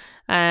not.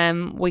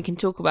 We can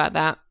talk about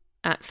that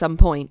at some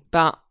point,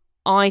 but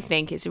I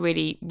think it's a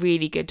really,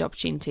 really good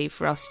opportunity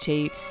for us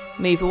to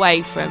move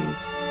away from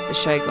the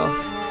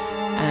Shoggoth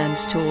and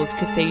towards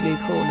Cthulhu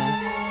Corner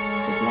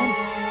with Len.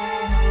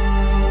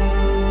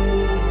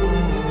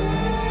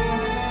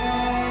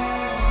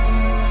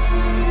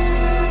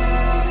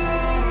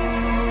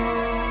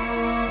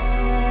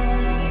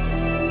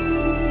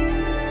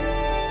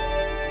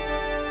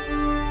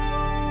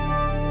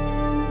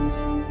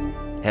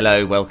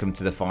 Hello, welcome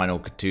to the final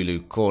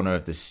Cthulhu Corner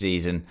of the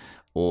season.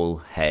 All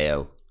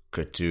hail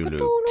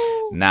Cthulhu.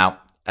 Now,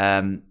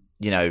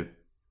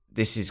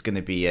 this is going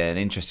to be an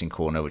interesting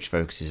corner which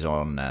focuses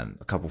on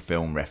a couple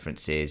film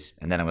references,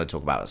 and then I'm going to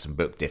talk about some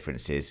book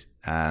differences.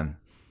 And,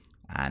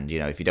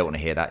 if you don't want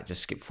to hear that,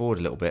 just skip forward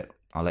a little bit.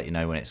 I'll let you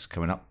know when it's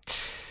coming up.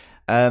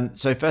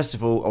 So first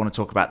of all, I want to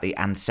talk about the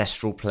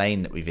ancestral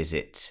plane that we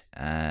visit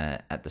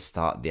at the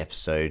start of the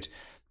episode.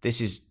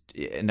 This is...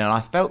 And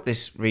I felt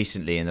this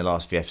recently in the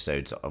last few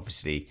episodes.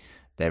 Obviously,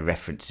 they're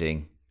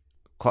referencing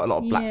quite a lot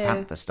of Black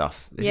Panther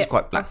stuff. This is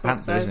quite Black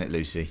Panther, isn't it,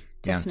 Lucy?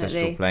 Definitely. The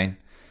ancestral plane.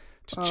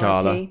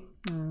 T'Challa.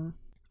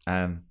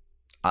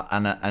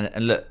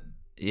 And look,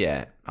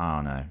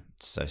 oh no,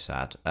 it's so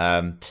sad.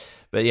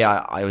 But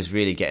yeah, I was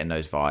really getting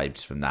those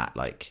vibes from that,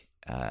 like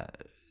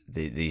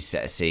these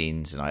set of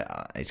scenes, and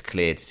it's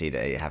clear to see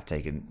that they have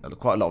taken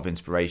quite a lot of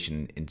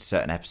inspiration in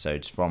certain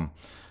episodes from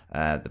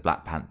the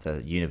Black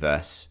Panther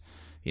universe.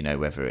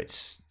 Whether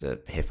it's the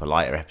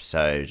Hippolyta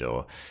episode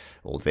or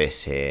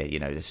this here,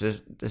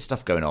 there's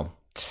stuff going on.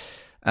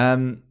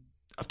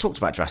 I've talked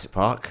about Jurassic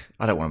Park.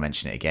 I don't want to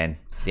mention it again.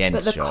 The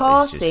end shot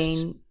car is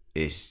scene,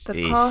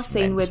 the car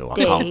scene with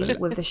Dee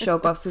with the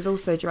Shoggoths was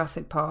also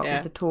Jurassic Park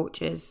with the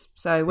torches.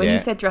 So when you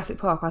said Jurassic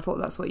Park, I thought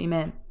that's what you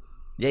meant.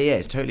 Yeah,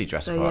 it's totally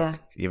Jurassic Park.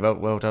 You're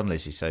well done,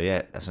 Lucy. So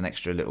that's an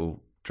extra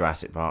little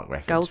Jurassic Park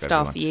reference. Gold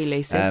star for you,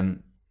 Lucy.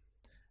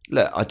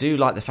 Look, I do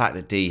like the fact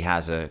that Dee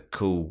has a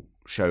cool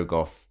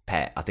Shoggoth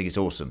pet. I think it's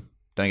awesome.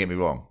 Don't get me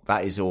wrong.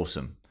 That is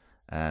awesome.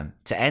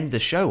 To end the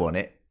show on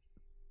it,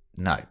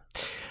 no.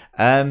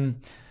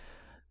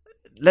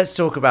 Let's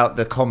talk about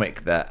the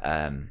comic that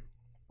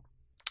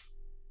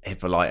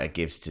Hippolyta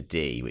gives to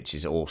Dee, which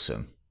is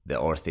awesome. The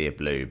Orthia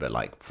Blue, but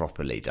like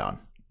properly done.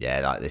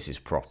 Yeah, this is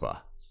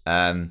proper.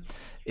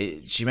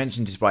 She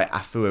mentioned it's by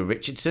Afua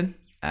Richardson.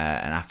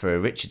 And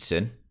Afua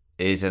Richardson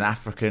is an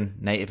African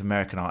Native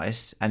American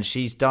artist, and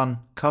she's done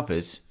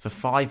covers for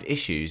 5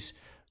 issues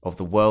of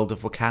the World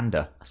of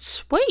Wakanda.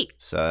 Sweet.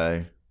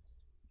 So,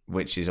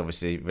 which is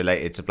obviously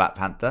related to Black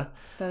Panther.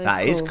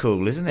 That is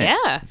cool, isn't it?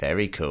 Yeah.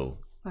 Very cool.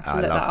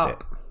 I loved it.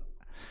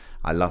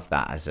 I love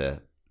that as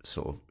a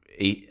sort of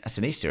as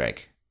an Easter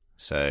egg.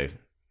 So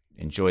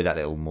enjoy that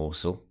little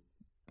morsel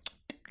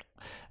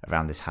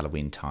around this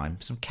Halloween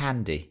time. Some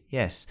candy,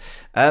 yes.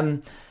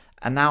 And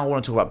now I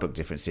want to talk about book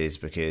differences,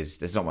 because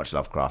there's not much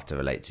Lovecraft to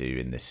relate to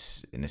in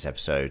this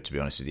episode. To be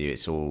honest with you,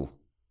 it's all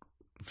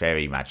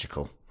very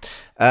magical.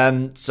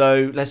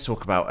 So let's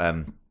talk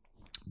about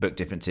book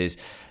differences.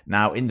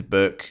 Now, in the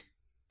book,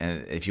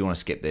 if you want to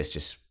skip this,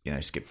 just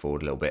skip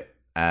forward a little bit.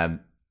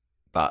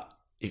 But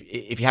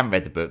if you haven't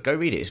read the book, go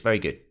read it. It's very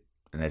good,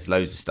 and there's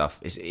loads of stuff.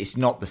 It's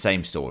not the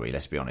same story.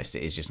 Let's be honest.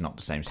 It is just not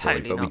the same story.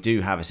 Totally but not. We do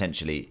have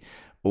essentially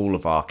all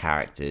of our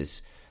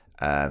characters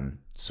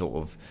sort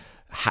of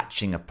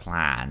hatching a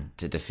plan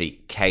to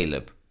defeat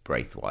Caleb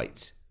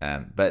Braithwaite.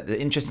 But the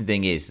interesting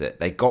thing is that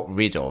they got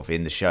rid of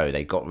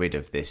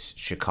this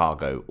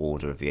Chicago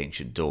Order of the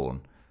Ancient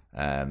Dawn,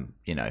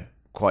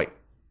 quite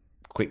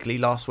quickly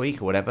last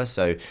week or whatever.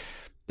 So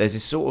there's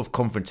this sort of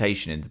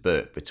confrontation in the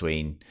book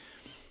between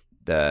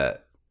the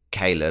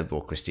Caleb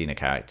or Christina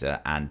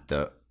character and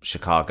the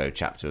Chicago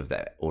chapter of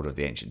the Order of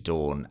the Ancient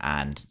Dawn,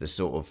 and the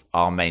sort of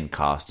our main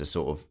cast are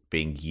sort of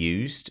being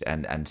used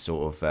and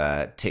sort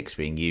of ticks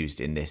being used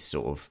in this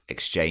sort of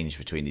exchange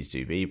between these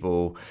two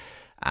people.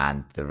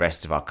 And the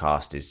rest of our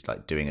cast is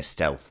like doing a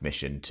stealth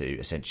mission to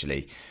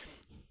essentially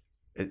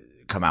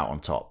come out on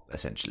top,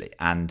 essentially.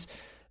 And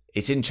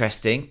it's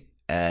interesting.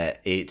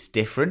 It's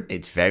different.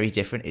 It's very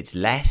different. It's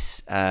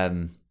less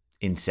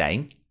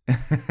insane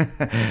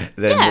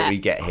than what we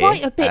get here.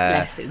 Quite a bit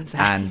less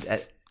insane.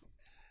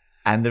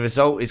 And the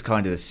result is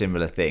kind of a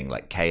similar thing.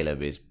 Like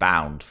Caleb is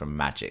bound from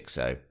magic,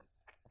 so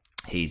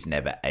he's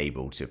never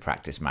able to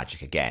practice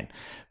magic again.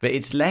 But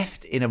it's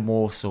left in a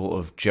more sort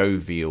of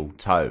jovial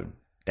tone.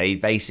 They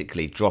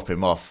basically drop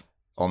him off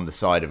on the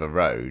side of a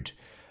road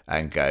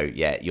and go,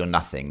 yeah, you're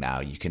nothing now.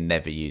 You can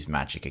never use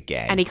magic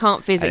again. And he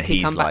can't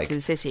physically come back to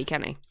the city,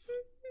 can he?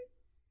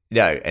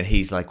 No, and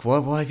he's like,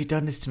 why have you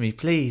done this to me?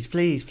 Please,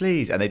 please,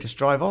 please. And they just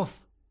drive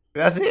off.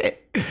 That's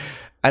it.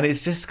 And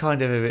it's just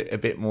kind of a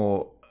bit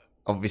more,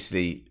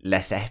 obviously,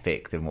 less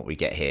epic than what we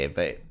get here.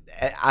 But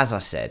as I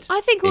said,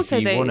 I think also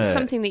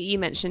something that you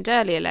mentioned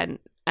earlier, Len,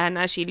 and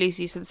actually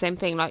Lucy said the same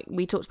thing, like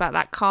we talked about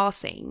that car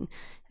scene.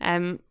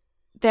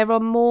 There are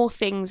more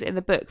things in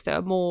the book that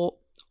are more,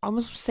 I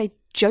almost say,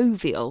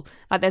 jovial.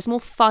 Like there's more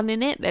fun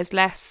in it. There's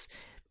less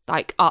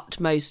like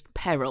utmost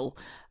peril.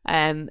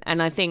 And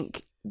I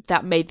think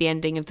that made the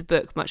ending of the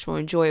book much more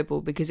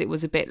enjoyable because it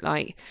was a bit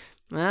like,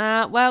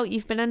 well,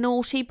 you've been a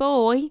naughty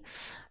boy.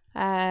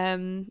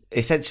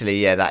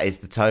 Essentially, yeah, that is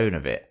the tone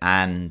of it.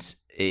 And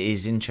it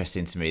is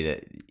interesting to me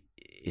that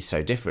it's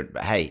so different.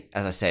 But hey,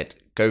 as I said,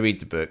 go read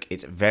the book.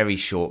 It's a very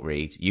short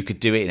read. You could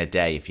do it in a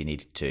day if you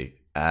needed to.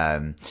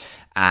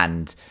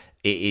 And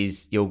it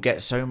is, you'll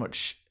get so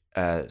much,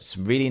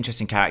 some really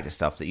interesting character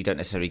stuff that you don't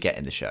necessarily get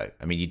in the show.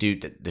 I mean,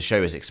 the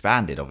show has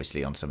expanded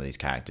obviously on some of these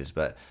characters,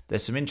 but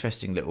there's some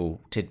interesting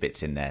little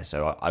tidbits in there.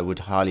 So I would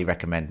highly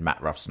recommend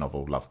Matt Ruff's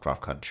novel,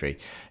 Lovecraft Country.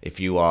 If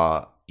you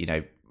are,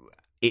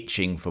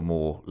 itching for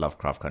more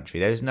Lovecraft Country,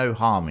 there's no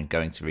harm in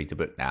going to read the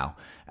book now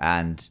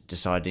and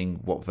deciding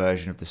what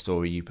version of the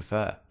story you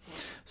prefer.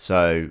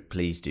 So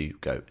please do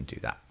go and do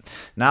that.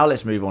 Now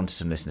let's move on to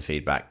some listener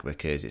feedback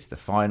because it's the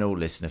final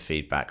listener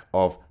feedback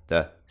of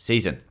the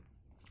season.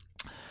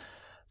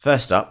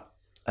 First up,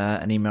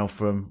 an email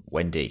from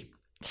Wendy.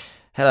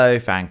 Hello,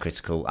 Fan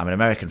Critical. I'm an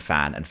American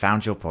fan and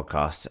found your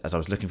podcast as I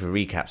was looking for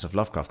recaps of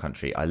Lovecraft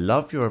Country. I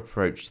love your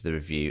approach to the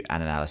review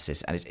and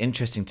analysis, and it's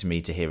interesting to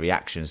me to hear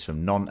reactions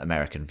from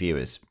non-American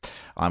viewers.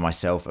 I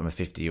myself am a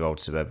 50-year-old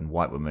suburban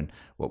white woman,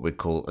 what we'd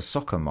call a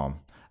soccer mom,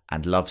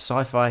 and love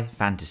sci-fi,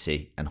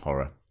 fantasy, and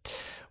horror.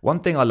 One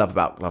thing I love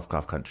about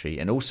Lovecraft Country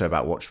and also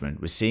about Watchmen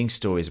was seeing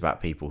stories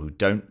about people who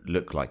don't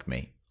look like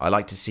me. I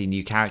like to see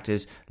new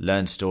characters,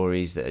 learn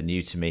stories that are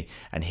new to me,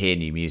 and hear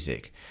new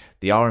music.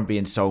 The R&B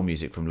and soul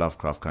music from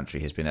Lovecraft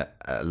Country has been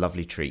a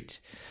lovely treat.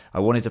 I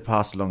wanted to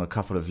pass along a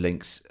couple of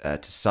links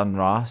to Sun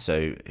Ra,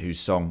 whose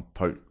song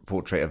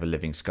Portrait of a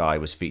Living Sky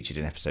was featured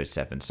in episode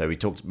 7. So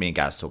me and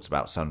Gaz talked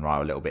about Sun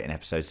Ra a little bit in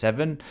episode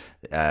 7.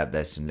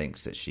 There's some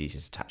links that she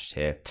has attached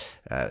here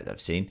that I've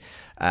seen.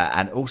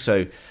 And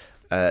also,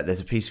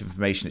 there's a piece of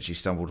information that she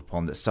stumbled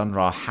upon that Sun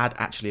Ra had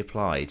actually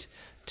applied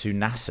to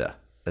NASA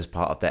as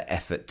part of their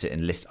effort to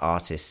enlist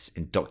artists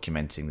in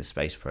documenting the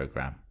space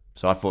program.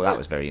 So I thought that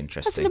was very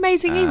interesting. That's an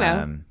amazing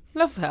email.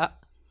 Love that.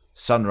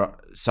 Sun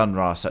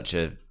Ra, such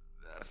a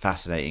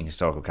fascinating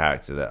historical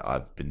character that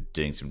I've been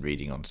doing some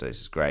reading on, so this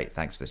is great.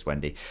 Thanks for this,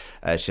 Wendy.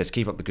 She says,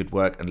 keep up the good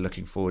work and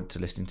looking forward to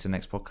listening to the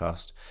next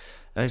podcast.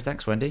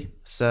 Thanks, Wendy.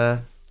 It's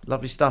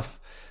lovely stuff.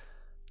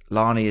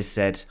 Lani has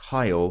said,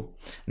 hi all.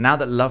 Now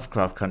that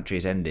Lovecraft Country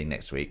is ending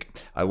next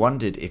week, I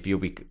wondered if you'll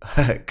be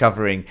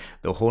covering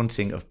The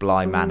Haunting of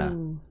Bly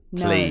Manor.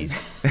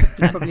 Please.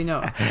 No, probably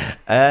not.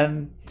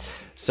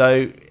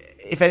 So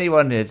if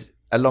anyone is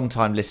a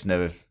long-time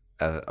listener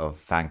of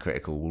Fan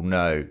Critical will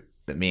know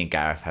that me and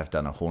Gareth have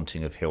done a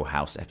Haunting of Hill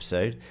House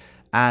episode.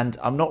 And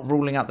I'm not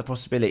ruling out the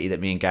possibility that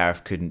me and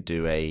Gareth couldn't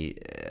do a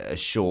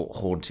short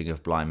Haunting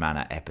of Bly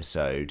Manor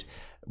episode.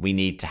 We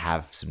need to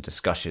have some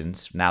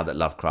discussions now that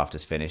Lovecraft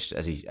has finished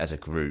as a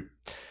group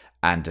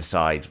and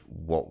decide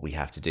what we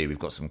have to do. We've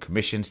got some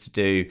commissions to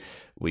do.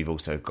 We've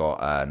also got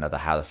another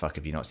How the Fuck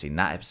Have You Not Seen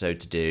That episode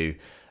to do.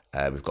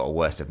 We've got a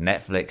Worst of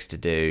Netflix to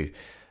do.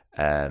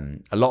 A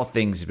lot of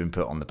things have been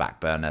put on the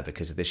back burner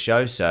because of this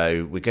show.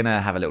 So we're going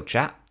to have a little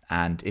chat.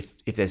 And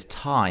if there's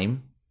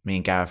time, me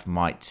and Gareth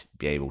might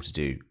be able to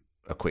do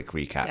a quick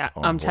recap. Yeah,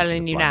 I'm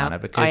telling you now,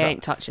 I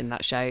ain't touching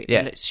that show.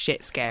 Yeah. It's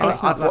shit scary.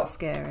 It's not that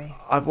scary.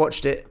 I've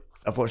watched it.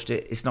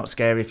 It's not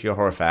scary if you're a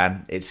horror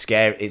fan. It's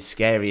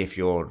scary if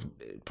you're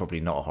probably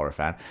not a horror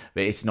fan,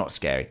 but it's not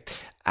scary.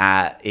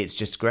 It's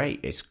just great.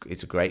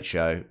 It's a great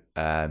show.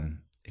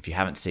 If you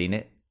haven't seen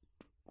it,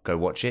 go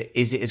watch it.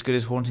 Is it as good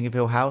as Haunting of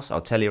Hill House?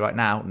 I'll tell you right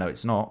now, no,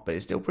 it's not, but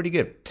it's still pretty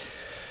good.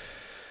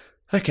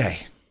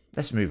 Okay,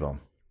 let's move on.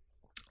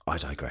 I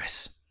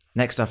digress.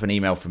 Next up, an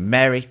email from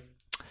Mary.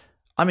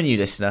 I'm a new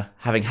listener,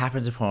 having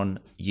happened upon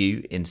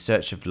you in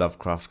search of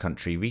Lovecraft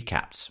Country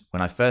recaps.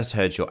 When I first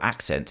heard your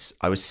accents,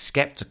 I was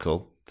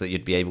sceptical that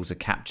you'd be able to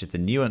capture the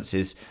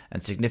nuances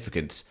and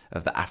significance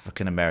of the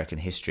African American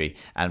history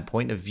and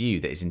point of view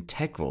that is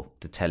integral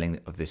to telling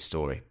of this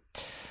story.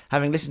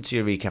 Having listened to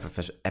your recap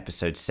of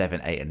episodes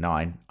 7, 8 and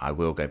 9, I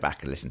will go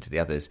back and listen to the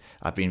others.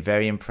 I've been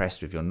very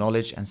impressed with your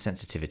knowledge and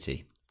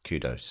sensitivity.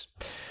 Kudos.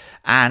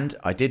 And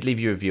I did leave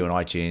you a review on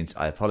iTunes.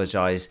 I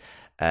apologise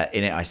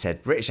In it, I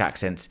said British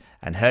accents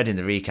and heard in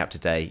the recap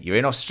today, you're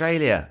in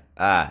Australia.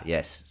 Ah,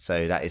 yes.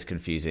 So that is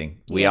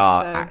confusing. We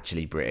are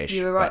actually British,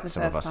 you were right, but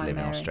some of us live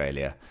in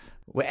Australia.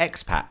 We're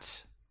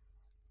expats.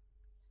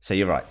 So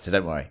you're right. So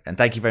don't worry. And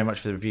thank you very much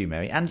for the review,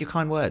 Mary, and your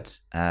kind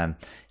words.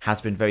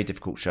 Has been a very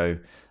difficult show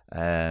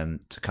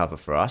to cover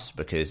for us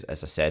because,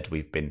 as I said,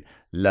 we've been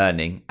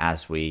learning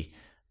as we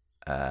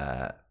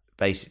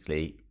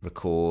basically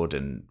record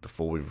and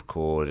before we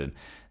record, and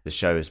the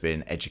show has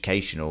been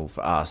educational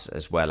for us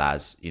as well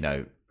as,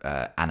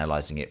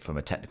 analysing it from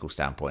a technical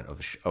standpoint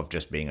of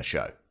just being a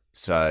show.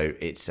 So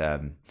it's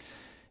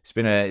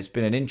been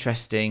an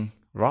interesting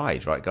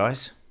ride, right,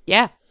 guys?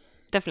 Yeah.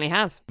 Definitely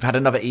has. We've had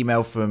another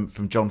email from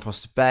John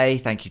Foster Bay.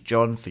 Thank you,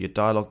 John, for your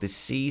dialogue this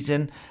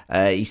season.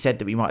 He said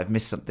that we might have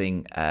missed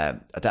something. I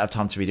don't have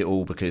time to read it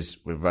all because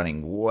we're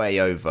running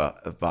way over,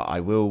 but I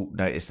will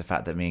notice the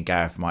fact that me and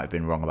Gareth might have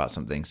been wrong about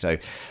something. So,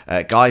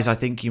 guys, I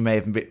think you may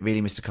have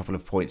really missed a couple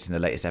of points in the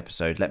latest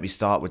episode. Let me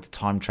start with the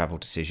time travel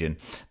decision.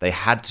 They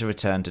had to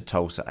return to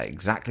Tulsa at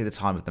exactly the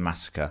time of the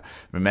massacre.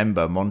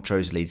 Remember,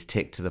 Montrose leads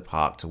Tick to the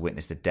park to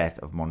witness the death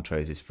of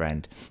Montrose's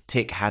friend.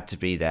 Tick had to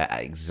be there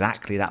at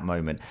exactly that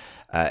moment.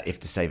 If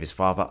to save his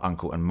father,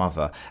 uncle and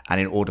mother,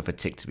 and in order for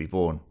Tick to be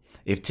born.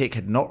 If Tick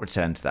had not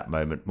returned to that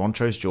moment,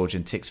 Montrose George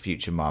and Tick's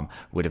future mum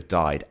would have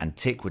died and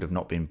Tick would have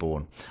not been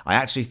born. I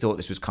actually thought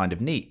this was kind of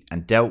neat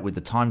and dealt with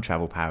the time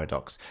travel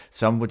paradox.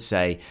 Some would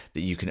say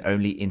that you can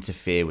only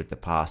interfere with the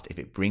past if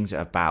it brings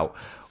about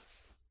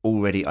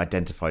already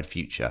identified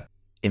future.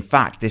 In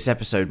fact, this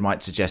episode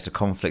might suggest a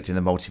conflict in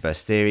the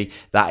multiverse theory.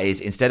 That is,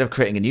 instead of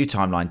creating a new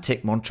timeline,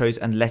 Tick, Montrose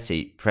and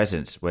Letty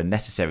presence were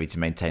necessary to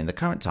maintain the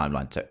current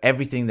timeline. So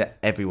everything that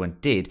everyone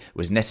did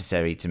was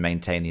necessary to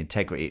maintain the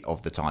integrity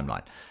of the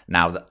timeline.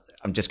 Now,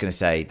 I'm just going to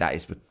say that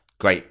is a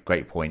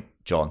great point,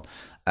 John.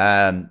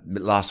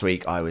 Last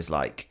week, I was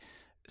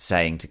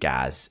saying to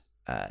Gaz,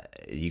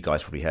 you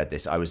guys probably heard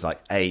this, I was like,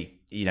 hey,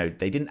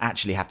 they didn't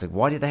actually have to,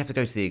 why did they have to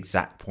go to the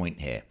exact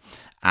point here?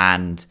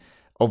 And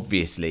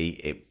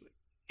obviously,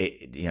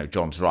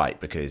 John's right,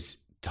 because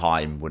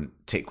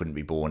Tick wouldn't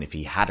be born if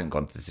he hadn't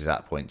gone to this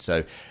exact point.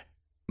 So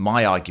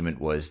my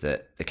argument was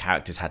that the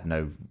characters had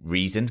no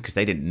reason, because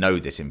they didn't know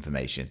this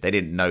information. They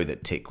didn't know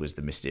that Tick was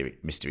the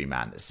mystery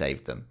man that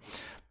saved them.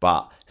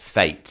 But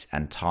fate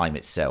and time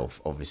itself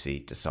obviously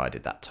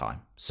decided that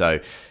time.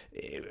 So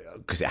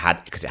because it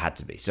had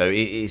to be. So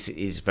it's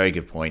a very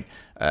good point.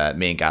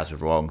 Me and Gaz were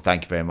wrong.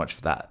 Thank you very much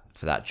for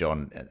that,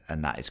 John,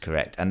 and that is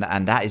correct. And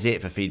that is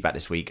it for feedback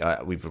this week.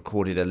 We've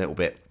recorded a little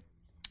bit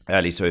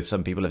early, so if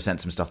some people have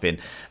sent some stuff in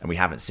and we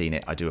haven't seen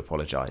it, I do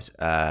apologise.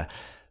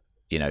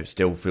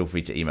 Still feel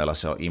free to email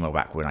us. I'll email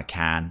back when I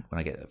can, when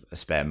I get a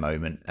spare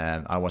moment.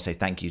 I want to say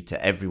thank you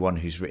to everyone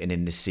who's written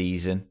in this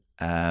season.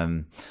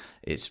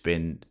 It's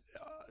been,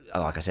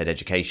 like I said,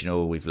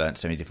 educational. We've learned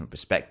so many different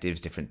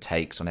perspectives, different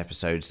takes on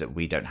episodes that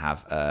we don't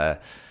have the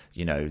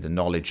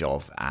knowledge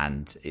of,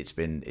 and it's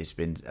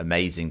been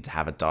amazing to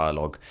have a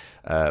dialogue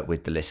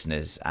with the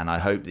listeners. And I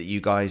hope that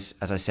you guys,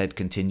 as I said,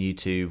 continue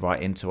to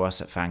write into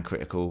us at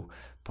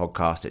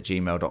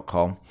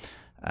fancriticalpodcast@gmail.com,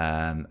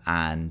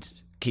 and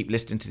keep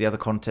listening to the other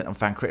content on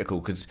Fan Critical,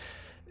 because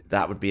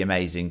that would be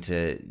amazing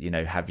to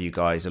have you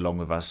guys along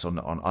with us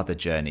on other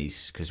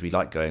journeys, because we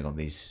like going on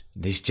these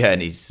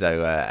journeys.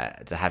 So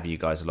to have you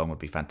guys along would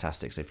be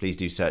fantastic. So please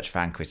do search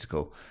Fan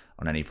Critical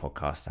on any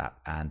podcast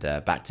app. And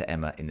back to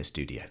Emma in the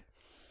studio.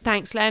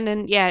 Thanks, Len.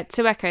 And yeah,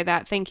 to echo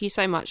that, thank you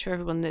so much for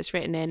everyone that's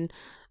written in.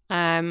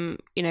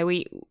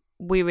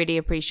 We really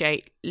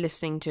appreciate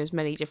listening to as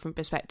many different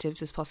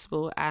perspectives as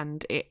possible,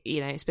 and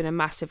it's been a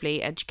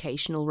massively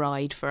educational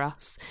ride for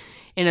us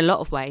in a lot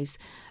of ways.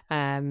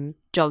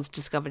 John's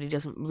discovered he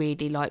doesn't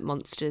really like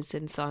monsters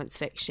in science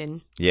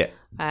fiction,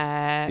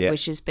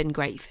 which has been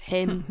great for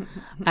him.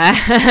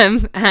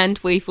 And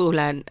we've all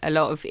learned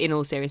in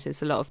all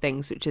seriousness, a lot of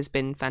things, which has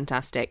been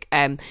fantastic.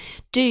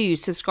 Do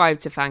subscribe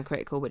to Fan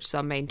Critical, which is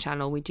our main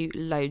channel. We do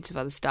loads of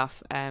other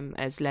stuff.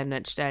 As Len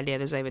mentioned earlier,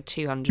 there's over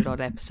 200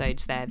 odd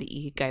episodes there that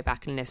you could go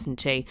back and listen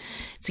to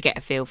get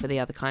a feel for the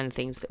other kind of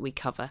things that we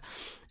cover.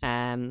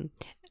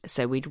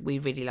 So we'd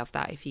really love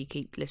that if you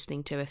keep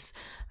listening to us.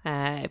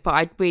 But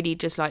I'd really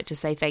just like to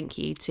say thank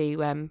you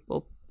to,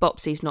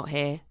 Bopsy's not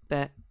here,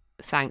 but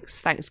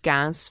thanks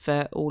Gaz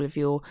for all of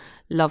your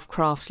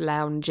Lovecraft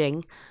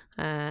lounging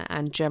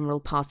and general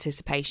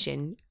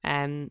participation.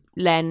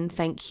 Len,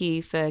 thank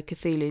you for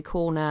Cthulhu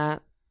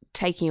Corner,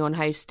 taking on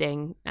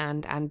hosting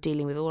and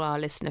dealing with all our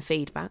listener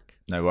feedback.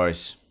 No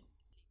worries.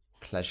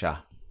 Pleasure.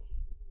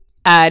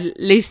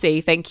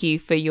 Lucy, thank you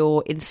for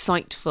your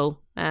insightful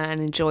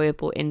and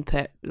enjoyable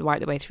input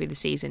right the way through the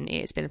season.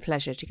 It's been a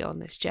pleasure to go on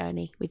this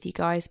journey with you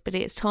guys, but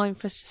it's time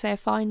for us to say a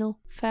final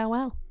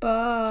farewell.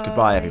 Bye.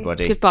 Goodbye,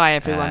 everybody. Goodbye,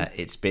 everyone.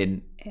 It's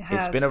been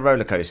a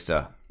roller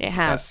coaster. It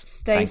has.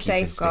 Stay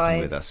safe,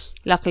 guys. With us.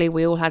 Luckily,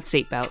 we all had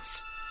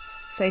seatbelts.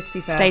 Safety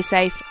first. Stay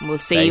safe, and we'll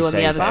see you on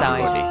the other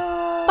side. Everybody.